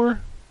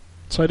anymore.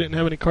 So I didn't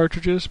have any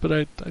cartridges, but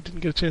I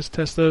didn't get a chance to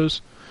test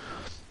those.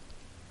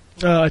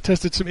 I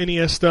tested some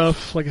NES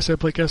stuff. Like I said,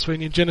 played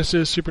Castlevania,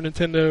 Genesis, Super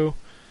Nintendo.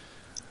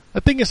 I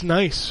think it's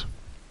nice.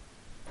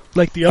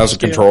 Like the upscale. How's the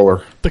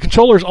controller? The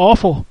controller's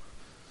awful.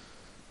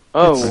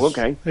 Oh,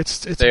 okay. It's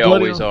they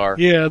bloody, always are.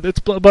 Yeah,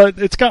 but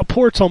it's got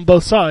ports on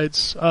both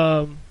sides.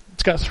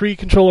 It's got 3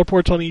 controller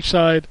ports on each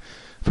side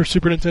for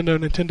Super Nintendo,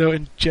 Nintendo,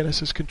 and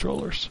Genesis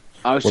controllers.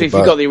 Oh, so if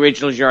you got the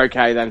originals, you're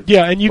okay then.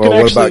 Yeah, and you can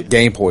what actually... about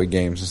Game Boy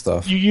games and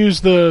stuff? You use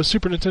the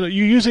Super Nintendo...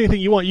 You use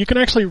anything you want. You can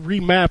actually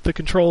remap the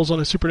controls on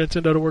a Super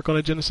Nintendo to work on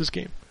a Genesis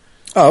game.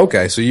 Oh,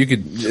 okay. So you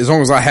could... As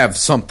long as I have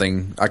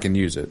something, I can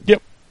use it.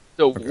 Yep.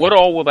 So what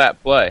all will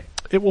that play?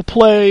 It will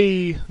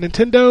play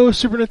Nintendo,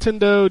 Super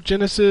Nintendo,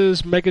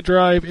 Genesis, Mega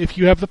Drive, if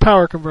you have the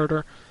power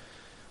converter.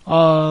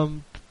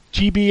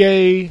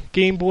 GBA,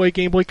 Game Boy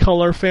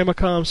Color,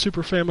 Famicom,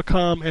 Super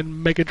Famicom,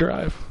 and Mega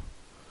Drive.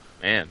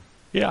 Man.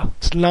 Yeah,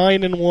 it's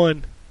 9 in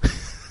 1.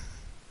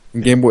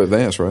 Game Boy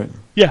Advance, right?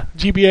 Yeah,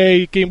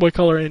 GBA, Game Boy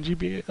Color, and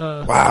GBA.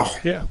 Wow.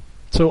 Yeah,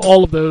 so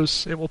all of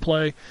those it will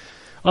play.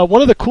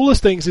 One of the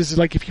coolest things is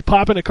like if you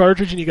pop in a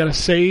cartridge and you got a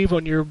save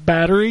on your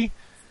battery,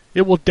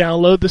 it will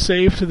download the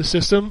save to the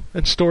system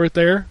and store it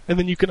there, and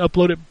then you can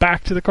upload it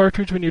back to the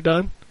cartridge when you're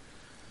done.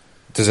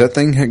 Does that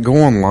thing go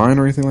online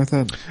or anything like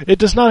that? It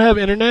does not have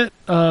internet.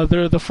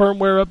 They're the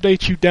firmware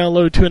updates you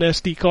download to an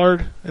SD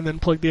card and then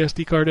plug the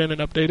SD card in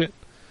and update it.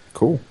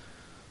 Cool.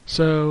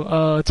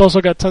 So it's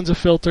also got tons of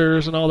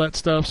filters and all that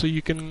stuff, so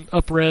you can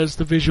up-res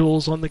the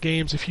visuals on the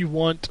games if you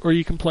want, or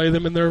you can play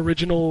them in their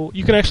original...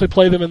 You can actually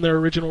play them in their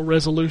original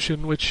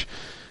resolution, which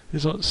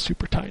is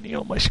super tiny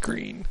on my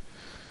screen.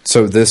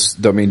 So this,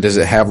 I mean, does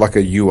it have like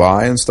a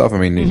UI and stuff? I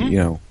mean, you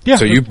know, Yeah.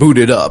 so you boot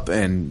it up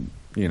and,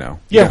 you know,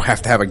 you Yeah. don't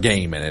have to have a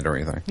game in it or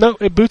anything. No,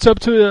 it boots up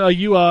to a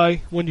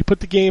UI. When you put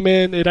the game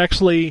in, it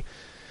actually,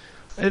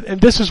 and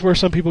this is where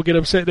some people get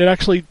upset, it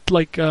actually,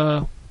 like,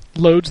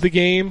 loads the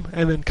game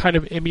and then kind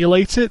of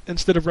emulates it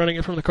instead of running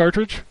it from the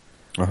cartridge.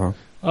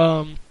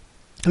 Uh-huh.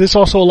 This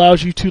also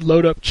allows you to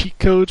load up cheat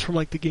codes from,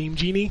 like, the Game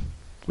Genie,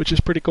 which is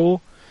pretty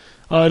cool.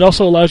 It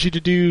also allows you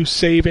to do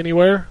save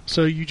anywhere,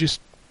 so you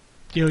just,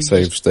 you know,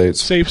 Save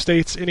states. Save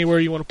states anywhere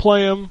you want to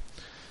play them.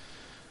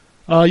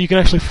 You can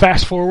actually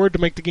fast forward to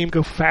make the game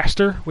go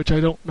faster, which I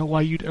don't know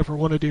why you'd ever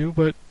want to do,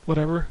 but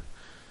whatever.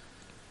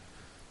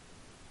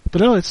 But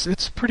no,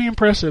 it's pretty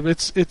impressive.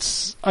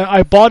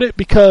 I bought it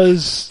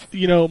because,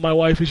 you know, my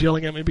wife is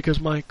yelling at me because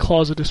my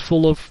closet is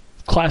full of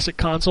classic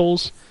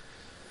consoles.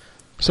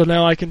 So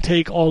now I can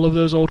take all of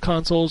those old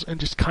consoles and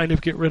just kind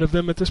of get rid of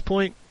them at this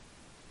point.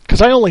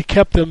 Because I only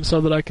kept them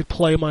so that I could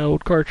play my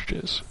old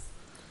cartridges.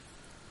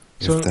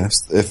 So,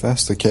 if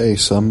that's the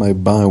case, I may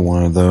buy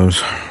one of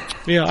those.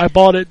 Yeah, I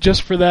bought it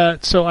just for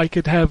that, so I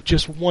could have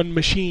just one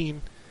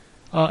machine,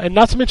 and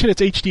not to mention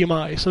it's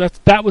HDMI. So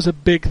that was a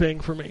big thing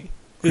for me.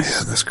 Yeah,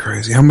 that's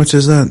crazy. How much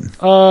is that?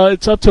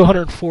 It's up to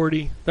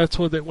 140. That's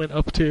what it went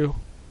up to.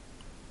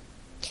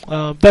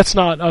 That's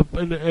not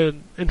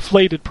an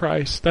inflated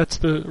price. That's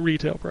the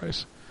retail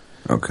price.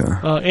 Okay.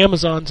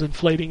 Amazon's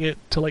inflating it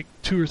to like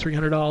 $200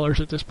 or $300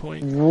 at this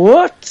point.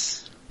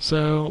 What?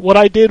 So what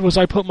I did was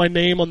I put my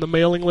name on the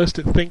mailing list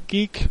at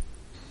ThinkGeek,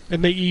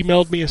 and they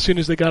emailed me as soon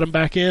as they got them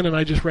back in, and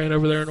I just ran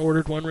over there and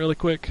ordered one really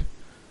quick.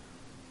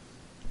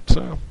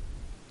 So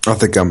I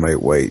think I may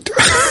wait.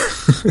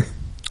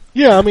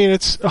 yeah, I mean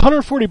it's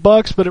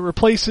 $140, but it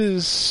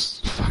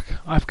replaces.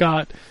 I've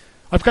got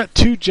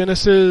two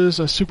Genesis,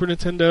 a Super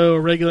Nintendo, a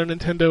regular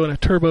Nintendo, and a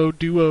Turbo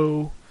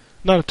Duo.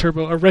 Not a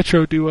Turbo, a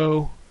Retro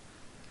Duo.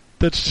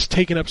 That's just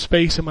taking up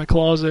space in my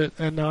closet,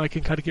 and now I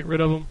can kind of get rid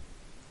of them.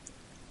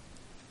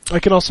 I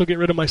can also get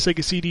rid of my Sega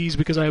CDs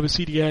because I have a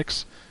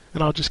CDX,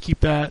 and I'll just keep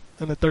that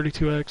and the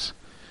 32X.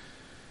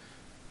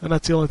 And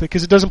that's the only thing,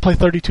 because it doesn't play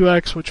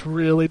 32X, which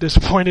really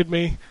disappointed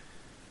me.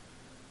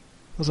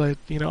 Because I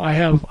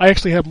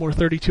actually have more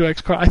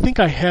 32X I think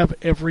I have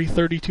every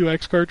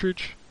 32X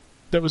cartridge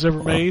that was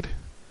ever made.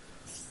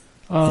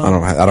 I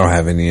don't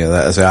have any of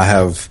that.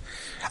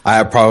 I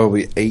have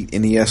probably 8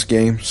 NES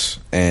games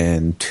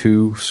and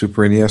 2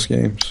 Super NES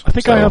games. I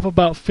think I have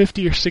about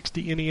 50 or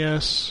 60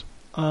 NES,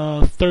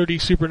 30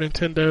 Super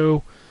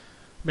Nintendo,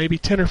 maybe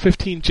 10 or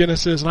 15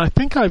 Genesis, and I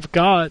think I've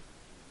got,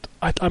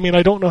 I mean,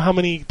 I don't know how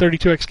many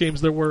 32X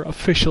games there were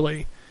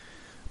officially,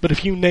 but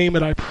if you name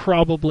it, I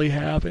probably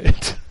have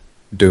it.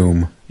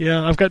 Doom.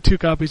 Yeah, I've got 2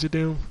 copies of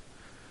Doom.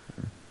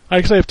 I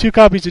actually have 2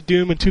 copies of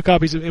Doom and 2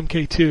 copies of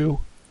MK2.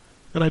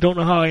 And I don't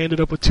know how I ended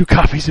up with 2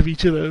 copies of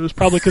each of those.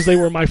 Probably because they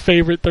were my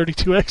favorite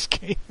 32X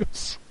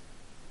games.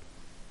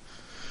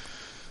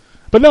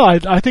 But no,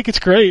 I think it's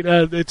great.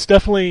 It's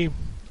definitely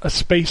a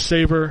space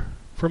saver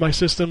for my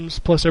systems.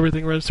 Plus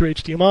everything runs through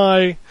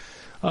HDMI.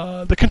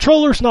 The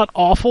controller's not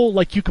awful.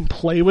 Like, you can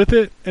play with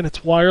it, and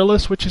it's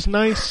wireless, which is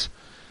nice.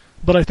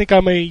 But I think I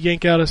may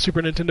yank out a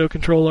Super Nintendo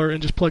controller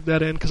and just plug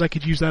that in, because I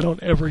could use that on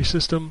every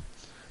system.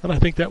 And I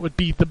think that would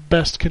be the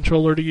best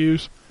controller to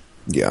use.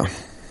 Yeah.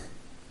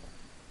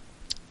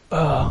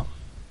 I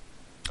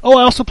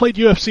also played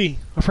UFC.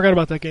 I forgot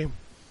about that game.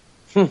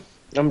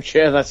 I'm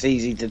sure that's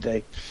easy to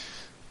do.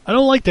 I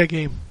don't like that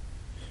game.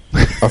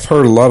 I've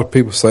heard a lot of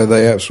people say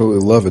they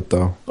absolutely love it,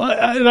 though.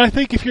 And I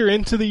think if you're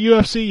into the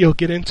UFC, you'll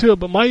get into it.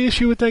 But my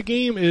issue with that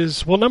game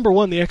is, well, number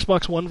one, the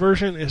Xbox One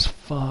version is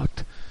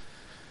fucked.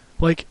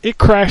 Like, it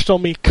crashed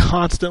on me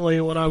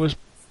constantly when I was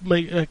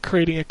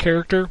creating a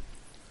character.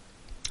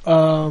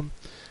 The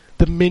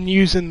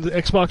menus in the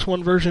Xbox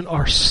One version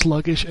are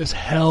sluggish as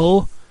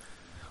hell.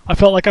 I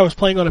felt like I was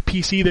playing on a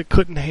PC that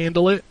couldn't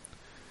handle it.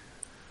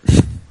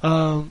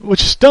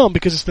 Which is dumb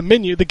because it's the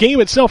menu. The game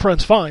itself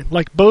runs fine.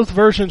 Like, both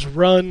versions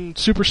run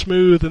super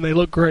smooth and they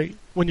look great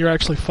when you're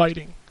actually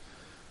fighting.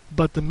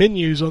 But the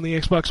menus on the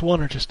Xbox One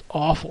are just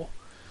awful.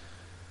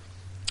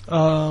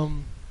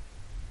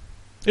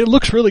 It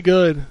looks really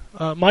good.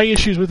 My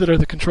issues with it are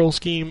the control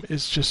scheme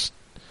is just...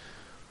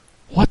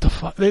 What the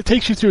fuck? It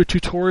takes you through a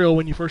tutorial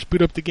when you first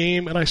boot up the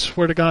game, and I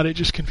swear to God, it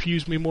just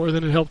confused me more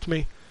than it helped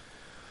me.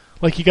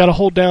 Like, you gotta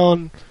hold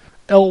down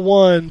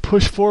L1,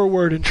 push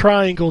forward, and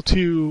triangle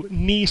to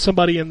knee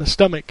somebody in the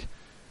stomach.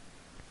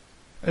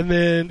 And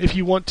then, if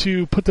you want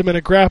to put them in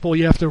a grapple,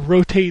 you have to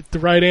rotate the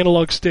right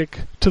analog stick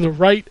to the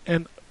right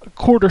and a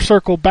quarter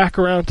circle back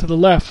around to the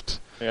left.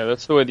 Yeah,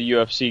 that's the way the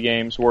UFC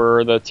games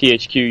were. The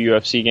THQ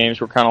UFC games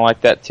were kind of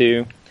like that,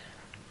 too.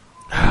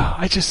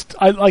 I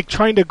like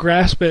trying to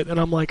grasp it, and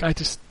I'm like,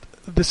 this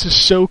is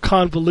so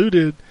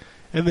convoluted.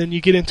 And then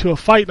you get into a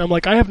fight, and I'm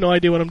like, I have no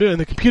idea what I'm doing.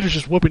 The computer's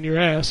just whooping your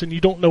ass, and you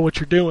don't know what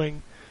you're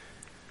doing.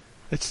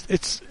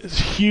 It's a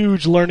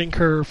huge learning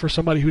curve for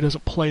somebody who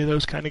doesn't play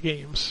those kind of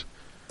games.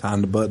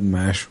 Time to button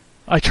mash.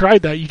 I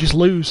tried that. You just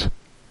lose.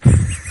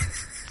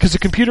 Because the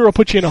computer will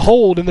put you in a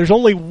hold, and there's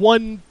only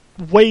one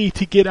way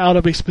to get out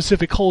of a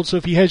specific hold. So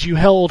if he has you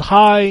held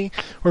high,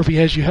 or if he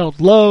has you held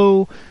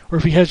low, or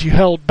if he has you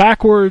held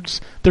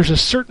backwards, there's a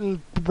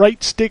certain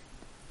right stick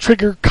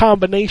trigger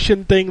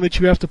combination thing that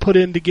you have to put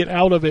in to get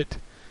out of it,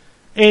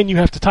 and you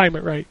have to time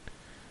it right.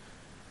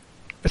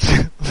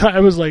 I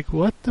was like,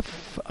 what the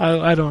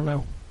I don't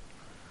know.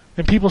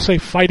 And people say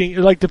fighting,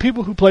 like the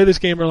people who play this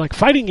game are like,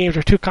 fighting games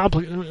are too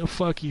complicated.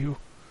 Fuck you.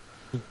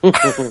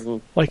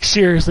 Like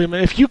seriously,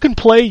 man, if you can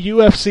play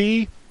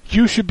UFC,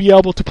 you should be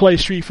able to play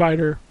Street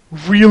Fighter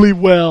really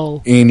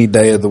well. Any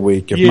day of the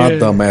week. If my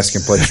dumbass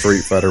can play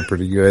Street Fighter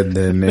pretty good,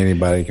 then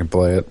anybody can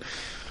play it.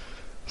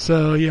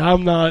 So yeah,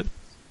 I'm not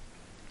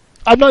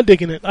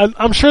digging it.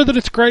 I'm sure that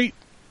it's great.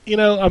 You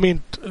know, I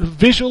mean,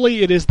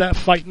 visually it is that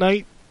Fight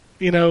Night.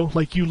 You know,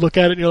 like you look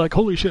at it and you're like,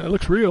 holy shit, it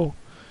looks real.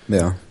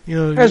 Yeah. You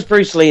know, How's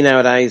Bruce Lee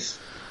nowadays?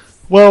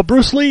 Well,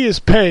 Bruce Lee is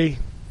pay.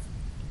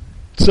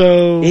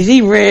 So is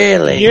he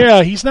really?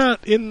 Yeah, he's not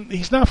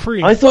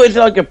free. I thought it's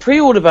like a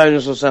pre-order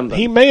bonus or something.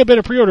 He may have been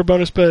a pre-order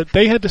bonus, but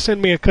they had to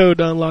send me a code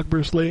to unlock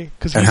Bruce Lee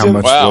because and how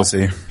much was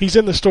he? He's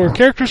in the store.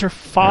 Characters are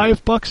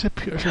 $5 a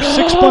piece, or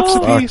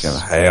 $6 a piece.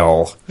 Fucking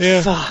hell!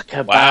 Yeah. Fuck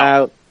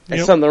about.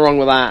 There's something wrong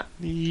with that.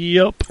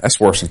 Yep. That's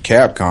worse than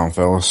Capcom,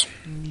 fellas.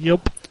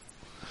 Yep.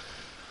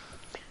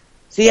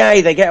 See,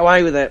 hey, they get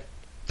away with it.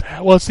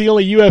 Well, it's the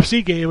only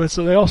UFC game, and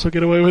so they also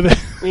get away with it.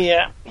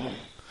 Yeah.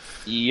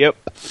 Yep.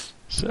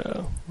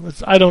 So,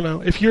 I don't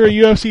know. If you're a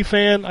UFC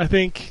fan, I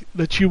think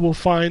that you will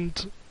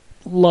find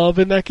love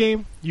in that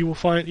game. You will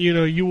find,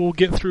 you will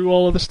get through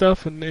all of the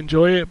stuff and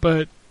enjoy it,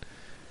 but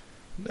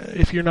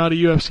if you're not a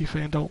UFC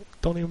fan, don't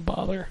even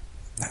bother.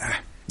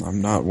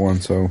 I'm not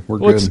one, so we're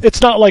good.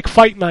 It's not like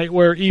Fight Night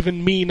where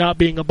even me not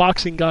being a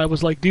boxing guy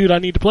was like, dude, I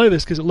need to play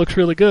this because it looks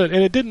really good.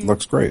 And it didn't.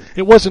 Looks great.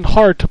 It wasn't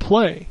hard to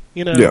play,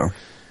 Yeah.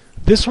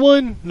 This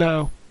one,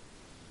 no.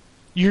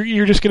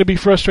 You're just going to be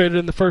frustrated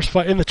in the first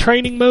fight. In the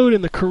training mode,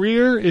 in the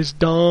career, is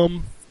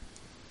dumb.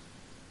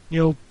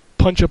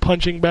 Punch a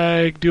punching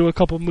bag, do a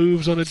couple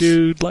moves on a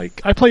dude.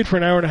 Like, I played for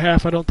an hour and a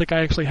half. I don't think I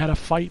actually had a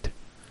fight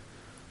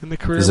in the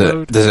career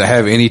mode. Does it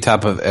have any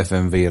type of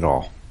FMV at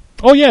all?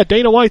 Oh, yeah,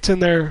 Dana White's in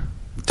there.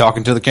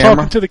 Talking to the camera?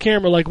 Talking to the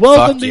camera, like,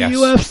 welcome to yes.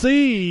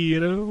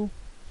 UFC,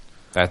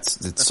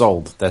 It's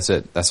sold. That's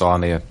it. That's all I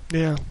need.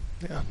 Yeah,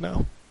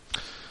 no.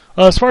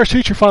 As far as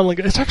feature filing,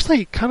 it's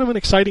actually kind of an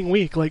exciting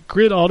week. Like,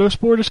 Grid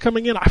Autosport is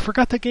coming in. I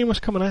forgot that game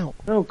was coming out.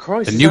 Oh,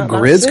 Christ. The new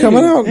Grid's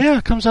coming out? Yeah,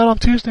 it comes out on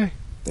Tuesday.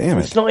 Damn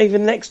it. It's not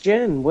even next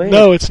gen. Weird.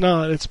 No, it's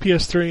not. It's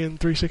PS3 and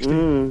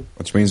 360.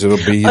 Which means it'll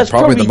be That's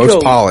probably the most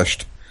cool.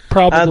 polished.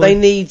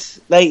 Probably.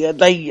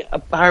 They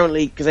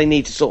apparently, because they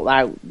need to sort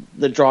out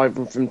the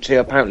driving from 2,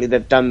 apparently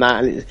they've done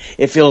that, and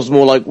it feels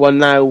more like 1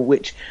 now,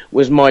 which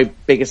was my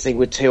biggest thing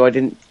with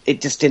 2. It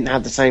just didn't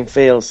have the same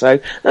feel, so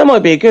that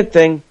might be a good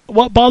thing.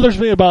 What bothers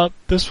me about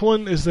this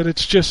one is that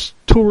it's just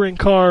touring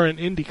car and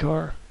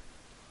IndyCar.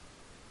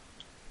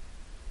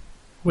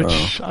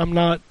 Which I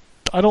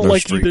don't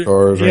like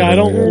either. Yeah, I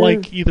don't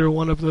like either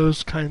one of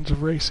those kinds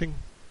of racing.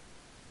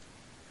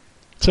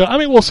 So, I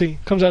mean, we'll see.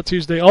 Comes out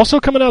Tuesday. Also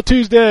coming out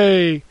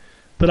Tuesday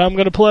that I'm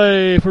going to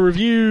play for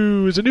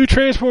review is a new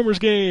Transformers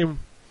game.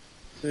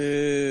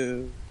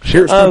 The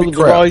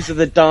Rise of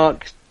the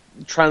Dark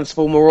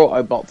Transformer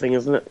Autobot thing,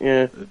 isn't it?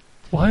 Yeah.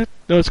 What?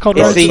 No, it's called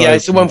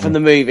it's the one from the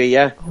movie,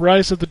 yeah.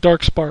 Rise of the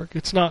Dark Spark.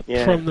 It's not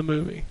from the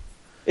movie.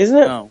 Isn't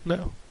it?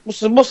 No.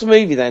 What's the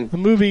movie then? The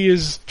movie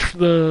is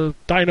the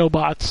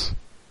Dinobots.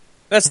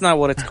 That's not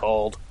what it's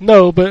called.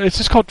 No, but it's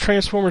just called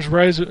Transformers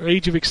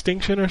Age of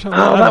Extinction or something.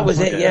 Oh, that was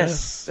it,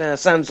 yes.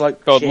 Sounds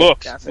like called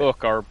shit.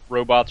 Look, our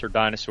robots are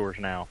dinosaurs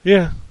now.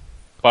 Yeah.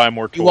 Buy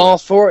more toys. You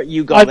asked for it,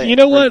 you got it. You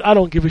know what? I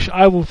don't give a shit.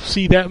 I will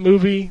see that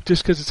movie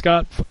just because it's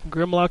got fucking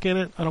Grimlock in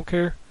it. I don't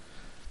care.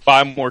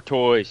 Buy more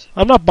toys.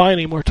 I'm not buying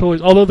any more toys,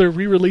 although they're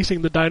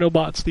re-releasing the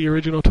Dinobots, the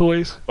original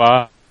toys.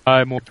 Buy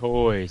more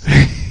toys.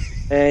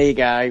 There you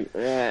go.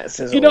 Yeah,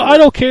 I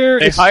don't care.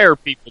 They hire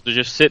people to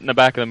just sit in the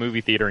back of the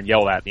movie theater and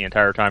yell at the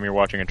entire time you're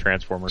watching a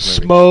Transformers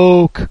movie.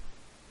 Smoke.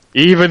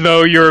 Even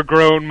though you're a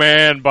grown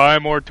man, buy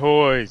more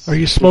toys. Are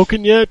you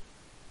smoking yet?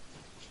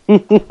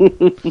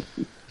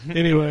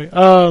 Anyway,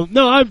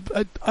 no,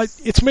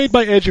 it's made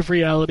by Edge of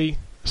Reality,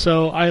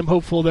 so I am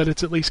hopeful that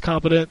it's at least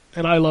competent,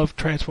 and I love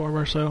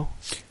Transformers, so.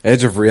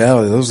 Edge of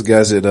Reality, those are the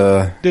guys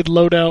that, did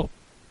Loadout.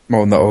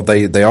 Well, no,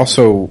 they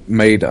also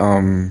made,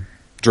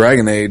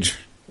 Dragon Age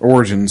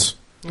Origins.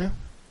 Yeah.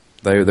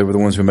 They were the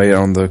ones who made it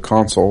on the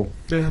console.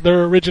 Yeah,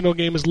 their original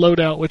game is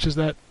Loadout, which is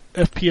that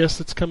FPS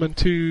that's coming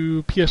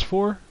to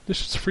PS4.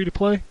 This is free to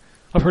play.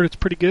 I've heard it's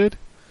pretty good.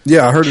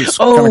 Yeah, I heard it's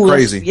kind of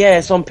crazy. Yeah,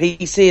 it's on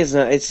PC,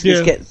 isn't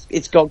it?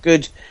 It's got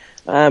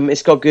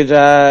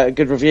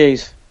good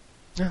reviews.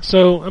 Yeah,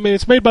 so I mean,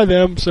 it's made by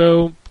them,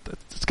 so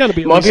it's got to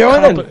be.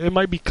 It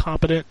might be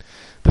competent.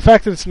 The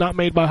fact that it's not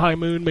made by High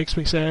Moon makes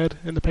me sad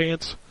in the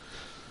pants.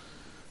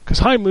 Because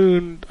High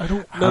Moon, I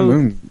don't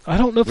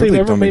know if they've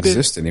ever made it. Don't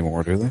exist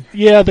anymore, do they?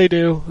 Yeah, they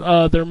do.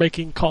 They're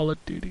making Call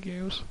of Duty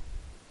games.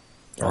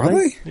 Are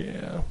they?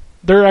 Yeah,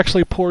 they're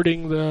actually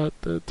porting the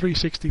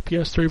 360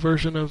 PS3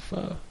 version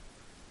of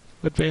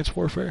Advanced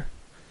Warfare.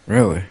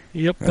 Really?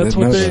 Yep, I that's didn't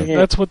what know they that.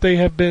 that's what they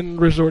have been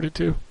resorted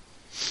to.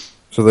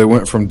 So they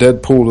went from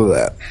Deadpool to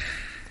that.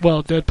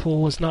 Well,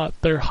 Deadpool was not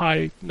their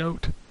high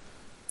note.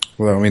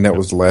 Well, I mean, that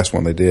was the last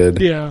one they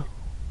did. Yeah.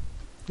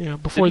 Yeah,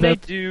 before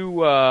Didn't that they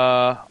do,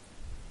 are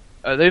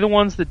they the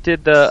ones that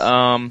did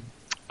the,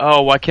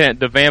 why can't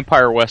the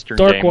vampire western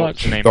Dark game? What was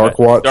Watch. the name Dark of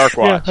that? Watch. Dark Yeah,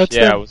 Watch. that's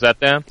Yeah, them. was that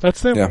them?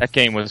 that's them. Yeah. That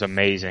game was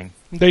amazing.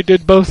 They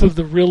did both of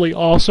the really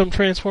awesome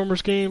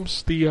Transformers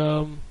games, the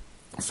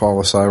Fall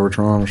of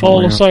Cybertron or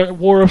something.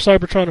 War of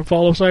Cybertron and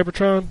Fall of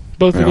Cybertron.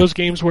 Both of Yeah. those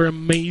games were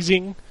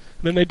amazing.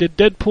 And then they did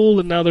Deadpool,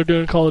 and now they're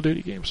doing Call of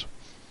Duty games.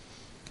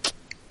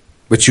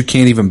 But you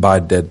can't even buy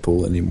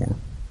Deadpool anymore.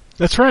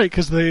 That's right,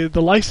 because the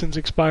license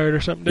expired or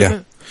something,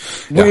 didn't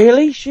Yeah.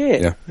 Really?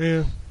 Shit. Yeah. it?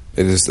 Yeah.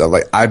 It is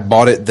like I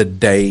bought it the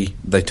day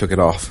they took it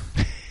off.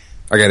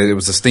 I got it. It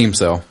was a Steam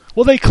sale.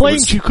 Well, they claimed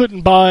was- you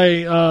couldn't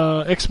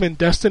buy X-Men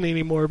Destiny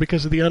anymore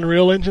because of the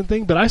Unreal Engine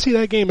thing, but I see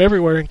that game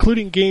everywhere,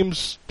 including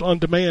games on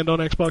demand on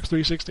Xbox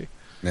 360.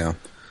 Yeah.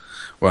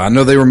 Well, I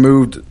know they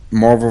removed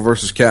Marvel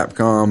vs.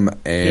 Capcom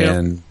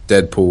and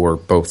Deadpool are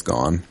both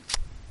gone.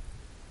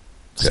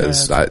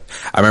 Because Sad.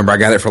 I remember I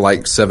got it for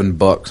like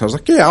 $7. I was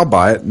like, yeah, I'll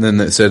buy it. And then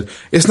it said,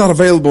 it's not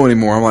available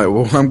anymore. I'm like,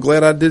 well, I'm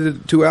glad I did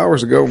it 2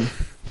 hours ago.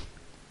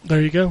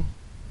 There you go.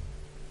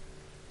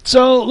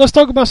 So let's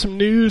talk about some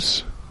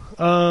news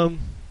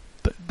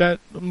that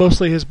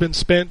mostly has been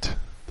spent.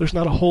 There's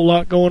not a whole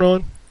lot going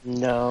on,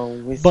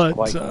 No, it's but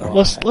quite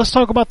quiet. let's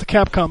talk about the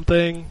Capcom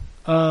thing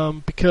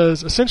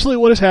because essentially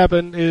what has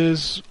happened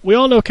is we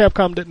all know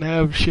Capcom didn't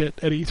have shit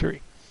at E3.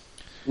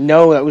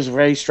 No, that was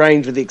very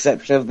strange, with the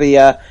exception of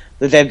the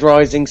Dead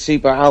Rising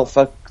Super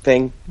Alpha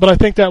thing. But I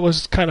think that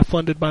was kind of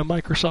funded by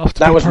Microsoft. to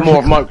That be was more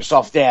of perfect.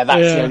 Microsoft. Yeah, that's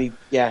Yeah. the only.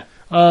 Yeah.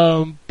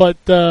 But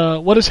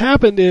what has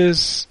happened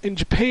is in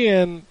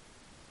Japan,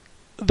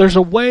 there's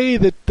a way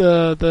that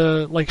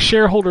the like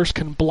shareholders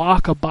can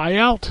block a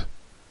buyout,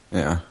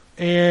 Yeah.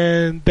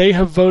 and they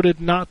have voted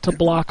not to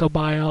block a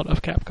buyout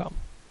of Capcom.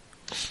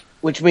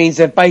 Which means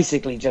they've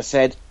basically just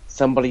said,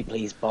 somebody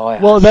please buy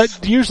us. Well,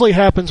 that usually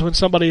happens when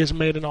somebody has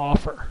made an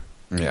offer.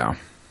 Yeah.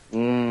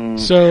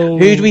 So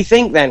Who do we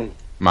think then?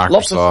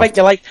 Lots of Microsoft.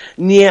 speculation.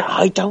 Yeah,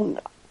 I don't.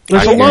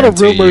 there's I a lot of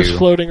guarantee rumors you.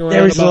 floating around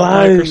There's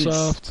about loads.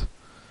 Microsoft.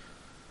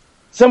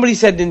 Somebody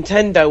said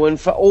Nintendo, and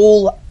for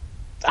all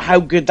how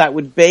good that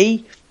would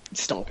be,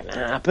 it's not going to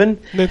happen.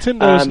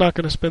 Nintendo's not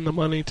going to spend the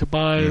money to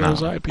buy No.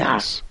 those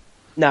IPs.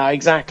 No,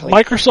 exactly.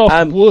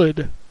 Microsoft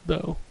would,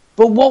 though.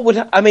 But what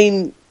would I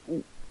mean?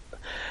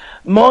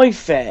 My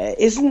Fair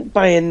isn't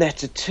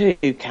Bayonetta 2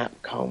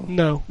 Capcom.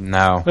 No,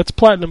 No. that's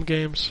Platinum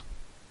Games.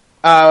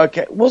 Oh,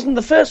 okay. Wasn't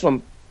the first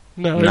one?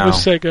 No, it No. was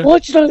Sega.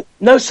 What did I?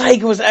 No,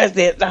 Sega was.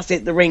 That's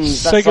it. The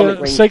rings. That's Sonic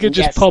rings. Sega just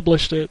Yes.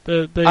 published it.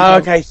 They Oh,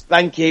 okay,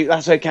 thank you.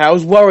 That's okay. I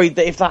was worried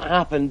that if that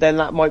happened, then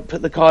that might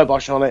put the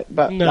kibosh on it,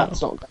 but No.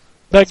 that's not.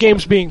 That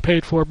game's being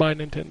paid for by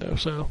Nintendo,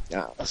 so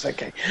Yeah, that's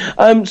okay.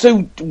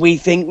 So we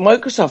think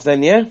Microsoft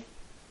then, yeah?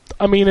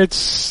 I mean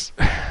it's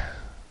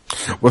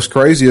What's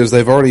crazy is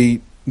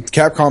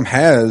Capcom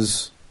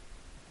has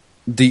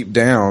Deep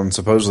Down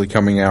supposedly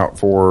coming out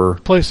for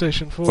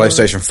PlayStation 4.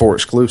 PlayStation 4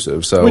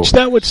 exclusive. So Which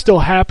that would still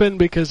happen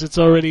because it's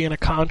already in a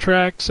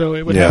contract, so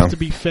it would Yeah. have to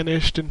be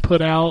finished and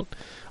put out.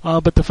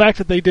 But the fact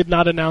that they did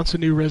not announce a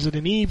new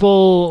Resident Evil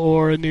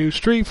or a new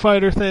Street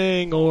Fighter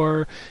thing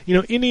or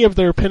any of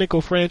their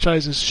pinnacle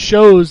franchises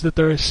shows that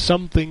there is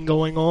something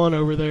going on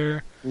over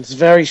there. It's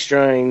very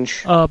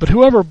strange. But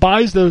whoever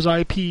buys those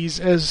IPs,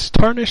 as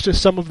tarnished as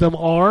some of them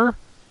are,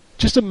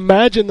 just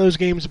imagine those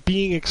games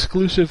being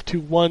exclusive to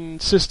one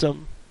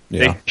system.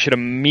 yeah. They should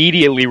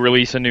immediately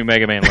release a new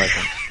Mega Man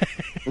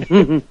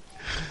Legends.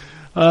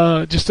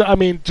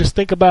 Just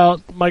think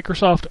about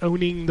Microsoft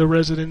owning the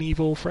Resident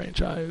Evil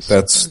franchise.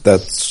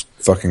 That's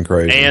fucking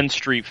crazy. and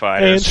Street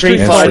Fighter. And Street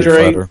And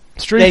Fighter.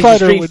 Street There's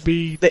Fighter Street- would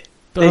be.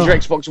 There's your Ugh.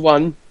 Xbox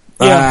One.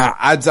 Yeah.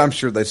 I'm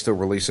sure they'd still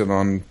release it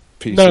on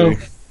PC. No.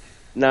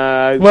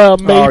 No. Well,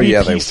 maybe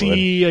yeah, they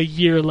PC a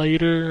year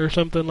later or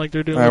something like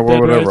they're doing Well, with Dead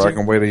whatever. I Rising.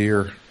 can wait a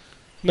year.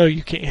 No,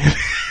 you can't.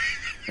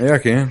 Yeah, I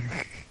can.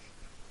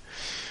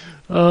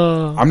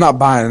 I'm not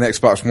buying an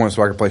Xbox One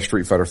so I can play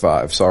Street Fighter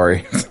 5.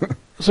 Sorry.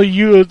 So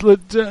you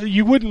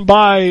wouldn't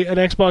buy an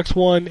Xbox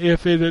One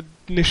if it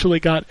initially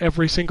got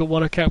every single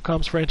one of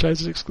Capcom's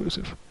franchises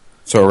exclusive.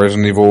 So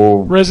Resident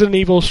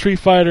Evil, Street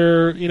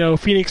Fighter,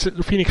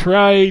 Phoenix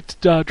Wright,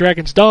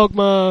 Dragon's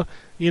Dogma.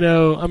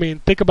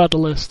 Think about the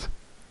list.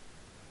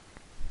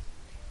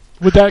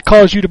 Would that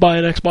cause you to buy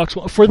an Xbox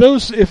One? For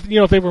those, if they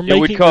were It making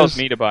would cause those-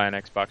 me to buy an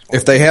Xbox One.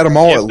 if they had them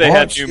all if at they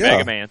launch, had new yeah.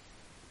 Mega Man.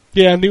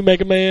 Yeah, new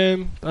Mega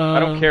Man. I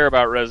don't care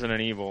about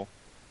Resident Evil.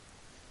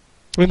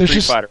 I mean, there's Street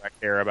just Fighter I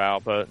care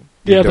about, but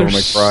yeah, Devil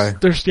there's May Cry.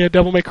 there's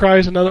Devil May Cry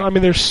is another. I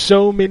mean, there's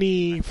so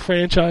many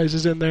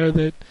franchises in there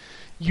that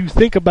you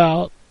think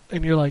about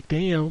and you're like,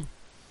 damn.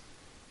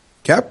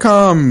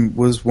 Capcom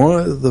was one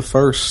of the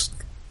first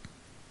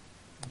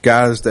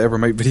guys to ever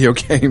make video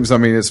games. I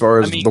mean, as far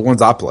as the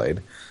ones I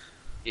played.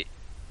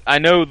 I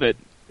know that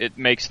it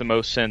makes the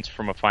most sense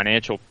from a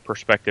financial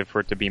perspective for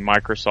it to be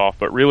Microsoft,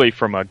 but really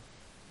from a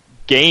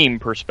game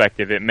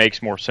perspective, it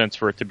makes more sense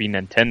for it to be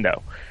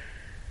Nintendo.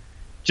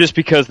 Just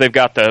because they've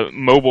got the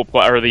mobile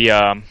or the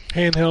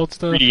handheld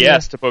stuff,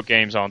 3DS to put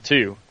games on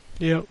too.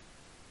 Yep.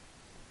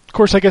 Of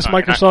course, I guess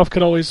Microsoft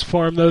could always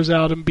farm those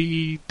out and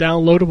be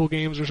downloadable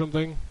games or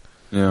something.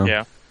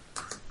 Yeah.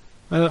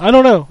 I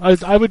don't know.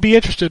 I would be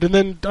interested. And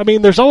then, I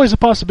mean, there's always a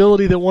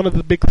possibility that one of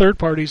the big third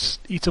parties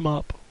eats them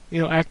up.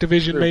 You know,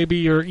 Activision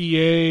maybe, or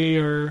EA,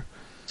 or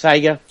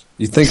Sega.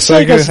 You think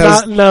Sega Sega's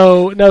has...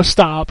 No,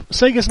 stop.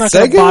 Sega's not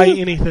going to buy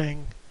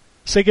anything.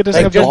 Sega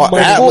doesn't have the money.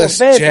 Atlas,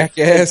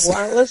 jackass.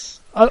 Atlas?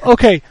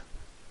 Okay.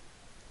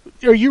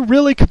 Are you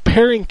really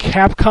comparing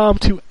Capcom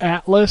to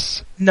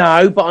Atlas?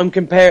 No, but I'm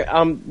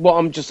comparing. What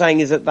I'm just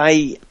saying is that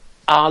they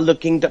are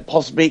looking at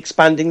possibly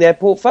expanding their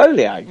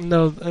portfolio.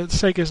 No,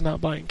 Sega's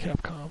not buying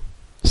Capcom.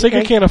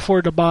 Sega can't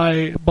afford to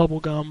buy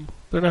Bubblegum.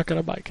 They're not going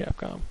to buy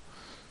Capcom.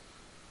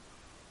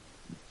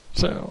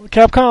 So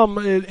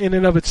Capcom, in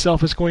and of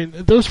itself, is going.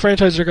 Those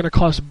franchises are going to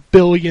cost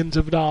billions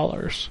of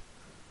dollars,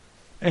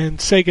 and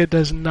Sega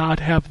does not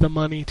have the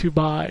money to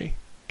buy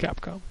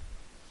Capcom.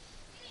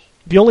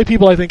 The only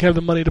people I think have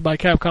the money to buy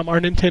Capcom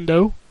are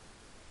Nintendo,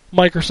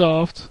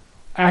 Microsoft,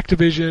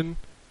 Activision,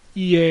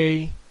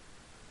 EA.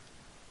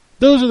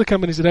 Those are the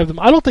companies that have them.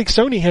 I don't think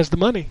Sony has the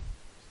money.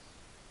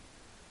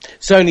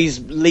 Sony's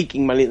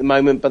leaking money at the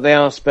moment, but they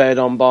are spurred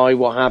on by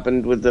what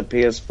happened with the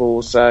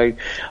PS4. So,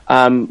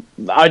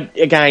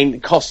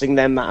 again, costing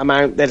them that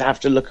amount, they'd have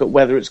to look at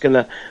whether it's going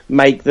to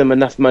make them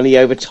enough money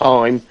over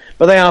time.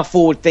 But they are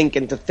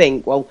forward-thinking to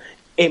think, well,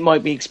 it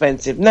might be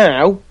expensive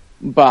now,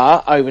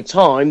 but over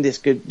time, this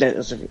could net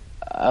us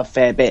a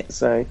fair bit.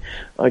 So,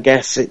 I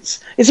guess it's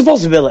a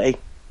possibility.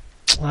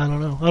 I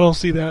don't know. I don't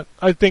see that.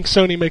 I think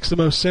Sony makes the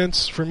most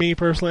sense. For me,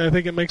 personally, I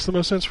think it makes the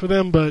most sense for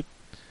them, but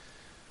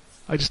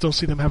I just don't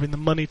see them having the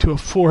money to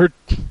afford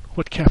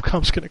what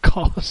Capcom's going to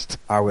cost.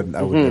 I would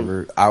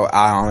never. I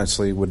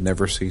honestly would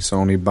never see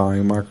Sony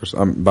buying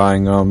Microsoft.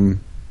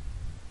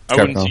 I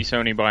wouldn't see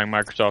Sony buying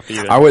Microsoft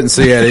either. I wouldn't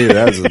see that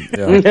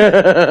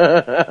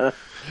either.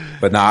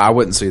 But I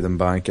wouldn't see them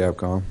buying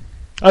Capcom.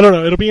 I don't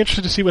know. It'll be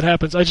interesting to see what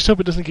happens. I just hope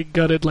it doesn't get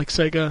gutted like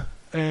Sega,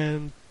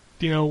 and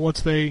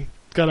once they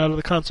got out of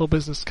the console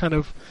business, kind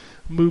of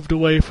moved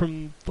away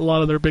from a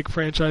lot of their big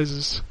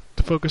franchises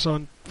to focus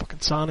on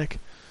fucking Sonic.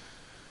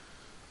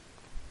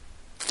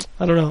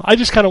 I don't know. I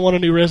just kind of want a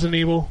new Resident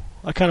Evil.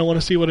 I kind of want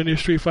to see what a new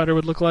Street Fighter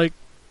would look like.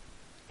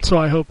 So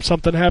I hope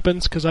something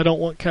happens, because I don't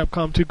want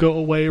Capcom to go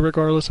away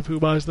regardless of who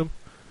buys them.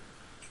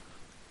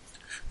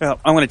 Well,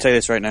 I'm going to tell you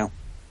this right now.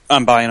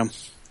 I'm buying them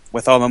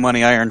with all the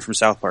money I earned from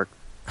South Park.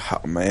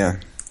 Oh, man.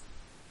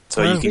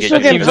 So you can You get still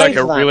That seems like paid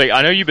a for that. really.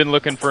 I know you've been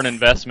looking for an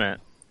investment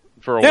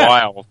for a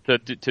while to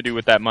do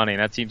with that money.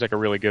 That seems like a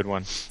really good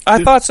one.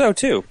 I thought so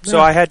too. So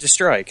Yeah. I had to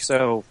strike.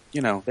 So,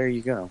 there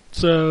you go.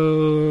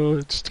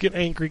 So, just get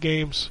Angry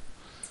Games.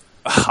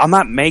 I'm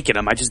not making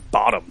them. I just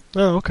bought them.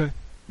 Oh, okay.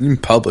 You can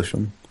publish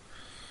them.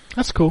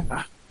 That's cool.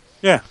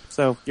 Yeah.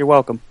 So you're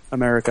welcome,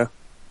 America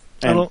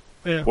and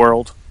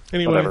world.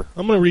 Anyway, whatever.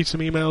 I'm going to read some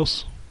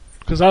emails,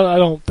 because I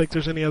don't think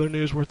there's any other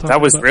news worth talking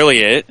That was about. really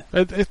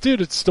it.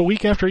 Dude, it's the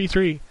week after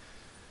E3.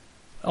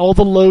 All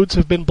the loads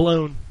have been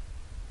blown.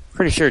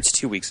 Pretty sure it's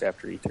 2 weeks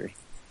after E3.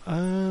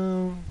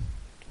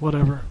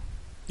 Whatever.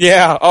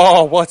 Yeah.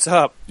 Oh, what's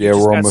up? Yeah, You just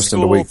we're got almost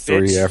into school, week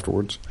 3 bitch.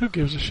 afterwards. Who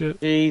gives a shit?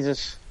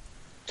 Jesus.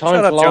 Shut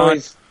Time up,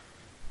 flies.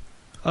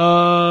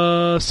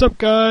 Sup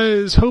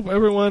guys? Hope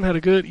everyone had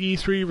a good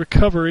E3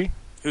 recovery.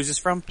 Who's this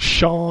from?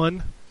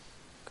 Sean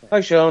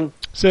Hi, Sean.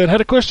 said,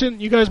 had a question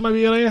you guys might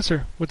be able to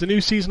answer. With the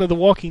new season of The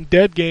Walking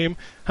Dead game,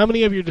 how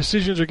many of your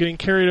decisions are getting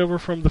carried over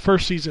from the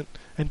first season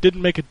and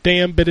didn't make a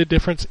damn bit of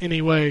difference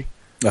anyway?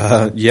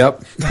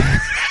 Yep.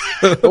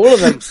 All of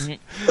them.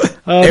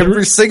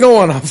 Every single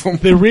one of them.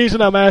 The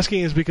reason I'm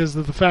asking is because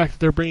of the fact that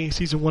they're bringing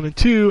Season 1 and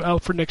 2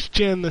 out for next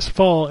gen this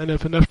fall, and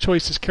if enough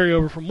choices carry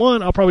over from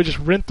 1, I'll probably just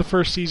rent the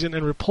first season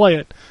and replay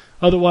it.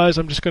 Otherwise,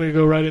 I'm just going to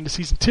go right into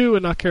Season 2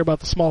 and not care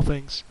about the small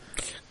things.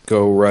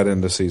 Go right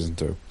into Season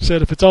 2.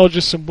 Said if it's all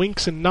just some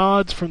winks and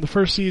nods from the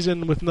first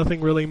season with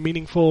nothing really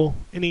meaningful,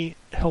 any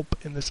help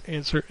in this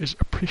answer is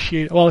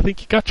appreciated. Well, I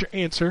think you got your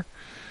answer.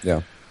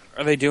 Yeah,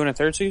 Are they doing a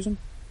third season?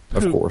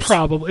 of course.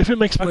 Probably. If it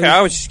makes money. Okay,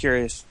 I was just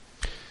curious.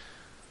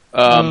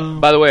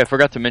 By the way, I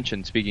forgot to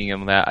mention, speaking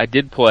of that, I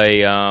did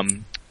play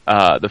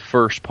the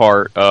first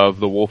part of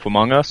The Wolf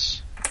Among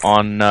Us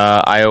on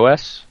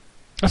iOS.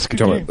 That's a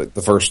good You talking game. about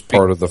the first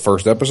part of the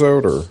first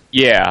episode, or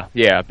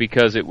Yeah,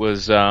 because it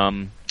was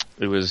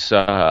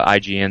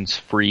IGN's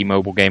free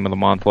mobile game of the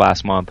month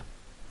last month.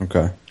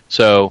 okay?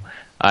 So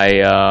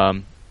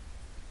I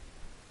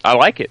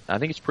like it. I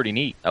think it's pretty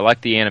neat. I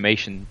like the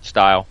animation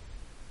style.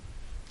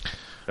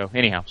 So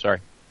anyhow, sorry.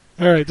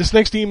 All right, this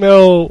next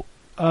email,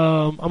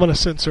 I'm going to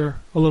censor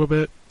a little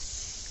bit.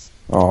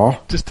 Aw,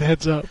 Just a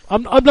heads up.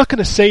 I'm not going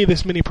to say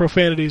this many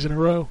profanities in a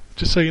row,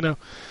 just so you know.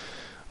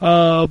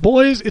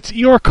 Boys, it's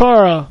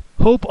Iorkara.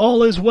 Hope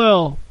all is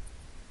well.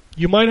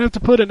 You might have to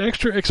put an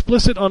extra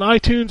explicit on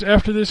iTunes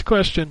after this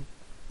question.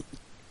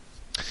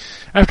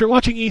 After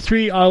watching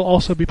E3, I'll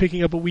also be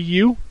picking up a Wii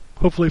U.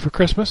 hopefully for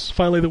Christmas.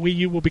 Finally, the Wii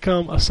U will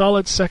become a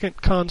solid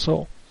second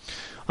console.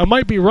 I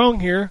might be wrong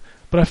here,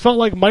 but I felt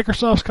like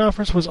Microsoft's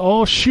conference was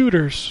all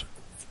shooters.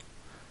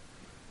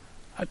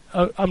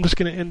 I'm just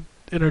going to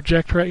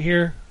interject right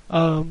here.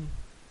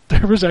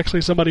 There was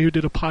actually somebody who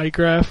did a pie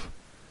graph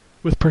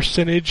with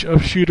percentage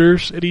of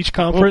shooters at each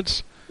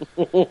conference.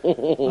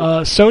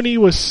 Sony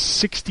was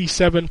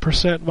 67%,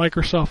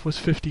 Microsoft was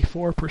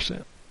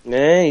 54%.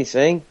 Yeah, you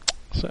see?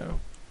 So,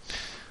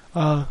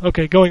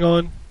 okay, going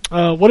on.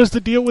 What is the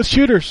deal with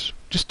shooters?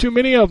 Just too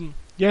many of them.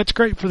 Yeah, it's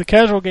great for the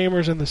casual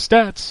gamers and the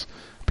stats,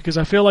 because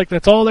I feel like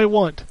that's all they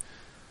want.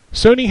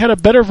 Sony had a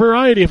better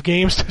variety of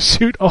games to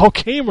suit all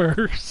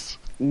gamers.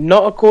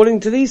 Not according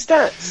to these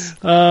stats.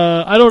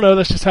 I don't know,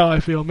 that's just how I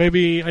feel.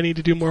 Maybe I need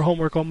to do more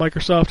homework on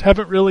Microsoft.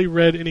 Haven't really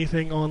read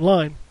anything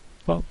online.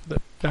 Well,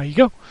 now you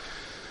go.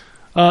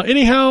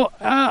 Anyhow,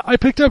 I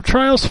picked up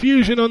Trials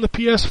Fusion on the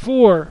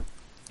PS4.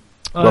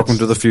 Welcome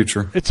to the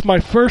future. It's my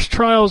first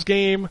Trials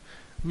game.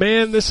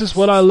 Man, this is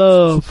what I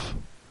love.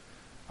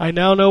 I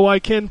now know I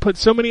can put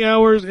so many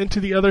hours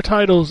into the other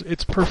titles.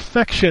 It's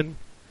perfection.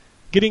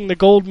 Getting the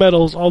gold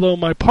medals, although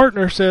my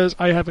partner says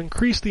I have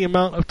increased the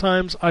amount of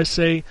times I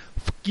say,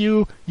 "Fuck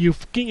you, you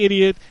fucking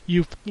idiot,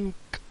 you fucking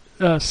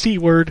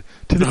C-word,"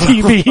 to the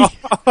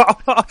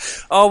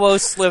TV.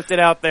 Almost slipped it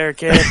out there,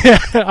 kid.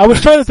 I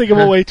was trying to think of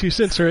a way to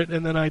censor it,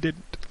 and then I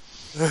didn't.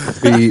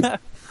 Beep.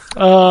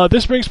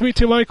 This brings me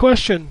to my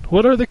question.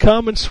 What are the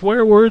common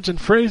swear words and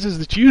phrases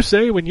that you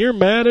say when you're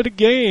mad at a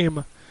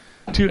game?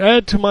 To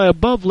add to my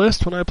above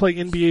list, when I play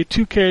NBA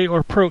 2K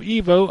or Pro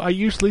Evo, I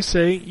usually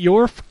say,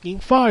 "You're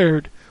fucking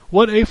fired.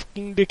 What a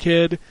fucking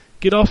dickhead.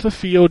 Get off the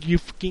field, you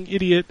fucking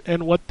idiot,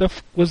 and what the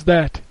f*** was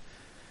that?"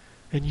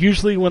 And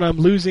usually when I'm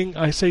losing,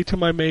 I say to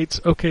my mates,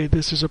 "Okay,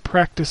 this is a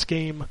practice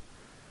game."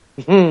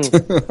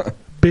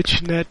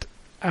 Bitchnet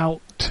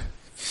out.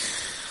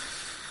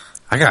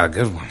 I got a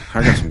good one.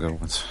 I got some good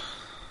ones.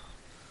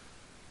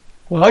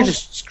 Well, I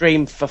just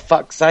scream "for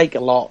fuck's sake"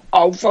 a lot.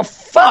 Oh, for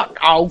fuck!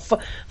 Oh, for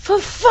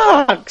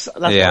fuck's. That's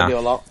what I do a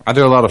lot. I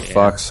do a lot of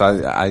fucks.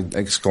 I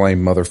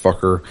exclaim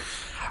 "motherfucker."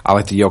 I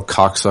like to yell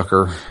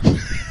 "cocksucker."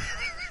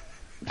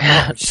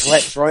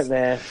 Sweat's right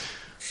there.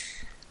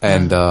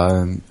 And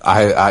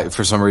I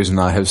for some reason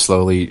I have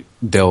slowly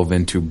delved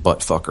into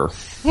buttfucker.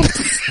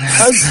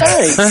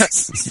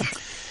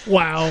 Okay.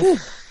 wow.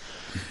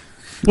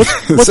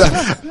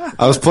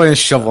 I was playing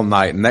Shovel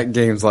Knight, and that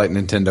game's like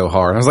Nintendo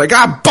hard. I was like,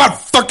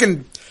 butt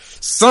fucking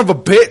son of a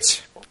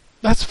bitch.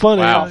 That's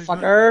funny. Wow,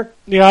 fucker.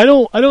 Yeah, I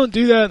don't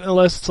do that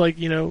unless it's like,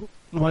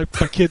 my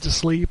kid's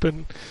asleep,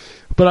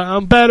 but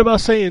I'm bad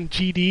about saying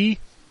GD,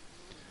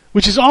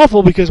 which is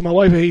awful because my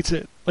wife hates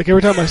it. Like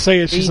every time I say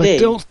it, she's like,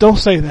 "Don't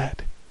say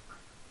that."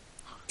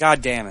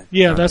 God damn it.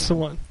 Yeah, that's the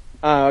one.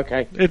 Oh,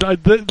 okay.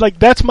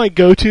 That's my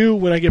go-to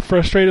when I get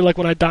frustrated, like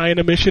when I die in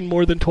a mission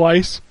more than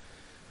twice.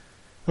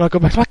 And I'll go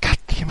back, like, "God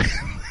damn it."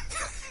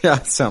 Yeah,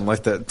 I sound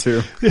like that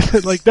too.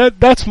 Like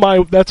that's my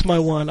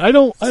one. I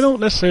don't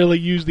necessarily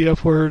use the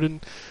F word and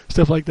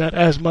stuff like that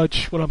as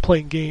much when I'm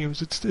playing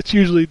games. It's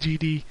usually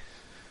GD.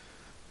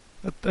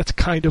 That's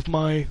kind of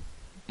my.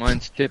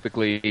 Mine's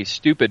typically a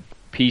stupid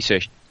piece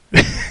of.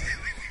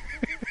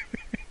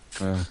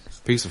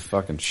 Piece of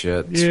fucking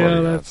shit.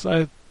 Yeah.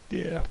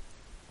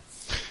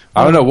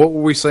 I don't know, what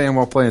were we saying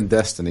while playing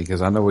Destiny?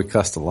 Because I know we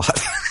cussed a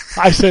lot.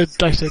 I said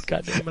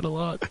 "God damn it" a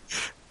lot.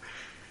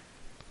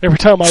 Every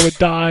time I would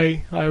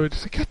die, I would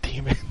say, "God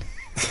damn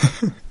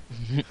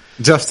it."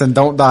 Justin,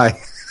 don't die.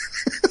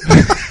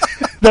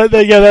 Yeah,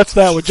 that's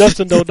that one.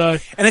 Justin, don't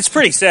die. And it's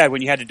pretty sad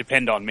when you had to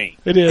depend on me.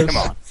 It is. Come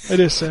on. It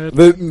is sad.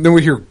 Then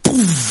we hear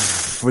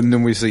poof, and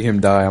then we see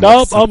him die.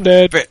 Nope, I'm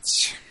dead.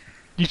 Bitch.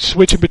 You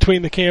switching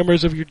between the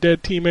cameras of your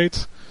dead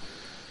teammates.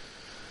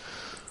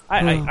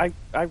 I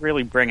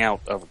really bring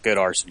out a good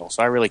arsenal,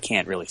 so I really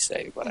can't really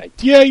say what I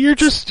do. Yeah, you're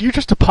just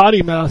a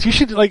potty mouth. You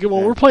should, like,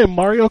 when we're playing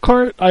Mario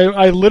Kart,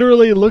 I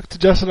literally look to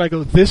Justin and I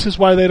go, "This is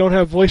why they don't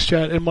have voice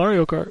chat in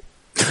Mario Kart."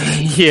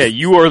 Yeah,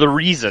 you are the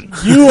reason.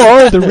 You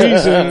are the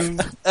reason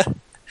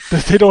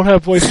that they don't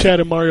have voice chat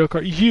in Mario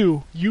Kart.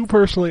 You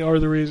personally are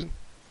the reason.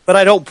 But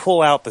I don't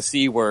pull out the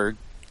C word.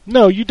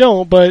 No, you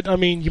don't, but, I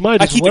mean, you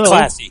might as well.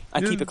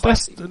 I keep it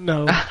classy.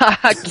 No.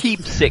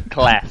 Keeps it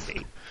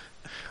classy.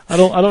 I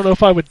don't know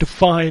if I would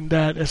define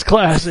that as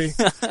classy.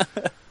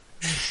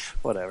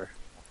 Whatever.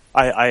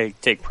 I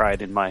take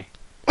pride in my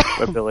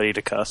ability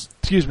to cuss.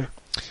 Excuse me.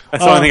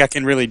 That's the only thing I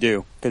can really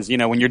do. Because,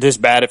 when you're this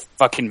bad at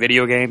fucking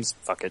video games,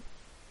 fuck it.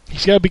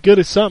 He's got to be good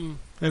at something.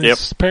 And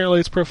apparently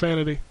it's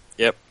profanity.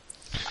 Yep.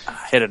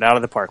 I hit it out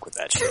of the park with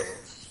that shit.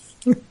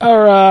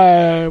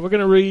 Alright, we're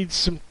going to read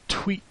some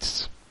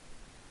tweets.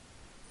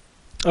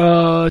 Che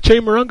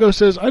Morongo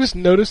says, "I just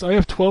noticed I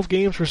have 12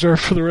 games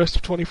reserved for the rest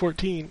of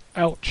 2014.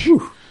 Ouch."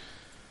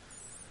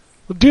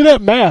 Well, do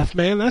that math,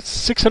 man. That's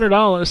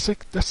 $600.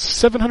 That's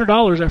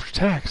 $700 after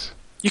tax.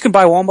 You can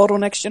buy one model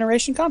next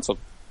generation console.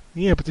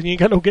 Yeah, but then you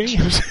ain't got no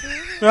games.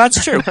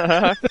 That's true.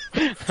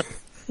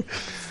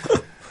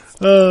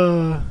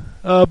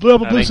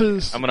 Blue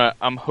says,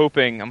 I'm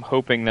hoping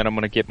that I'm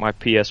gonna get my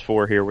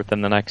PS4 here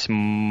within the next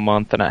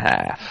month and a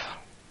half.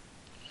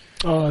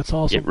 Oh, that's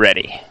awesome. Get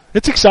ready.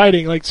 It's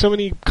exciting. Like, so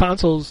many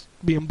consoles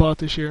being bought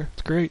this year.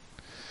 It's great.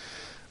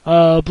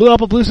 Blue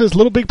Apple Blue says,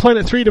 Little Big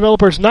Planet 3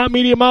 developers, not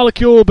Media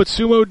Molecule, but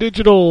Sumo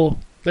Digital.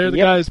 They're the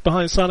guys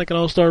behind Sonic and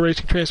All-Star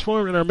Racing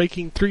Transformed and are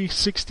making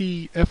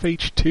 360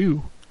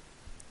 FH2.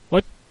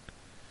 What?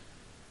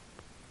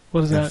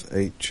 What is that?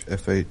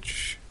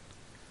 FH.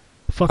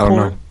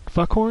 Fuckhorn?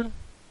 Fuckhorn?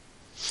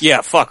 Yeah,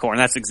 fuckhorn.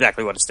 That's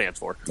exactly what it stands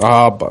for.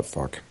 But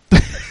fuck.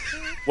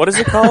 What is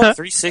it called?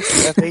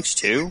 360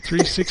 FH2?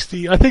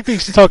 360. I think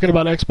he's talking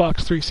about Xbox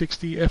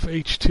 360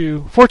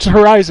 FH2. Forza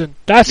Horizon.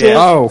 That's it.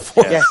 Oh,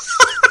 Yes.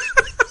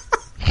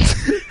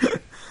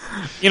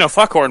 You know,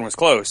 fuckhorn was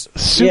close.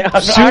 Yeah, I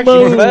actually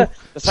prefer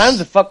the sounds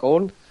of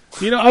fuckhorn.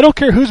 You know, I don't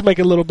care who's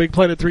making Little Big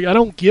Planet 3. I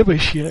don't give a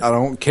shit. I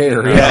don't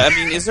care. Yeah, I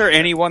mean, is there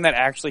anyone that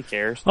actually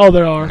cares? Oh,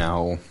 there are.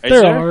 No.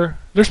 There are.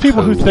 There's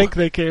people who think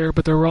they care,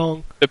 but they're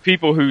wrong. The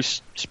people who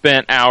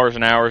spent hours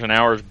and hours and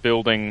hours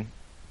building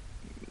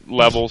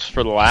levels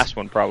for the last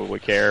one probably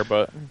care,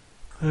 but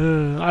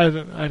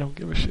I don't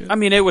give a shit. I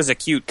mean, it was a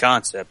cute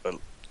concept, but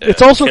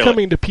it's also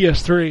coming to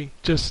PS3.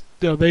 Just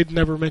they'd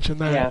never mentioned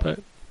that, but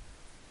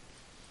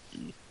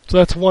so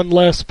that's one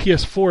less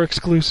PS4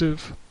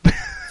 exclusive.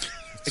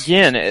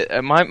 Again,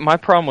 my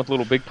problem with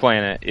Little Big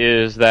Planet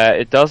is that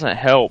it doesn't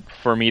help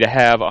for me to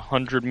have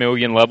 100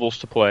 million levels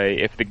to play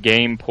if the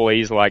game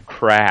plays like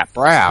crap.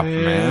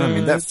 Man. I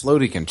mean, that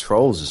floaty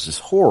controls is just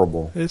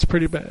horrible. It's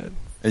pretty bad.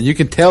 And you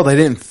can tell they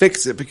didn't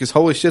fix it because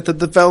holy shit, the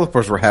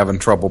developers were having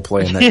trouble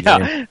playing that game.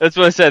 Yeah, that's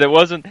what I said.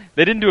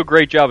 They didn't do a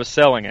great job of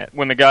selling it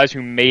when the guys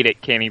who made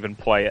it can't even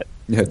play it.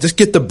 Yeah, just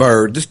get the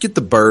bird. Just get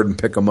the bird and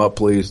pick them up,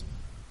 please.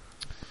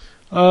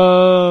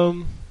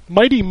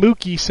 Mighty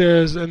Mookie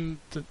says, and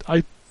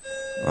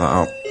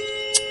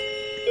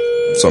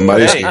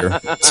Somebody's here.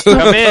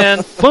 Come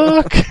in.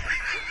 Fuck.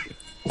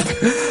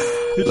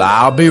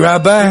 I'll be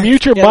right back.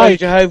 Mute your Get those mic.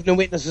 Jehovah's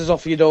Witnesses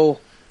off your door.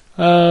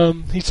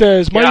 He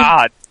says,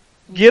 God,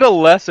 get a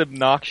less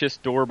obnoxious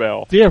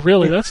doorbell. Yeah,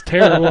 really, that's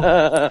terrible.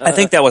 I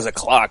think that was a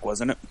clock,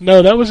 wasn't it?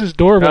 No, that was his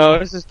doorbell. No,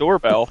 this is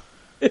doorbell.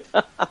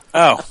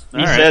 Oh,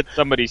 He said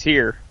somebody's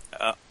here.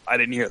 I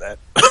didn't hear that.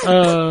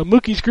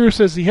 Mookie Screw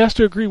says he has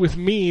to agree with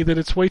me that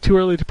it's way too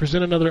early to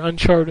present another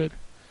Uncharted.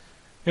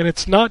 And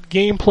it's not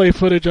gameplay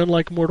footage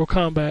unlike Mortal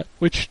Kombat,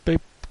 which they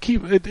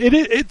keep...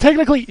 It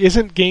technically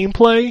isn't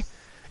gameplay.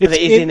 But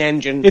it is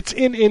in-engine. It's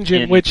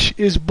in-engine, which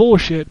is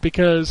bullshit,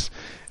 because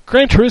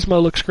Gran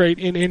Turismo looks great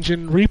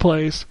in-engine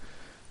replays.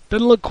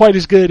 Doesn't look quite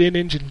as good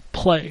in-engine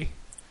play.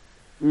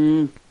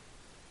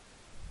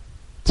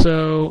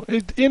 So,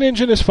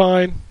 in-engine is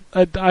fine.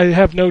 I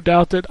have no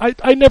doubt that...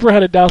 I never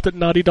had a doubt that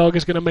Naughty Dog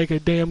is going to make a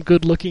damn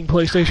good-looking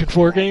PlayStation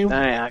 4 game.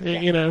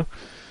 You know,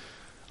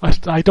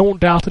 I don't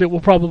doubt that it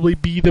will probably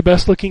be the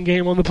best-looking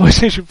game on the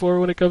PlayStation 4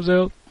 when it comes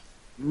out.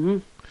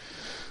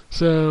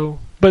 So,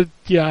 but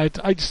yeah,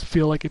 I just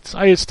feel like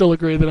I still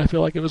agree that I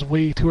feel like it was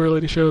way too early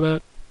to show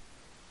that.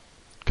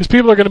 Because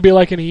people are going to be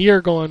like in a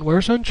year going,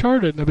 where's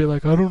Uncharted? And they'll be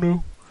like, I don't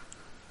know.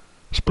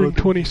 Spring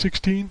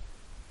 2016.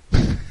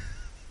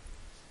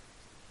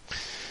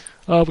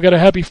 We got a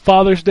Happy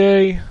Father's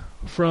Day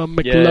from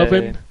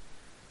McLovin.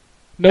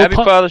 Happy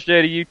Father's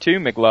Day to you too,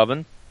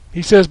 McLovin.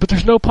 He says, but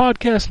there's no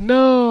podcast.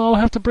 No, I'll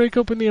have to break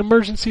open the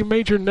Emergency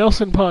Major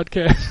Nelson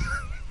podcast.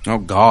 Oh,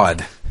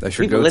 God. That's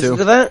your People go-to? listen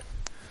to that?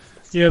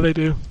 Yeah, they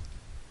do.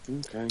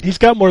 Okay. He's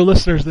got more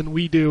listeners than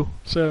we do,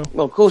 so...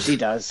 Well, of course he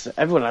does.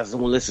 Everyone has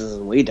more listeners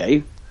than we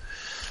do.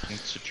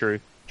 It's true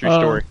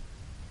story.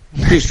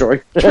 True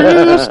story.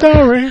 True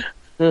story.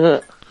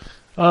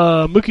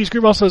 Mookie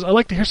Screamall says, I'd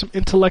like to hear some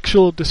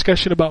intellectual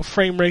discussion about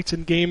frame rates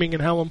in gaming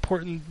and how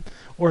important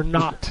or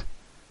not.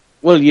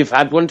 Well, you've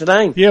had one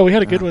today. Yeah, we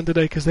had a good one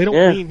today, because they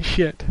don't mean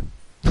shit.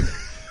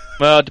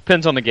 Well, it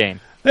depends on the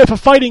game. If a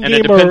fighting And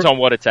game it depends on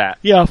what it's at.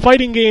 Yeah, a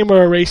fighting game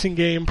or a racing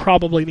game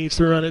probably needs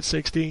to run at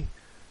 60.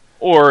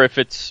 Or if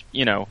it's,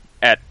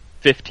 at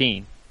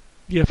 15.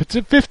 Yeah, if it's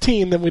at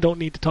 15, then we don't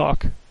need to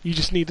talk. You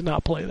just need to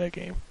not play that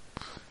game.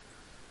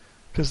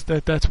 Because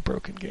that's a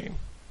broken game.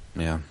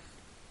 Yeah.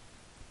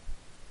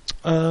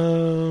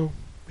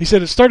 He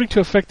said it's starting to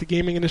affect the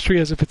gaming industry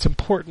as if it's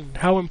important.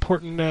 How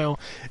important now?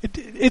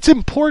 It's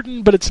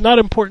important, but it's not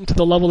important to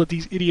the level that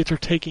these idiots are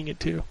taking it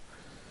to.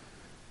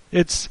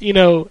 It's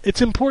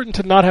important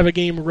to not have a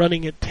game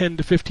running at 10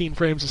 to 15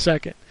 frames a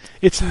second.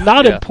 It's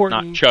not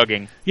important... Not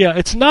chugging. Yeah,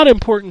 it's not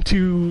important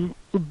to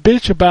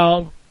bitch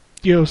about,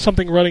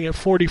 something running at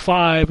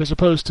 45 as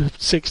opposed to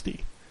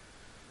 60.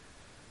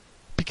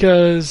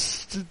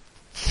 Because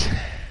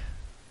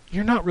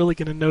you're not really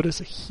going to notice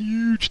a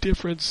huge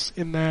difference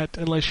in that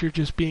unless you're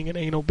just being an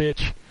anal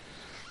bitch.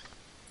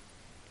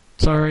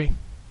 Sorry.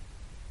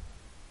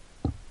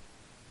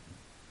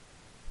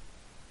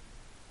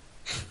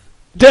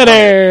 Dead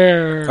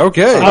air!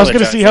 Okay. I was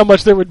going to see how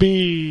much there would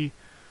be.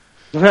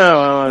 No,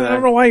 I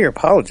don't know why you're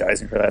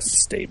apologizing for that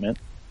statement.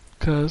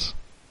 Because?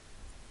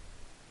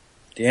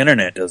 The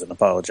internet doesn't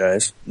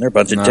apologize. They're a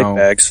bunch of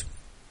dickbags.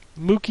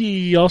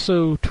 Mookie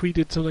also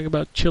tweeted something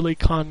about Chili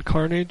Con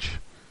Carnage.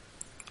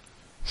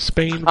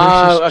 Spain versus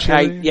Oh,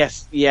 okay. Chile.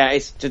 Yes. Yeah,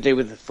 it's to do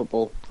with the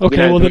football. Okay,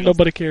 You know, well then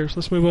nobody cares.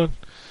 Let's move on.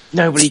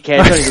 Nobody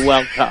cares. It's only the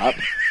World Cup.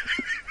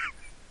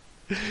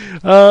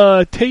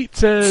 Tate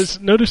says,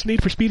 notice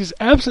Need for Speed is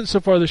absent so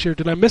far this year.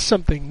 Did I miss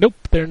something? Nope,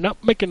 they're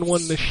not making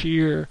one this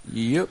year.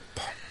 Yep.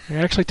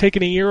 They're actually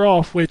taking a year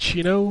off, which,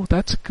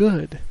 that's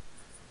good.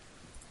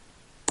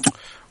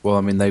 Well,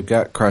 I mean, they've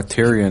got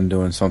Criterion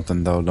doing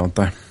something, though, don't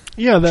they?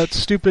 Yeah, that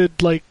stupid,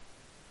 Racing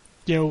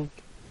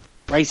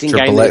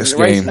Triple game. X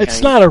Racing game.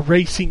 it's not a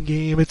racing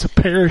game. It's a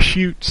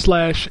parachute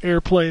 /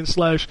 airplane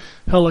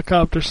 /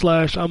 helicopter /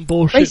 I'm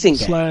bullshit Racing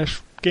game.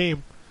 /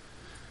 game.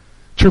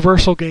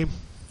 Traversal game.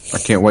 I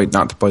can't wait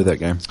not to play that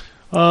game.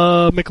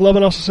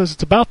 McLovin also says,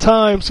 it's about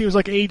time. Seems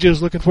like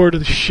ages. Looking forward to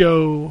the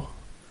show.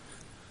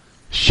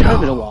 It's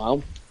been a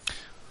while.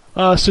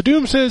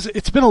 Sadoom says,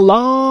 it's been a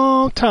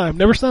long time.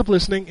 Never stopped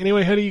listening.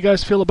 Anyway, how do you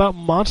guys feel about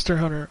Monster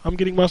Hunter? I'm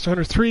getting Monster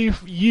Hunter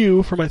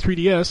 3U for my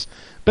 3DS.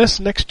 Best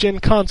next-gen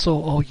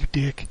console. Oh, you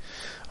dick.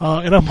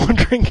 And I'm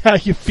wondering how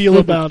you feel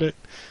about it.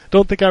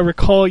 Don't think I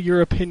recall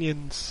your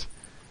opinions.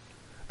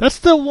 That's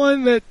the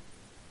one that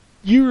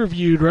you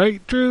reviewed,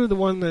 right, Drew? The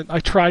one that I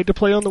tried to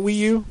play on the Wii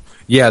U?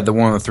 Yeah, the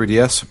one on the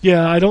 3DS.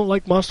 Yeah, I don't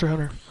like Monster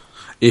Hunter.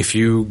 If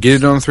you get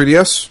it on the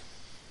 3DS,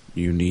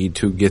 you need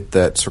to get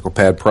that Circle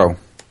Pad Pro.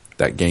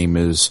 That game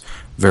is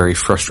very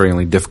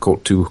frustratingly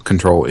difficult to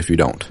control if you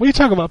don't. What are you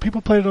talking about?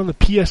 People played it on the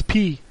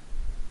PSP.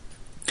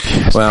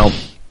 Well,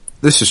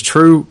 this is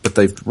true, but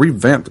they've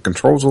revamped the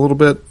controls a little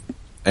bit,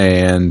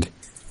 and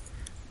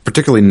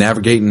particularly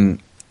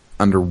navigating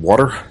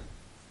underwater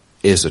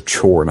is a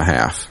chore and a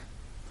half.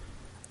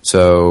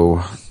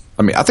 So,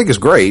 I mean, I think it's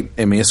great.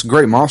 I mean, it's a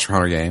great Monster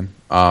Hunter game.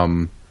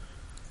 I'm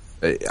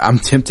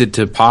tempted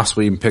to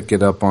possibly even pick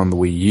it up on the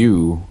Wii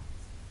U.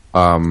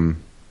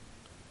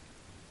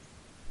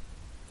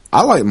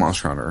 I like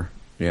Monster Hunter,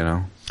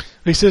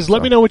 He says,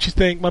 let me know what you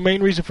think. My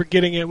main reason for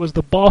getting it was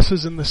the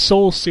bosses in the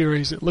Soul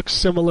series. It looks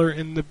similar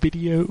in the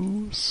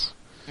videos.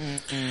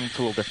 It's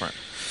a little different.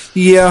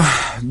 Yeah,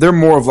 they're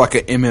more of like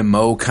an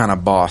MMO kind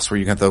of boss where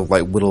you have to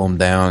whittle them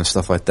down and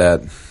stuff like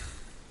that.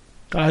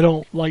 I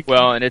don't like...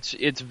 Well, and it's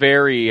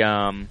very...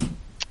 it's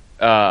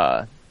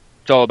all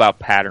about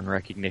pattern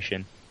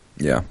recognition.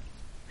 Yeah.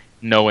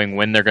 Knowing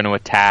when they're going to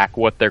attack,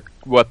 what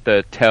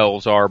the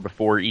tells are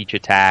before each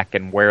attack,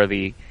 and where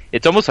the...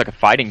 It's almost like a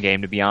fighting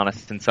game, to be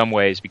honest, in some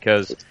ways,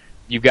 because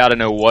you've got to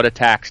know what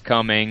attack's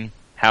coming,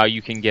 how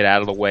you can get out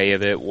of the way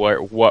of it,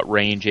 what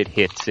range it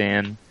hits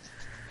in,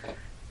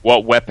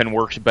 what weapon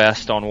works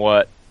best on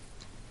what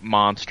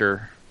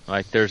monster.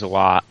 There's a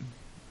lot.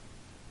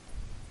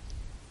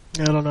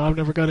 I don't know. I've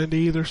never got into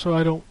either, so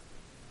I don't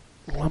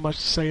have much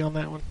to say on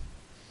that one.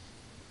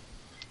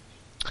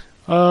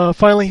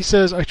 Finally, he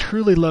says, I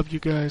truly love you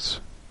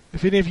guys.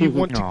 If any of you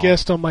want to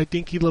guest on my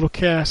dinky little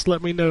cast,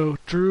 let me know.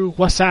 Drew,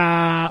 what's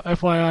up?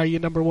 FYI,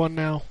 you're number one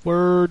now.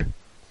 Word.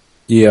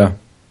 Yeah.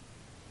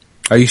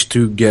 I used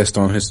to guest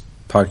on his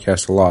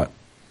podcast a lot.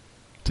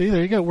 See,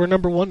 there you go. We're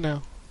number one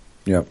now.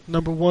 Yep.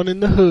 Number one in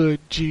the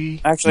hood,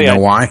 G. Actually, You know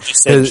why? He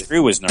said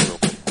Drew was number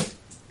one.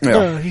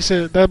 Yeah. He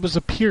said that was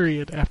a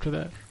period after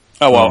that.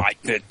 Oh, well,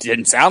 it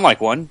didn't sound like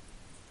one.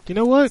 You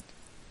know what?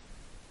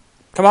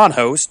 Come on,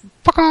 host.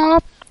 Fuck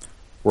off!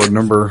 We're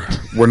number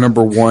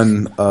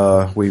one.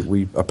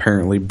 We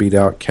apparently beat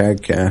out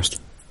CAGcast.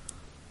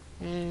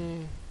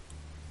 We've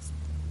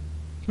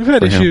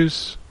had For him.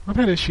 issues. I've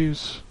had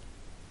issues.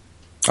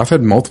 I've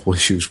had multiple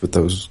issues with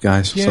those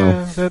guys.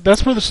 Yeah, So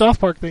that's where the South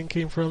Park thing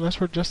came from. That's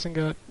where Justin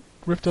got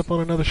ripped up on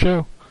another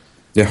show.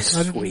 yeah.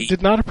 I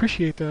did not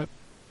appreciate that.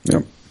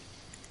 Yep.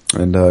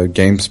 And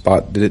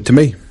GameSpot did it to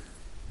me.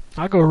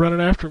 I'll go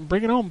running after him.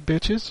 Bring it on,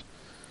 bitches.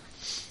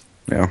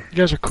 Yeah. You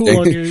guys are cool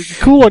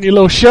on your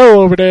little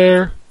show over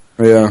there.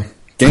 Yeah.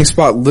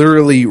 GameSpot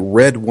literally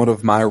read one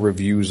of my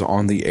reviews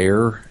on the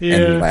air Yeah.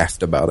 and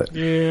laughed about it.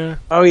 Yeah,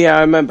 Oh yeah,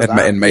 I remember that.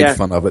 And made yeah.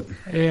 fun of it.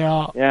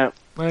 yeah. Yeah,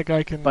 That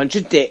guy can. bunch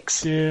of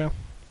dicks. Yeah,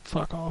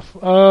 fuck off.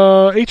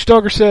 H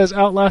Dogger says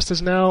Outlast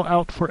is now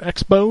out for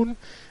Xbone,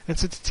 and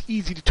since it's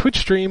easy to Twitch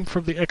stream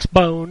from the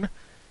Xbone,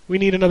 we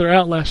need another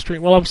Outlast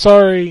stream. Well, I'm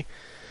sorry,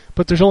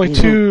 but there's only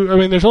two. I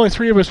mean, there's only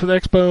three of us with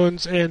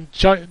Xbones, and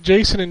John and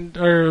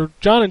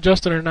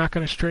Justin are not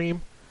going to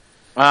stream.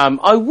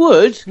 I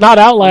would. Not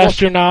Outlast,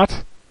 you're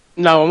not.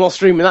 No, I'm not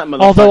streaming that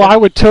motherfucker. Although I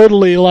would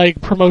totally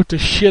promote the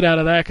shit out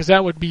of that because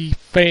that would be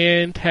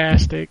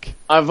fantastic.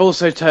 I've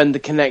also turned the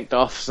Kinect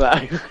off, so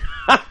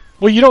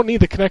Well, you don't need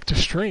the Kinect to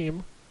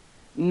stream.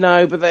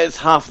 no, but that's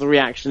half the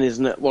reaction,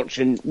 isn't it?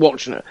 Watching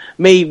it.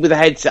 Me with a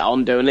headset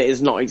on doing it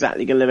is not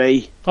exactly going to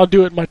be. I'll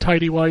do it in my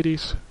tidy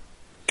whities.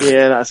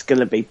 Yeah, that's going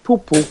to be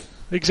poo-poo.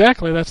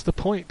 Exactly, that's the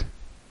point.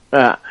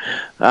 No,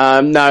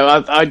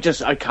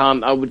 I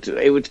can't. I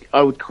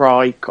would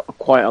cry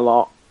quite a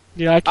lot.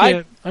 Yeah,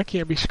 I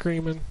can't be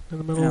screaming in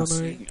the middle of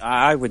the night.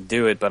 I would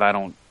do it, but I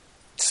don't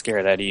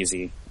scare that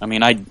easy. I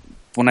mean,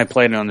 when I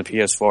played it on the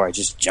PS4, I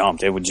just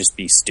jumped. It would just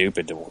be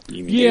stupid to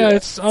even do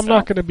that. I'm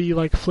not going to be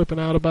flipping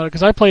out about it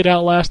because I played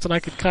Outlast and I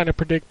could kind of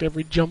predict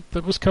every jump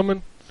that was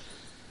coming.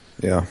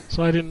 Yeah.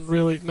 So I didn't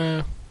really.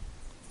 Nah.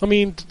 I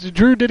mean,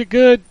 Drew did it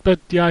good, but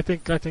yeah, I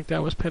think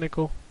that was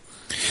pinnacle.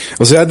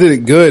 Well, see, I did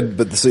it good,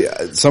 but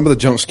some of the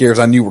jump scares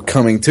I knew were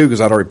coming too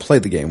because I'd already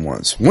played the game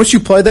once. Once you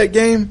play that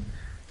game,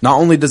 not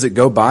only does it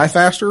go by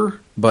faster,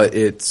 but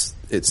it's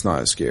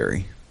not as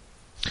scary.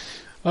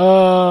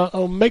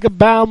 Omega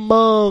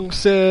Baumung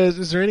says,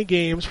 is there any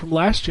games from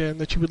last gen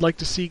that you would like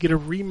to see get a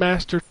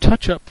remaster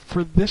touch-up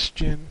for this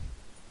gen?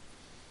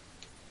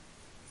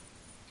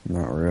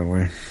 Not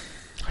really.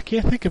 I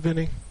can't think of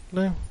any.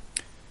 No.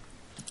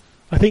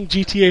 I think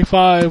GTA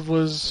 5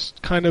 was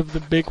kind of the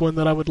big one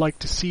that I would like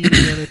to see,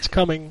 and it's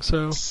coming,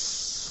 so...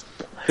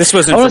 This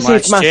wasn't I want from to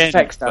see if last Mass gen.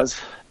 Effect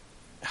does.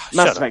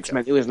 Mass Effect's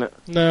meant to, isn't it?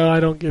 No, I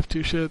don't give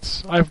two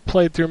shits. I've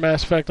played through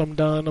Mass Effect, I'm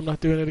done. I'm not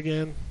doing it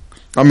again.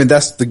 I mean,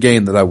 that's the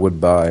game that I would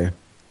buy.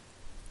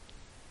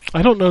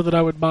 I don't know that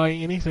I would buy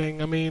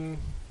anything. I mean...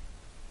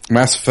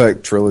 Mass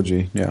Effect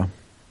Trilogy, yeah.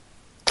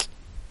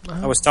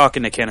 I was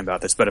talking to Ken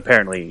about this, but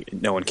apparently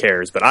no one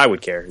cares, but I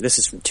would care. This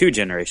is from 2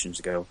 generations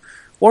ago.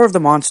 War of the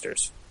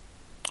Monsters.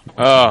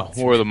 Oh,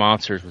 War of the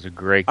Monsters was a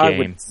great game. I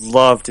would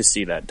love to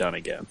see that done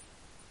again.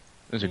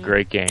 It was a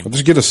great game. I'll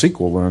just get a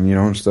sequel then,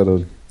 instead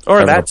of...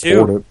 Or that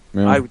too. It.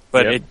 Yeah.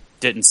 But it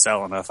didn't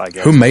sell enough, I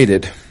guess. Who made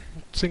it?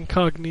 It's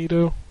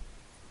Incognito.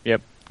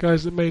 Yep.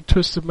 Guys that made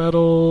Twisted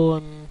Metal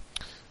and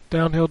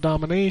Downhill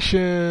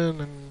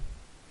Domination and...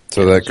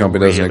 So that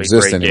company doesn't really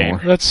exist great anymore.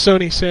 game. That's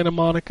Sony Santa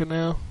Monica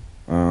now.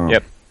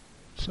 Yep.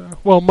 So,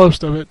 well,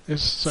 most of it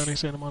is Sony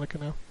Santa Monica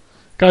now.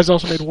 Guys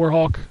also made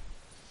Warhawk.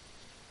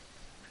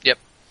 Yep.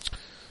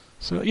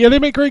 So, yeah, they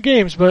make great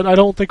games, but I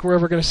don't think we're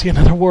ever going to see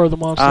another War of the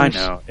Monsters. I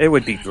know. It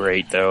would be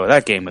great, though.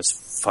 That game was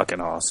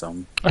fucking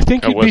awesome. I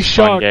think That you'd be was a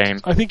fun shocked. game.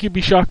 I think you'd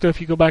be shocked, though, if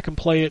you go back and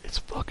play it. It's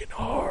fucking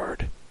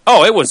hard.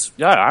 Oh, it was...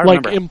 Yeah, I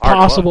Like, remember. how hard it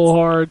impossible was.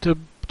 hard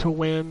to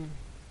win.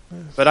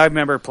 But I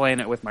remember playing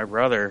it with my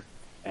brother,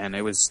 and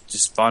it was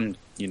just fun,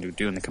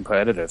 doing the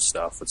competitive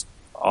stuff. It's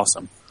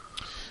awesome.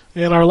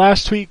 And our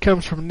last tweet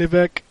comes from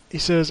Nivek. He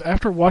says,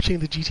 after watching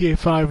the GTA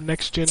 5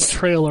 Next Gen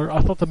trailer,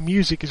 I thought the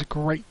music is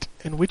great.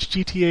 And which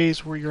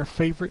GTAs were your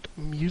favorite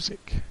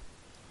music?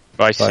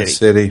 Vice City. Vice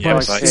City. Yeah,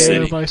 Vice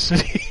City. Vice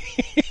City.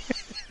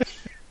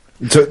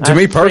 To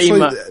me personally,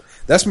 much-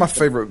 that's my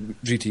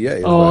favorite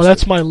GTA. Oh, Vice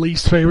that's City. my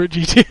least favorite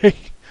GTA.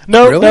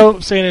 No, Really? no,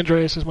 San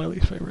Andreas is my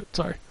least favorite.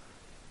 Sorry.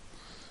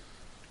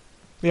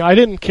 Yeah, I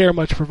didn't care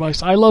much for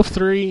Vice. I love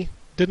 3,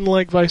 didn't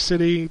like Vice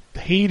City,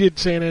 hated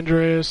San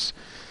Andreas,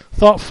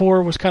 thought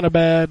 4 was kind of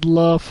bad,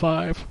 love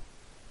 5.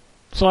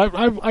 So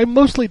I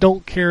mostly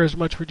don't care as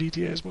much for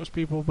GTA as most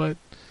people, but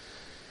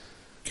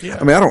yeah.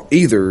 I mean, I don't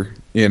either.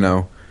 I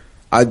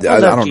love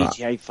don't know.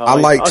 GTA 5. I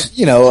liked,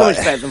 so much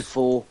better than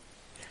 4.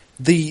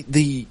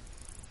 the.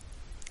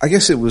 I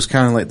guess it was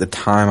kind of like the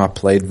time I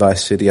played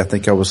Vice City. I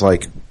think I was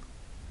like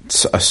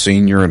a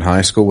senior in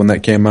high school when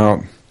that came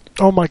out.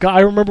 Oh my god,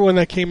 I remember when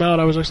that came out,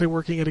 I was actually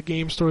working at a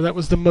game store. That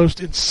was the most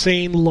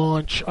insane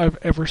launch I've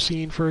ever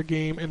seen for a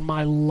game in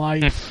my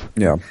life.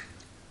 Yeah.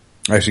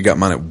 I actually got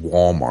mine at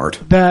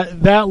Walmart.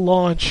 That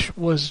launch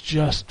was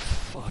just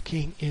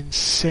fucking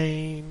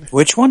insane.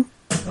 Which one?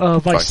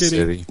 Vice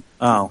City.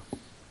 Oh.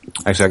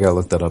 Actually, I gotta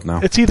look that up now.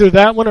 It's either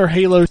that one or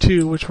Halo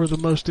 2, which were the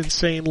most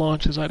insane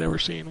launches I'd ever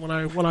seen when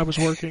I was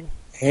working.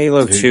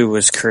 Halo 2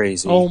 was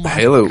crazy. Oh my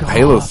Halo god.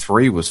 Halo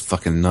 3 was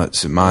fucking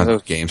nuts at my Halo-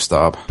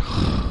 GameStop.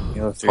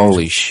 Halo 3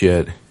 Holy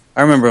shit.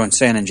 I remember when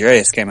San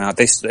Andreas came out,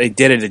 they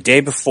did it a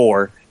day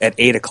before at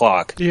 8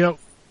 o'clock. Yep.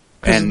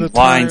 'Cause of And the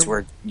lines time.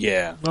 were,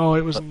 yeah. Oh,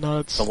 it was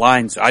nuts. The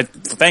lines, I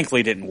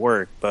thankfully didn't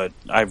work, but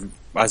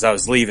as I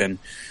was leaving,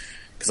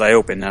 because I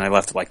opened and I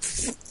left at like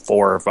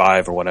 4 or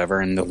 5 or whatever,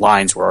 and the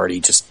lines were already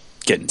just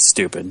getting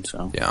stupid,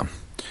 so. Yeah.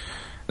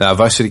 Now,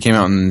 Vice City came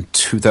out in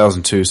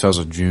 2002, so I was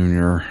a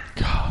junior.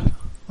 God,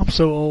 I'm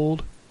so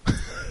old.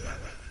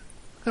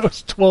 That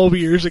was 12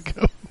 years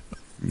ago.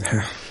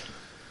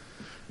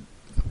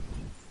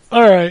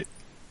 Alright.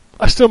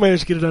 I still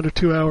managed to get it under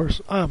 2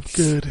 hours. I'm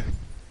good.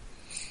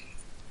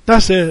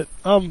 That's it.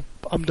 I'm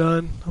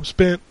done. I'm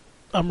spent.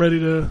 I'm ready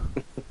to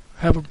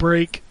have a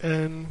break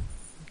and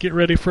get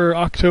ready for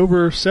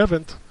October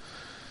 7th.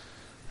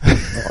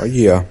 Oh,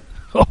 yeah.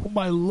 Oh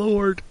my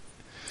lord.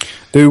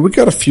 Dude, we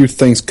got a few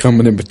things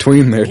coming in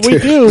between there, too. We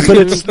do, but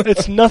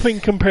it's nothing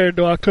compared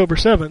to October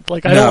 7th.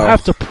 Like, I don't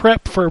have to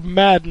prep for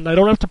Madden. I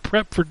don't have to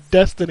prep for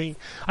Destiny.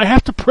 I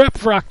have to prep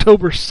for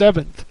October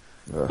 7th.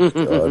 Oh,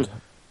 God.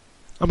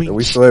 I mean,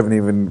 We still haven't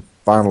even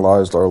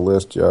finalized our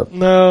list yet.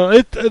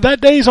 no, that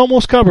day's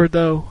almost covered,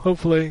 though,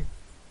 hopefully.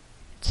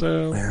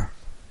 So, Yeah.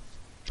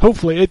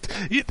 hopefully.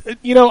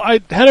 I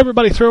had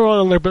everybody throw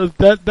on there, but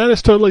that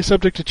is totally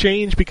subject to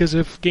change, because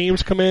if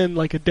games come in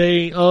like a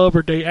day of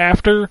or day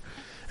after,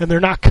 and they're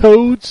not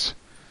codes,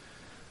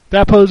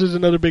 that poses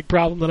another big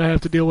problem that I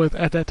have to deal with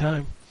at that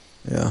time.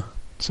 Yeah.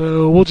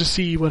 So we'll just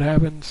see what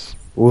happens.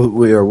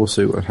 We'll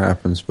see what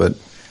happens, but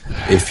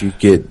if you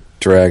get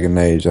Dragon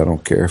Age, I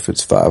don't care if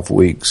it's 5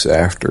 weeks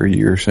after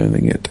you're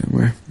sending it to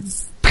me.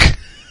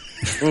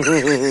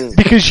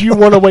 Because you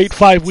want to wait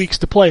 5 weeks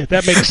to play it.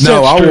 That makes sense.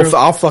 No, Drew.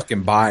 I'll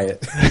fucking buy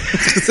it.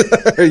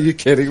 Are you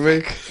kidding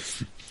me?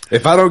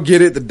 If I don't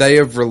get it the day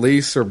of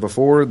release or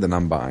before, then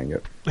I'm buying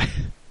it.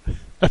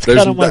 That's kind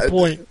of my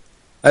point.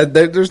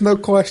 There's no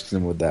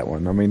question with that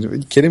one. I mean, are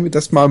you kidding me?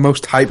 That's my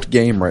most hyped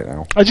game right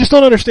now. I just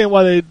don't understand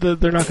why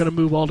they're not going to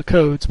move all the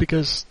codes,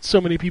 because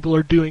so many people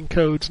are doing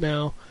codes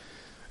now,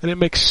 and it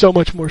makes so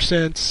much more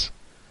sense.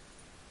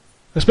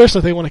 Especially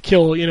if they want to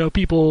kill,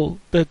 people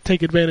that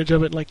take advantage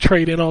of it and like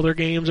trade in all their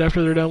games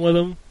after they're done with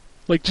them.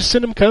 Like, just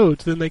send them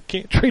codes, then they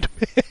can't trade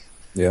them in.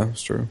 Yeah,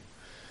 it's true.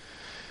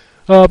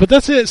 But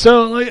that's it.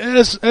 So, like,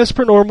 as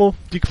per normal,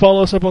 you can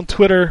follow us up on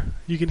Twitter.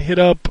 You can hit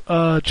up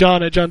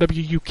John at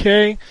JohnWUK. You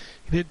can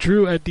hit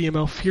Drew at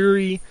DML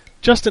Fury,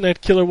 Justin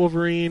at Killer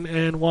Wolverine,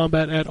 and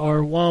Wombat at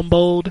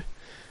RWombold.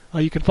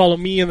 You can follow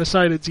me on the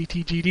site at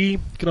ZTGD. You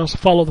can also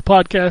follow the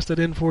podcast at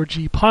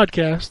N4G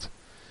Podcast.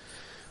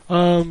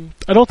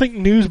 I don't think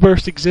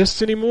Newsburst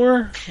exists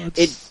anymore.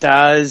 It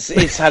does.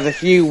 It's had a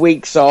few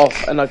weeks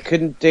off, and I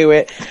couldn't do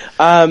it.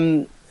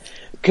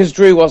 Because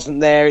Drew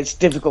wasn't there, it's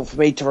difficult for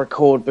me to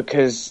record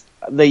because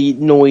the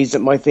noise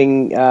that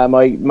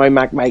my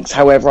Mac makes.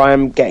 However, I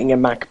am getting a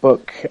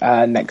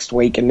MacBook next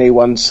week, a new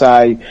one.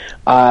 So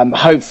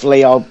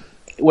hopefully,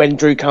 when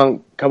Drew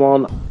can't come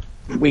on,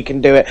 we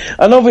can do it.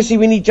 And obviously,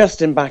 we need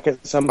Justin back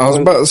at some point. I was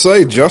about to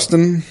say,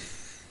 Justin.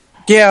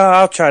 Yeah,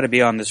 I'll try to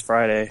be on this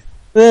Friday.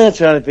 Trying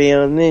to be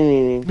on.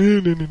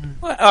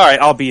 Well, all right,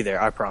 I'll be there.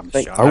 I promise.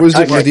 John. I was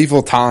at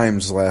Medieval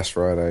Times last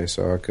Friday,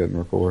 so I couldn't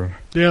record.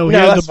 Yeah, we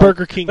had the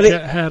Burger King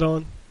hat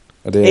on.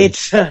 I did.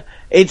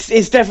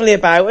 It's definitely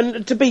about.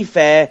 And to be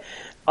fair,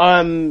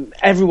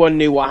 everyone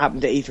knew what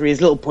happened at E3.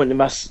 There's little point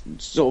in us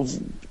sort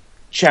of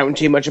shouting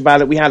too much about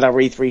it. We had our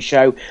E3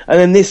 show, and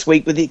then this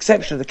week, with the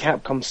exception of the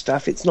Capcom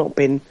stuff, it's not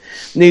been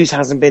news.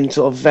 Hasn't been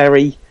sort of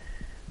very,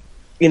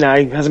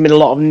 hasn't been a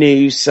lot of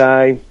news.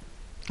 So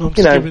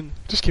I'm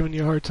just giving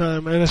you a hard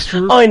time, and it's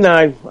true. I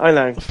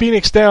know.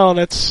 Phoenix Down.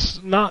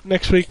 That's not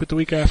next week, but the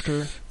week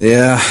after.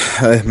 Yeah,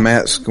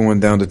 Matt's going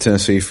down to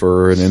Tennessee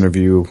for an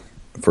interview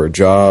for a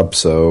job,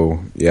 so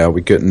yeah,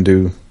 we couldn't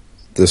do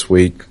this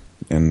week,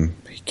 and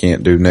he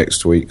can't do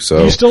next week.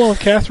 So are you still on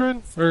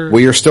Catherine? Or?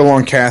 We are still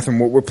on Catherine.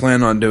 What we're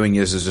planning on doing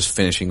is just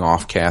finishing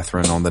off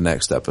Catherine on the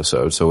next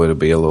episode, so it'll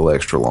be a little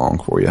extra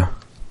long for you.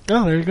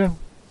 Oh, there you go.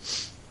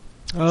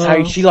 That's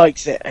how she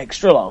likes it,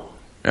 extra long.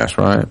 That's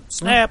right.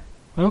 Snap.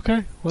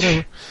 Okay,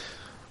 whatever.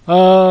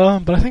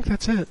 But I think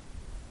that's it.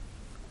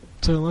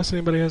 So unless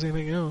anybody has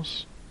anything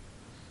else,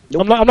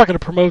 nope. I'm not going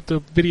to promote the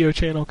video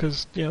channel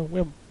because we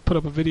haven't put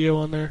up a video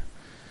on there.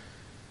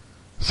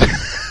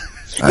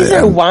 Is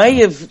there a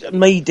way of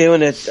me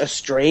doing a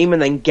stream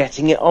and then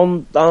getting it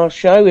on our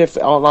show,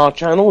 on our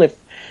channel?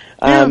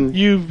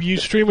 You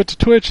stream it to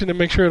Twitch and then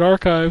make sure it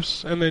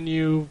archives, and then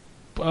you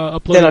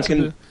upload then it to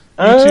the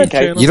YouTube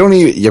channel. You don't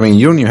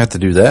even have to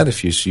do that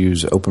if you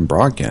use Open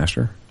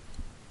Broadcaster.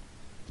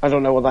 I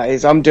don't know what that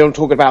is. I'm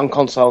talking about on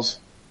consoles.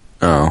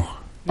 Oh.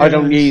 I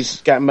don't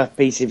get my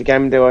PC for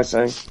gaming, do I?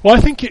 So. Well, I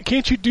think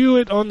can't you do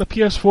it on the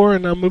PS4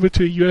 and move it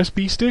to a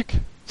USB stick?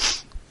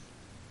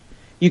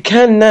 You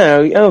can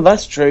now. Oh,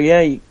 that's true.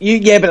 Yeah,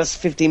 but that's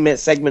 15-minute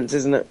segments,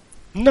 isn't it?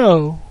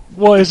 No.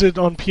 Well, is it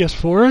on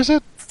PS4? Is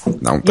it? I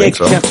don't think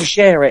so. You have to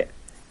share it.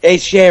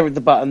 It's share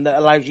the button that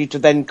allows you to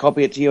then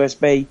copy it to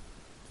USB.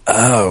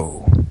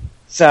 Oh.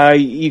 So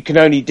you can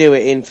only do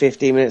it in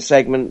 15-minute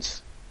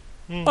segments.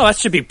 Well, that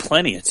should be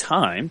plenty of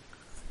time.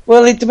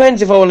 Well, it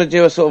depends if I want to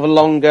do a sort of a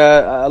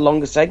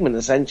longer segment,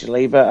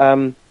 essentially. But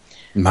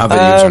my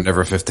videos are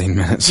never 15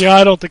 minutes. Yeah,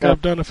 I don't think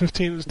I've done a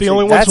 15. It's the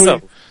only ones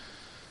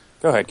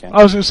Go ahead, Ken.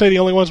 I was going to say the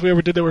only ones we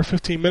ever did that were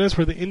 15 minutes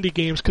were the indie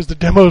games because the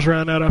demos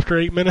ran out after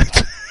 8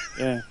 minutes.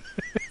 Yeah.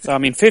 So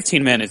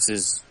 15 minutes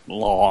is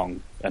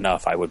long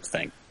enough, I would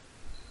think.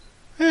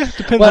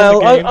 Depends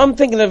on the game.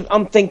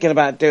 I'm thinking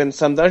about doing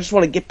something. I just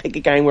want to pick a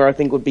game where I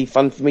think would be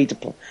fun for me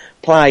to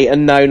play,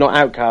 and no, not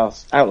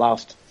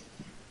Outlast.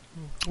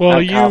 Well,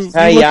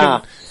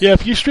 Outcast.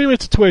 if you stream it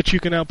to Twitch, you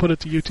can output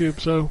it to YouTube.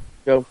 So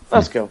cool.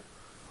 That's cool.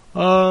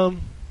 So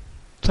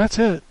that's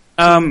it.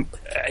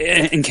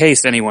 In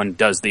case anyone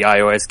does the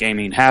iOS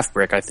gaming, Half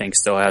Brick, I think,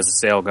 still has a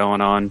sale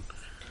going on.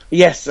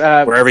 Yes,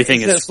 where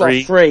everything is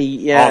free.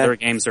 Yeah, all their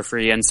games are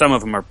free, and some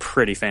of them are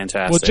pretty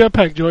fantastic. Well,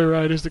 Jetpack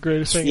Joyride is the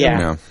greatest thing. Yeah,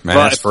 man,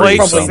 but it's free.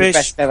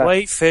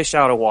 play fish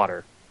out of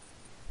water.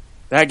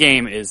 That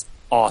game is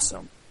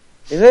awesome.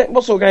 Is it?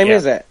 What sort of game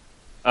is it?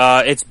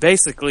 It's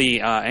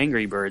basically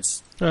Angry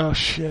Birds. Oh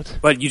shit!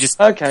 But you just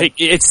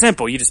it's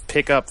simple. You just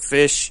pick up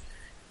fish,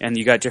 and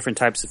you got different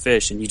types of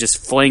fish, and you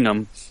just fling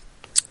them,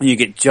 and you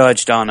get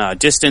judged on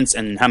distance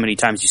and how many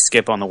times you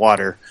skip on the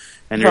water.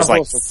 And there's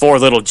like 4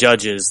 little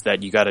judges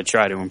that you got to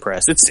try to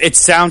impress. It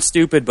sounds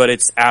stupid, but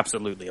it's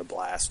absolutely a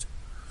blast.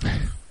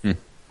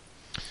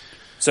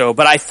 So,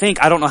 but I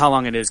don't know how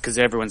long it is because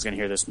everyone's going to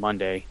hear this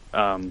Monday,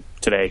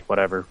 today,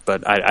 whatever.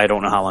 But I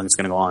don't know how long it's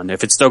going to go on.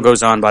 If it still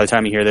goes on by the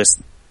time you hear this,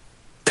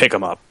 pick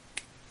them up.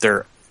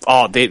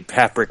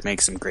 Half Brick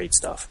makes some great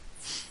stuff.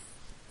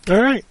 All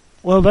right.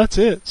 Well, that's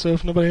it. So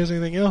if nobody has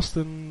anything else,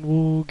 then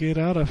we'll get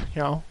out of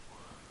here.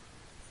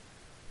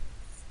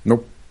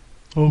 Nope.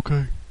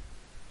 Okay.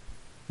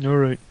 All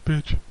right,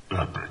 bitch.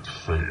 Epic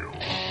fail.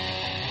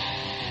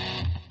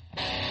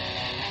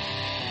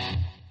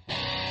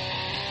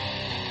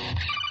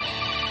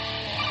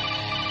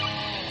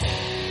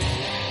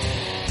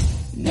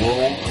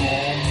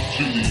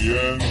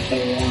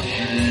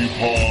 N4G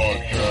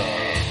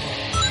Podcast.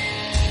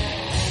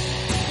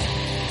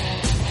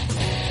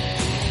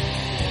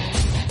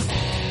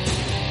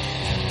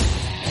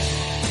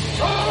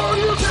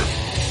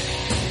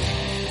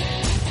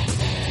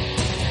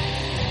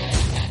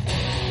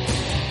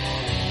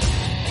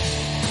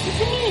 It's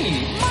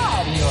me,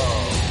 Mario.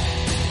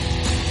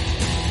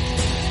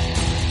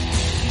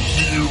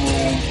 Zero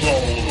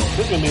tolerance.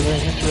 This is going to be a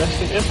very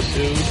interesting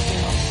episode.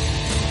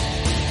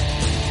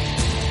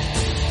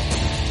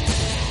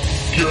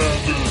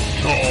 Gather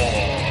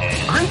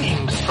time.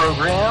 Greetings,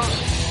 programs.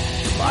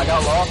 I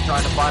got lost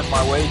trying to find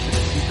my way to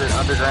the secret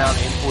underground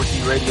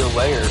N4G Radio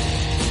lair.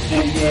 The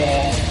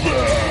Wombat.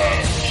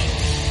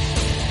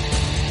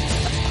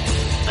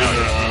 And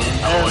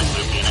I always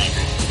live being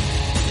angry.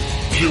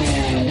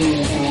 Killer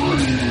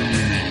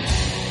Wolverine.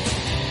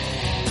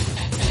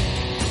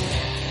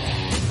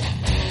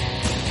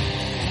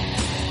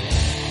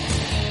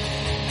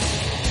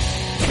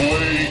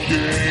 Play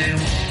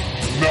games,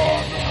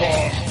 not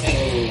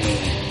consoles.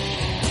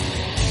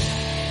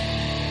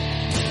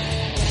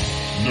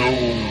 No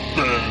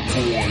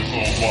fanboys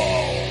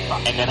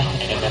allowed. And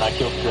then I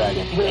killed the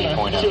dragon.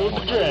 Killed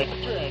the dragon.